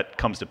sure that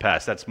comes to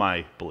pass. That's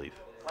my belief.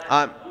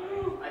 I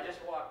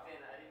just walked in.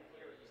 I didn't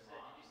hear what you said.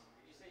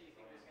 Did you say you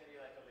think there's going to be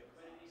like a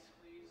liquidity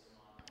squeeze?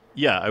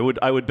 Yeah,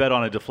 I would bet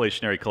on a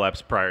deflationary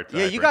collapse prior to.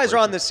 Yeah, you guys are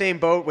on the same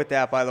boat with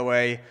that, by the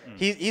way.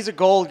 He's a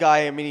gold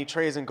guy. I mean, he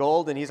trades in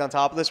gold, and he's on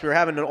top of this. We were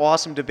having an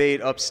awesome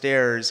debate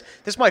upstairs.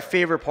 This is my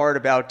favorite part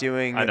about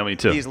doing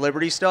these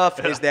Liberty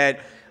stuff is that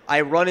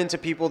I run into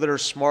people that are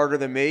smarter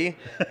than me,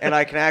 and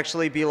I can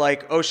actually be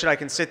like, oh, shit, I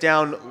can sit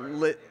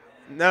down.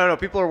 No,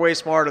 people are way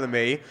smarter than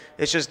me.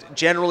 It's just,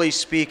 generally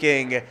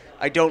speaking,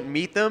 I don't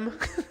meet them.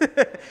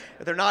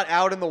 They're not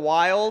out in the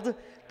wild,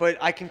 but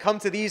I can come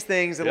to these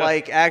things and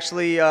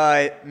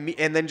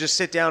and then just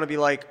sit down and be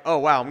like, oh,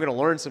 wow, I'm going to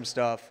learn some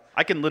stuff.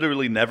 I can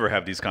literally never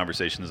have these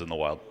conversations in the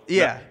wild.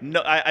 Yeah.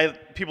 No,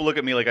 people look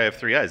at me like I have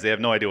 3 eyes. They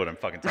have no idea what I'm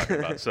fucking talking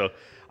about. So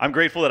I'm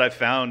grateful that I've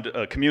found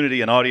a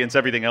community, an audience,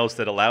 everything else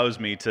that allows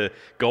me to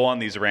go on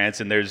these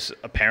rants, and there's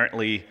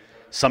apparently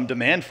some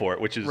demand for it,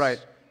 which is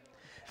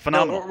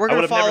phenomenal. No, we're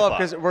going to follow up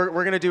because we're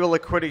going to do a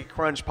Liquidity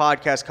Crunch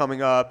podcast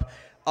coming up.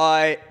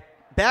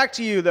 Back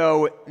to you,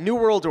 though, New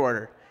World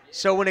Order.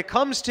 So when it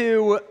comes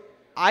to,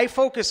 I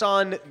focus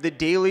on the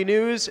daily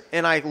news,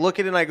 and I look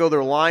at it and I go,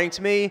 they're lying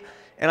to me.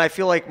 And I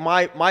feel like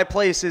my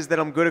place is that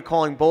I'm good at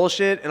calling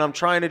bullshit, and I'm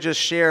trying to just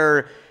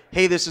share,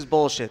 hey, this is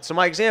bullshit. So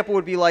my example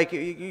would be like,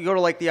 you go to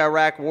like the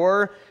Iraq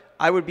War,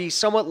 I would be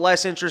somewhat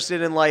less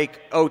interested in like,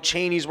 oh,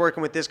 Cheney's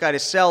working with this guy to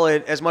sell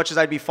it, as much as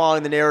I'd be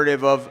following the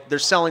narrative of they're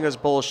selling us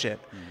bullshit.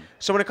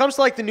 So when it comes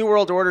to like the New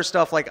World Order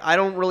stuff, like I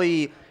don't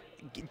really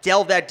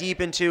delve that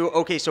deep into,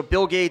 okay, so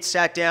Bill Gates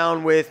sat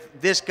down with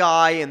this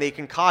guy and they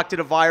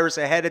concocted a virus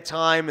ahead of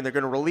time and they're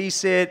going to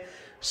release it.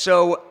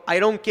 So I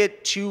don't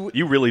get too...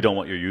 You really don't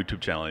want your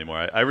YouTube channel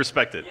anymore. I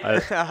respect it. I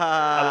love it.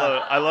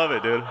 I love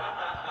it, dude.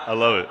 I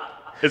love it.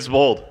 It's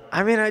bold.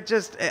 I mean,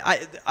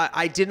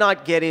 I did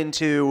not get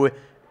into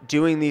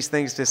doing these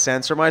things to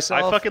censor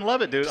myself. I fucking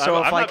love it, dude.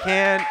 So if I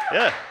can't...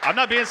 Yeah, I'm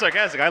not being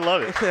sarcastic. I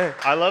love it.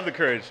 I love the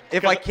courage.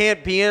 If I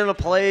can't be in a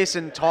place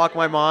and talk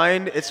my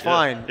mind, it's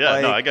fine. Yeah,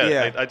 like, no, I get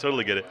it. I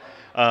totally get it.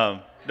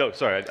 No,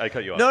 sorry, I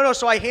cut you off. No,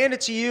 so I hand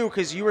it to you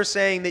because you were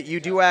saying that you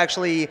do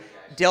actually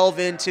delve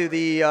into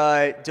the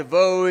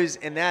DeVos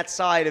and that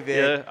side of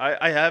it. Yeah,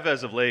 I have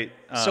as of late.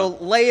 So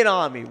lay it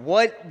on me.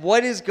 What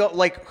is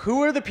like?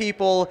 Who are the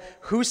people?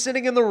 Who's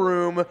sitting in the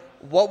room?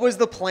 What was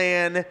the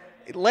plan?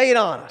 Lay it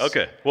on us.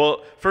 Okay.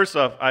 Well, first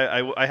off,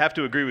 I have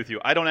to agree with you.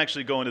 I don't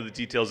actually go into the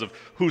details of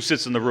who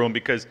sits in the room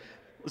because,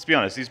 let's be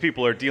honest, these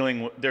people are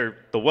they're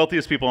the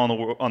wealthiest people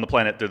on the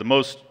planet. They're the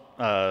most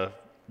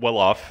well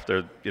off.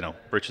 They're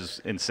rich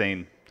is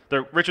insane.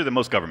 They're richer than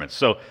most governments.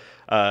 So.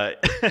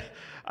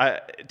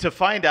 To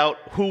find out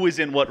who is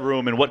in what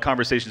room and what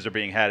conversations are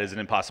being had is an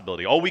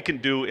impossibility. All we can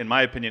do, in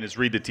my opinion, is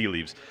read the tea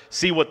leaves,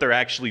 see what they're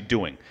actually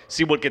doing,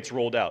 see what gets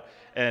rolled out.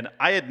 And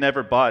I had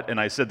never bought,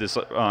 and I said this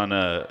on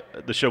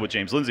the show with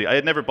James Lindsay, I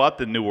had never bought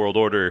the New World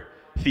Order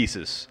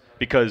thesis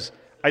because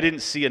I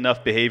didn't see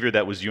enough behavior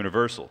that was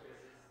universal.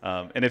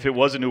 And if it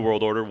was a New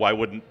World Order, why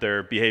wouldn't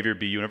their behavior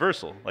be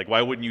universal? Like,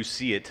 why wouldn't you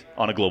see it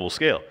on a global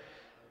scale?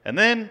 And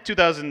then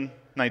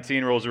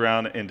 19 rolls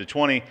around into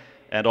 20,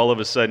 and all of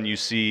a sudden you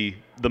see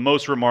the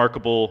most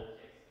remarkable,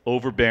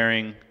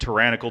 overbearing,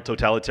 tyrannical,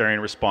 totalitarian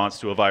response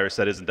to a virus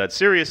that isn't that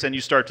serious, and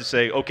you start to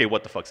say, okay,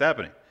 what the fuck's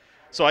happening?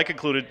 So I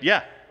concluded,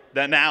 yeah,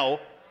 that now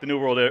the New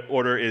World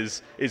Order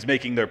is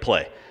making their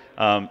play.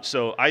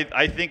 So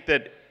I think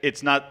that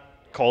it's not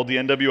called the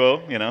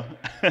NWO, you know,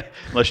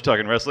 unless you're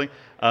talking wrestling.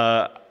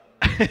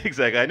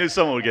 Exactly, I knew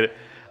someone would get it.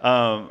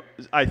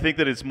 I think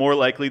that it's more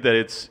likely that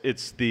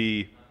it's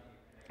the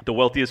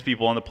wealthiest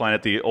people on the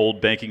planet, the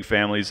old banking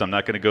families. I'm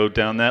not going to go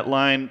down that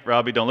line.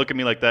 Robbie, don't look at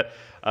me like that.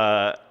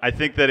 I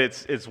think that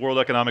it's World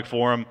Economic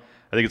Forum.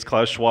 I think it's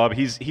Klaus Schwab.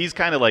 He's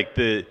kind of like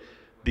the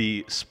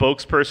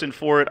spokesperson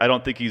for it. I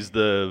don't think he's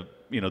the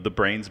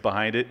brains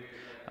behind it.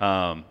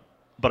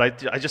 But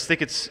I just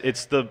think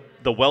it's the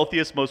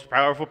wealthiest, most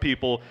powerful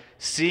people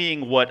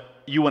seeing what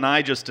you and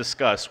I just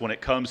discussed when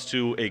it comes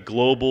to a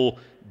global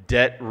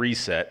debt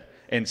reset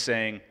and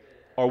saying,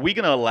 are we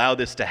going to allow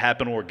this to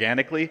happen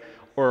organically,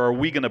 or are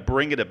we going to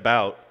bring it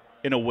about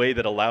in a way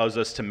that allows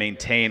us to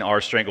maintain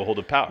our stranglehold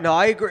of power? No,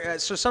 I agree.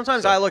 So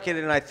sometimes I look at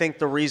it and I think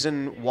the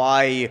reason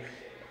why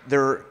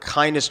they're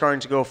kind of starting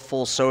to go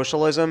full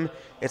socialism,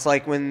 it's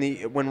like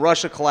when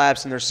Russia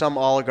collapsed and there's some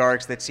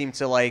oligarchs that seem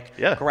to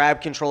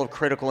grab control of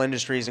critical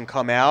industries and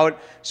come out.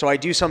 So I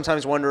do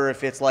sometimes wonder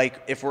if it's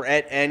like if we're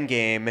at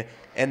endgame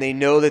and they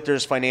know that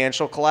there's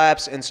financial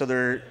collapse, and so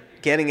they're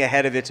getting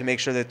ahead of it to make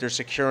sure that they're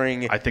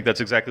securing. I think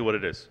that's exactly what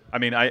it is. I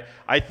mean,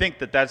 I think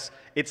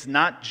it's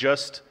not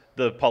just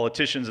the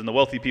politicians and the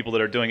wealthy people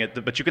that are doing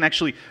it, but you can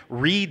actually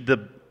read the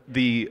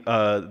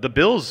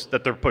bills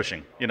that they're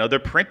pushing. You know, they're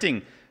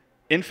printing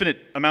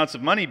infinite amounts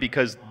of money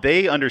because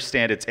they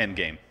understand its end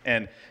game.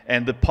 And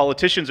the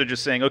politicians are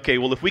just saying, okay,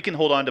 well, if we can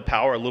hold on to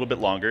power a little bit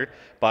longer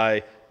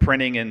by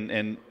printing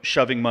and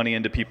shoving money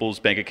into people's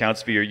bank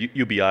accounts via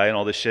UBI and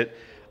all this shit,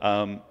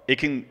 it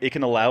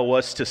can allow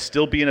us to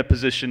still be in a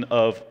position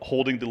of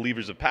holding the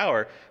levers of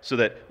power so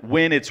that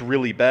when it's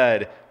really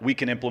bad, we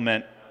can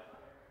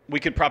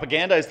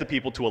propagandize the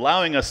people to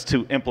allowing us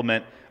to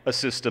implement a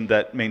system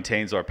that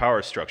maintains our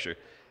power structure.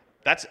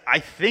 I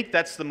think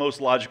that's the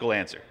most logical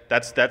answer.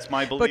 That's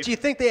my belief. But do you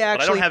think they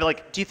actually?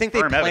 Do you think they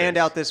planned evidence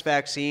out this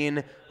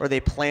vaccine, or they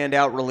planned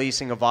out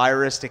releasing a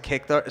virus to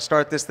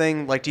start this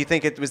thing? Like, do you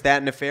think it was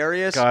that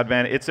nefarious? God,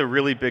 man, it's a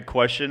really big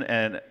question,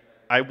 and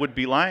I would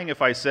be lying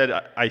if I said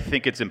I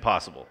think it's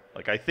impossible.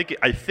 Like, I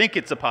think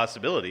it's a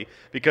possibility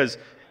because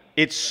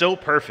it's so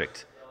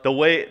perfect. The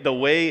way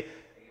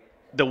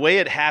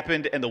it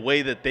happened and the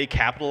way that they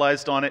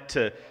capitalized on it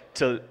to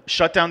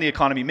shut down the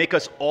economy, make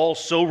us all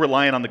so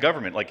reliant on the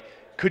government. Like,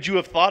 could you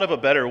have thought of a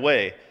better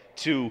way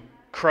to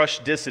crush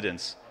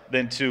dissidents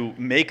than to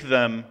make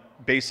them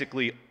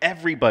basically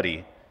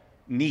everybody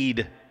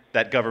need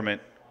that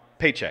government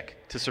paycheck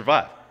to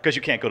survive because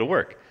you can't go to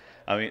work?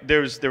 I mean,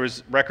 there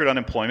was record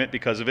unemployment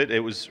because of it. It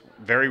was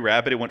very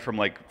rapid. It went from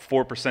like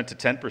 4% to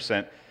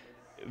 10%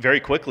 very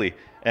quickly.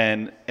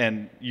 And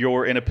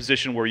you're in a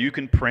position where you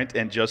can print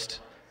and just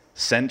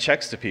send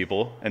checks to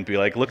people and be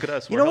like, look at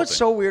us. You know what's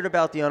so weird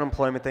about the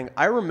unemployment thing?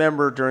 I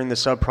remember during the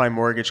subprime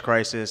mortgage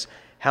crisis,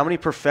 how many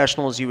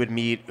professionals you would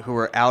meet who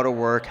were out of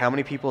work, how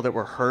many people that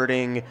were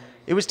hurting.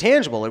 It was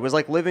tangible. It was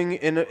like living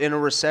in a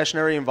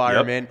recessionary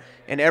environment,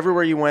 and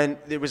everywhere you went,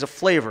 it was a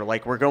flavor,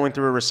 like we're going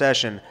through a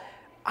recession.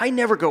 I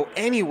never go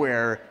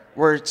anywhere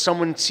where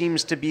someone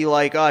seems to be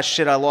like, oh,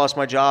 shit, I lost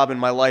my job and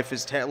my life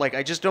is like,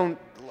 I just don't.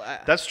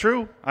 That's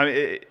true. I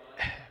mean,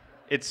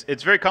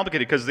 it's very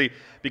complicated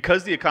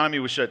because the economy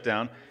was shut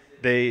down.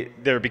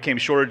 There became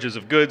shortages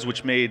of goods,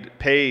 which made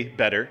pay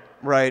better.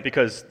 Right.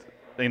 Because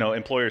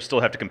employers still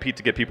have to compete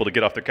to get people to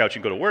get off their couch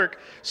and go to work.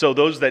 So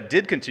those that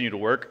did continue to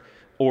work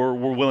or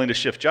were willing to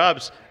shift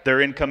jobs,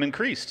 their income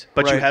increased.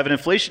 But you have an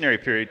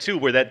inflationary period too,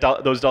 where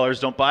those dollars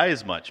don't buy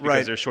as much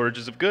because there's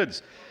shortages of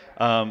goods.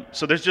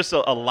 So there's just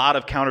a lot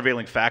of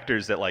countervailing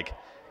factors that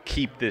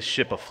keep this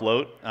ship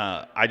afloat.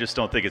 I just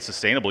don't think it's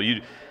sustainable.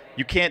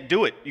 You can't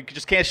do it. You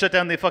just can't shut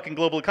down the fucking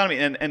global economy.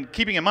 And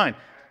keeping in mind,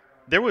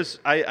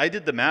 I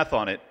did the math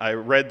on it. I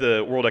read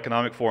the World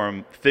Economic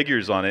Forum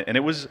figures on it, and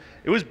it was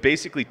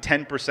basically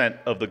 10%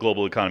 of the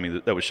global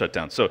economy that was shut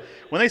down. So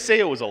when they say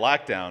it was a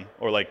lockdown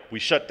or we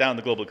shut down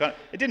the global economy,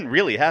 it didn't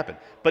really happen.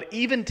 But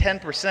even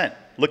 10%,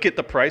 look at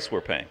the price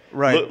we're paying.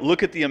 Right.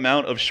 Look at the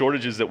amount of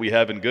shortages that we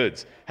have in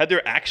goods. Had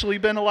there actually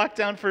been a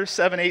lockdown for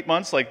 7-8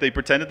 months like they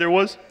pretended there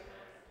was,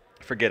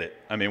 forget it.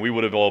 I mean, we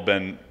would have all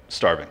been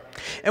starving.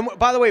 And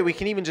by the way, we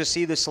can even just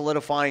see the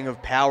solidifying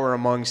of power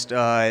amongst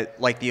the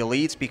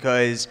elites,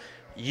 because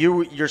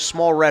your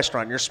small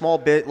restaurant, your small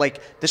bit,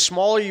 the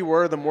smaller you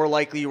were, the more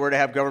likely you were to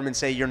have government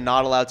say you're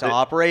not allowed to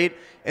operate,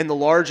 and the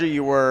larger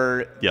you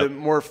were, the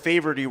more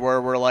favored you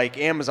were, where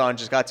Amazon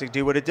just got to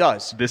do what it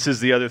does. This is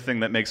the other thing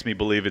that makes me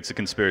believe it's a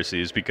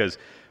conspiracy, is because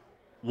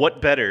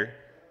what better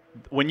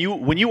when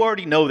you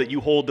already know that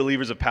you hold the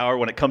levers of power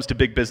when it comes to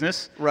big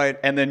business, right?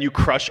 And then you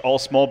crush all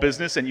small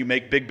business and you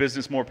make big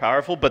business more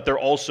powerful, but they're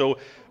also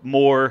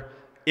more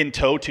in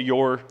tow to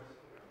your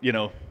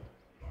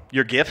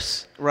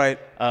gifts, right?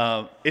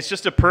 It's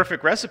just a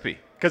perfect recipe.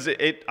 Because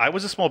I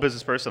was a small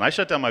business person. I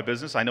shut down my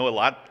business. I know a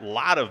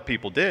lot of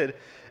people did.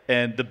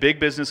 And the big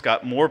business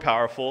got more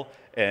powerful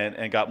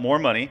and got more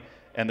money.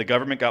 And the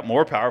government got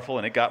more powerful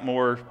and it got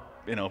more,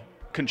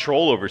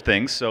 control over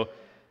things. So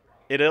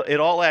it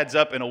all adds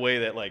up in a way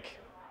that, like,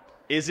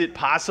 is it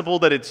possible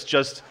that it's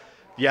just,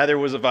 yeah, there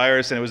was a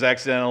virus and it was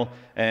accidental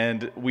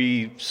and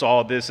we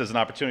saw this as an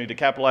opportunity to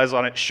capitalize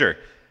on it? Sure.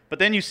 But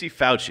then you see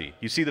Fauci.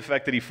 You see the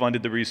fact that he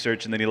funded the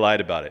research and then he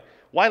lied about it.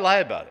 Why lie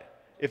about it?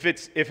 If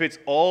it's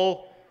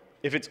all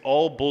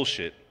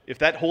bullshit, if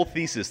that whole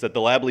thesis that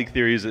the lab leak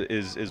theory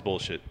is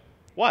bullshit,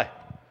 why?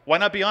 Why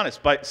not be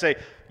honest? Say,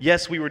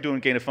 yes, we were doing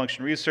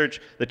gain-of-function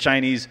research. The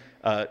Chinese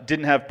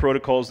didn't have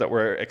protocols that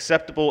were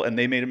acceptable, and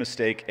they made a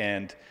mistake,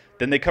 and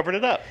then they covered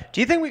it up.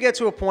 Do you think we get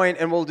to a point,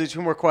 and we'll do 2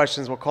 more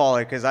questions, we'll call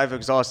it, because I've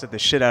exhausted the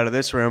shit out of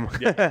this room.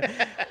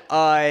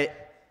 Yeah.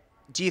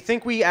 Do you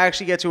think we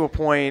actually get to a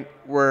point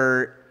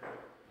where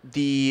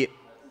the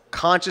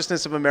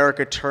consciousness of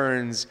America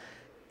turns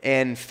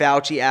and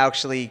Fauci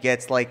actually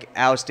gets, like,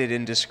 ousted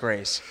in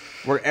disgrace,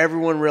 where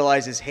everyone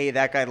realizes, hey,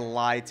 that guy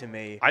lied to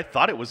me? I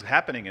thought it was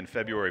happening in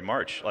February,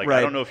 March. Like, Right.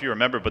 I don't know if you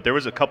remember, but there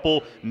was a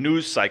couple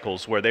news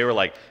cycles where they were,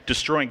 like,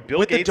 destroying Bill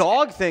With Gates. the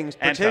dog things,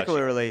 and Fauci.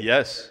 particularly.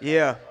 Yes.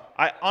 Yeah.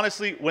 I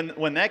honestly,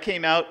 when that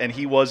came out and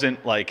he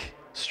wasn't, like,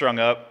 strung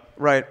up,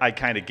 Right. I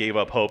kind of gave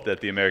up hope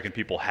that the American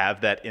people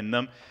have that in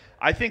them.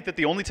 I think that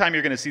the only time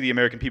you're going to see the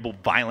American people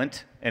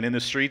violent and in the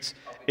streets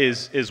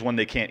is when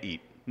they can't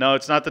eat. No,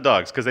 it's not the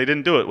dogs, because they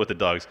didn't do it with the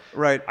dogs.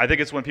 Right. I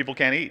think it's when people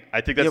can't eat.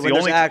 I think that's Yeah, the when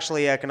only. there's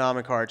actually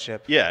economic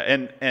hardship. Yeah,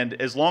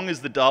 and as long as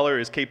the dollar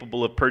is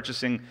capable of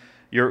purchasing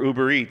your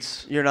Uber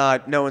Eats.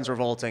 No one's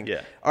revolting.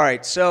 Yeah. All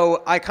right,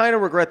 so I kind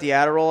of regret the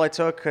Adderall I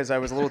took because I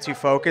was a little too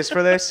focused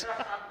for this.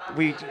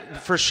 We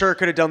for sure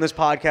could have done this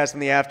podcast in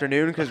the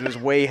afternoon because it was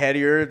way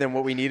headier than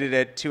what we needed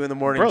at 2 a.m.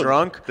 Bro,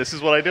 drunk. This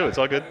is what I do. It's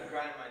all good.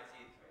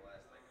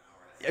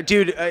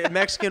 Dude,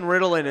 Mexican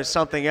Ritalin is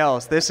something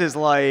else. This is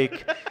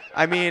like,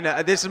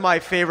 this is my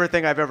favorite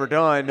thing I've ever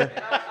done. Yeah.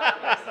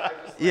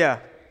 I've been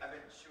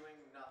chewing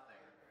nothing.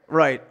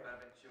 Right.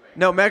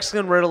 No,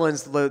 Mexican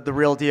Ritalin's the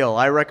real deal.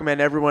 I recommend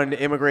everyone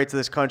immigrate to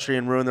this country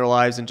and ruin their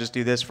lives and just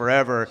do this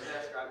forever.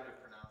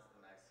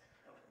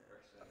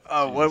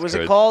 Oh, what was it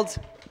good. called?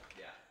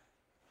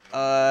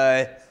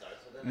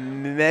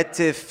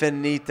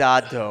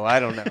 Metafenitado. I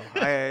don't know.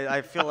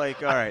 I feel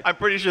like, all right. I'm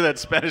pretty sure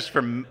that's Spanish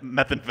for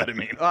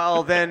methamphetamine.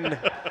 Well, then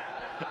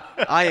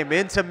I am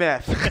into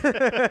meth.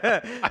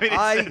 I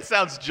mean, it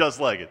sounds just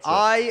like it. So.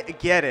 I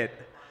get it.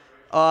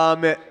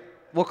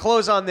 We'll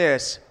close on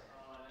this.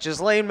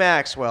 Ghislaine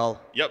Maxwell.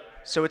 Yep.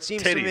 So it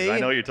seems Titties, to me I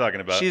know what you're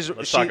talking about.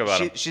 Let's talk about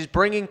them. She's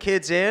bringing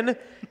kids in,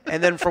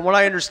 and then from what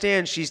I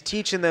understand, she's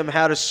teaching them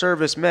how to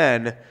service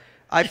men.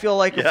 I feel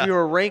like if you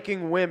were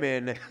ranking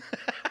women,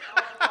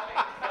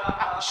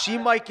 she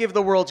might give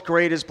the world's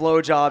greatest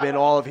blowjob in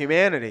all of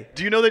humanity.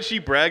 Do you know that she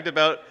bragged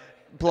about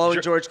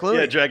blowing George Clooney?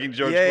 Yeah, dragging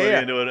George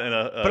Clooney into it in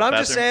a But I'm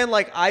just saying,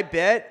 like, I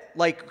bet,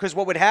 like, because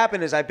what would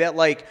happen is I bet,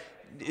 like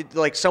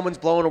someone's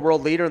blowing a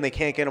world leader and they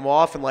can't get him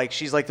off, and, like,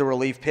 she's like the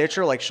relief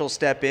pitcher. Like, she'll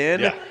step in.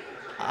 Yeah.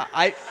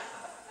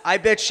 I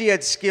bet she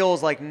had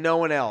skills like no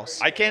one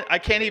else. I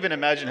can't even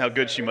imagine how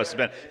good she must have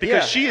been,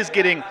 because she is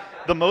getting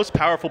the most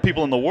powerful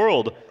people in the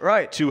world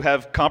to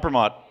have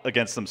compromise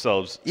against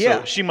themselves. Yeah.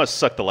 So she must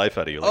suck the life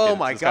out of you. Like, Oh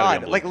my it's gotta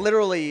be God! Like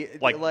unbelievable.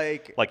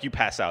 literally, like you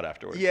pass out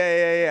afterwards.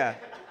 Yeah.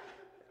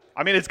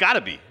 I mean, it's got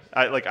to be.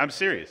 I'm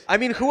serious. I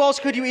mean, who else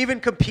could you even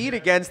compete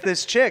against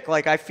this chick?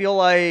 Like, I feel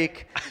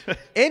like,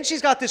 and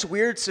she's got this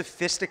weird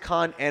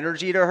sophisticon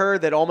energy to her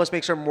that almost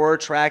makes her more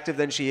attractive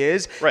than she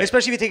is. Right.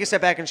 Especially if you take a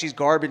step back and she's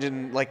garbage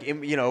and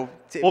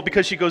Well,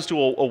 because she goes to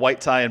a white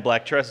tie and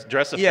black dress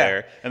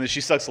affair, and then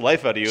she sucks the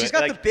life out of you. She's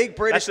got the big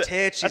British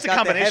tits. She's that's a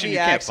got the combination heavy you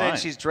can't accent.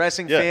 find. She's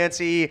dressing Yeah.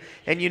 fancy,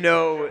 and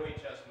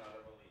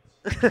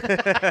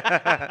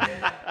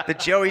the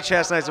Joey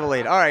Chestnuts of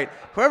Elite. All right,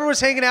 whoever was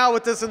hanging out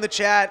with us in the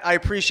chat, I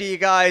appreciate you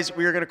guys.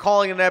 We are going to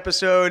call it an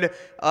episode.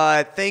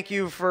 Thank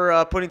you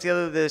for putting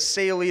together the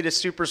Say Elitist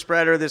Super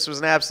Spreader. This was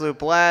an absolute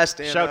blast.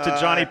 And, Shout to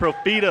Johnny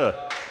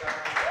Profita.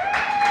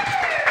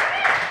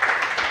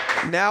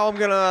 Now I'm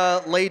going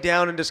to lay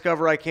down and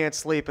discover I can't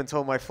sleep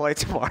until my flight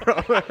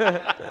tomorrow.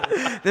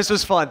 This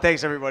was fun.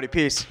 Thanks, everybody.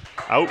 Peace.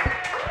 Out.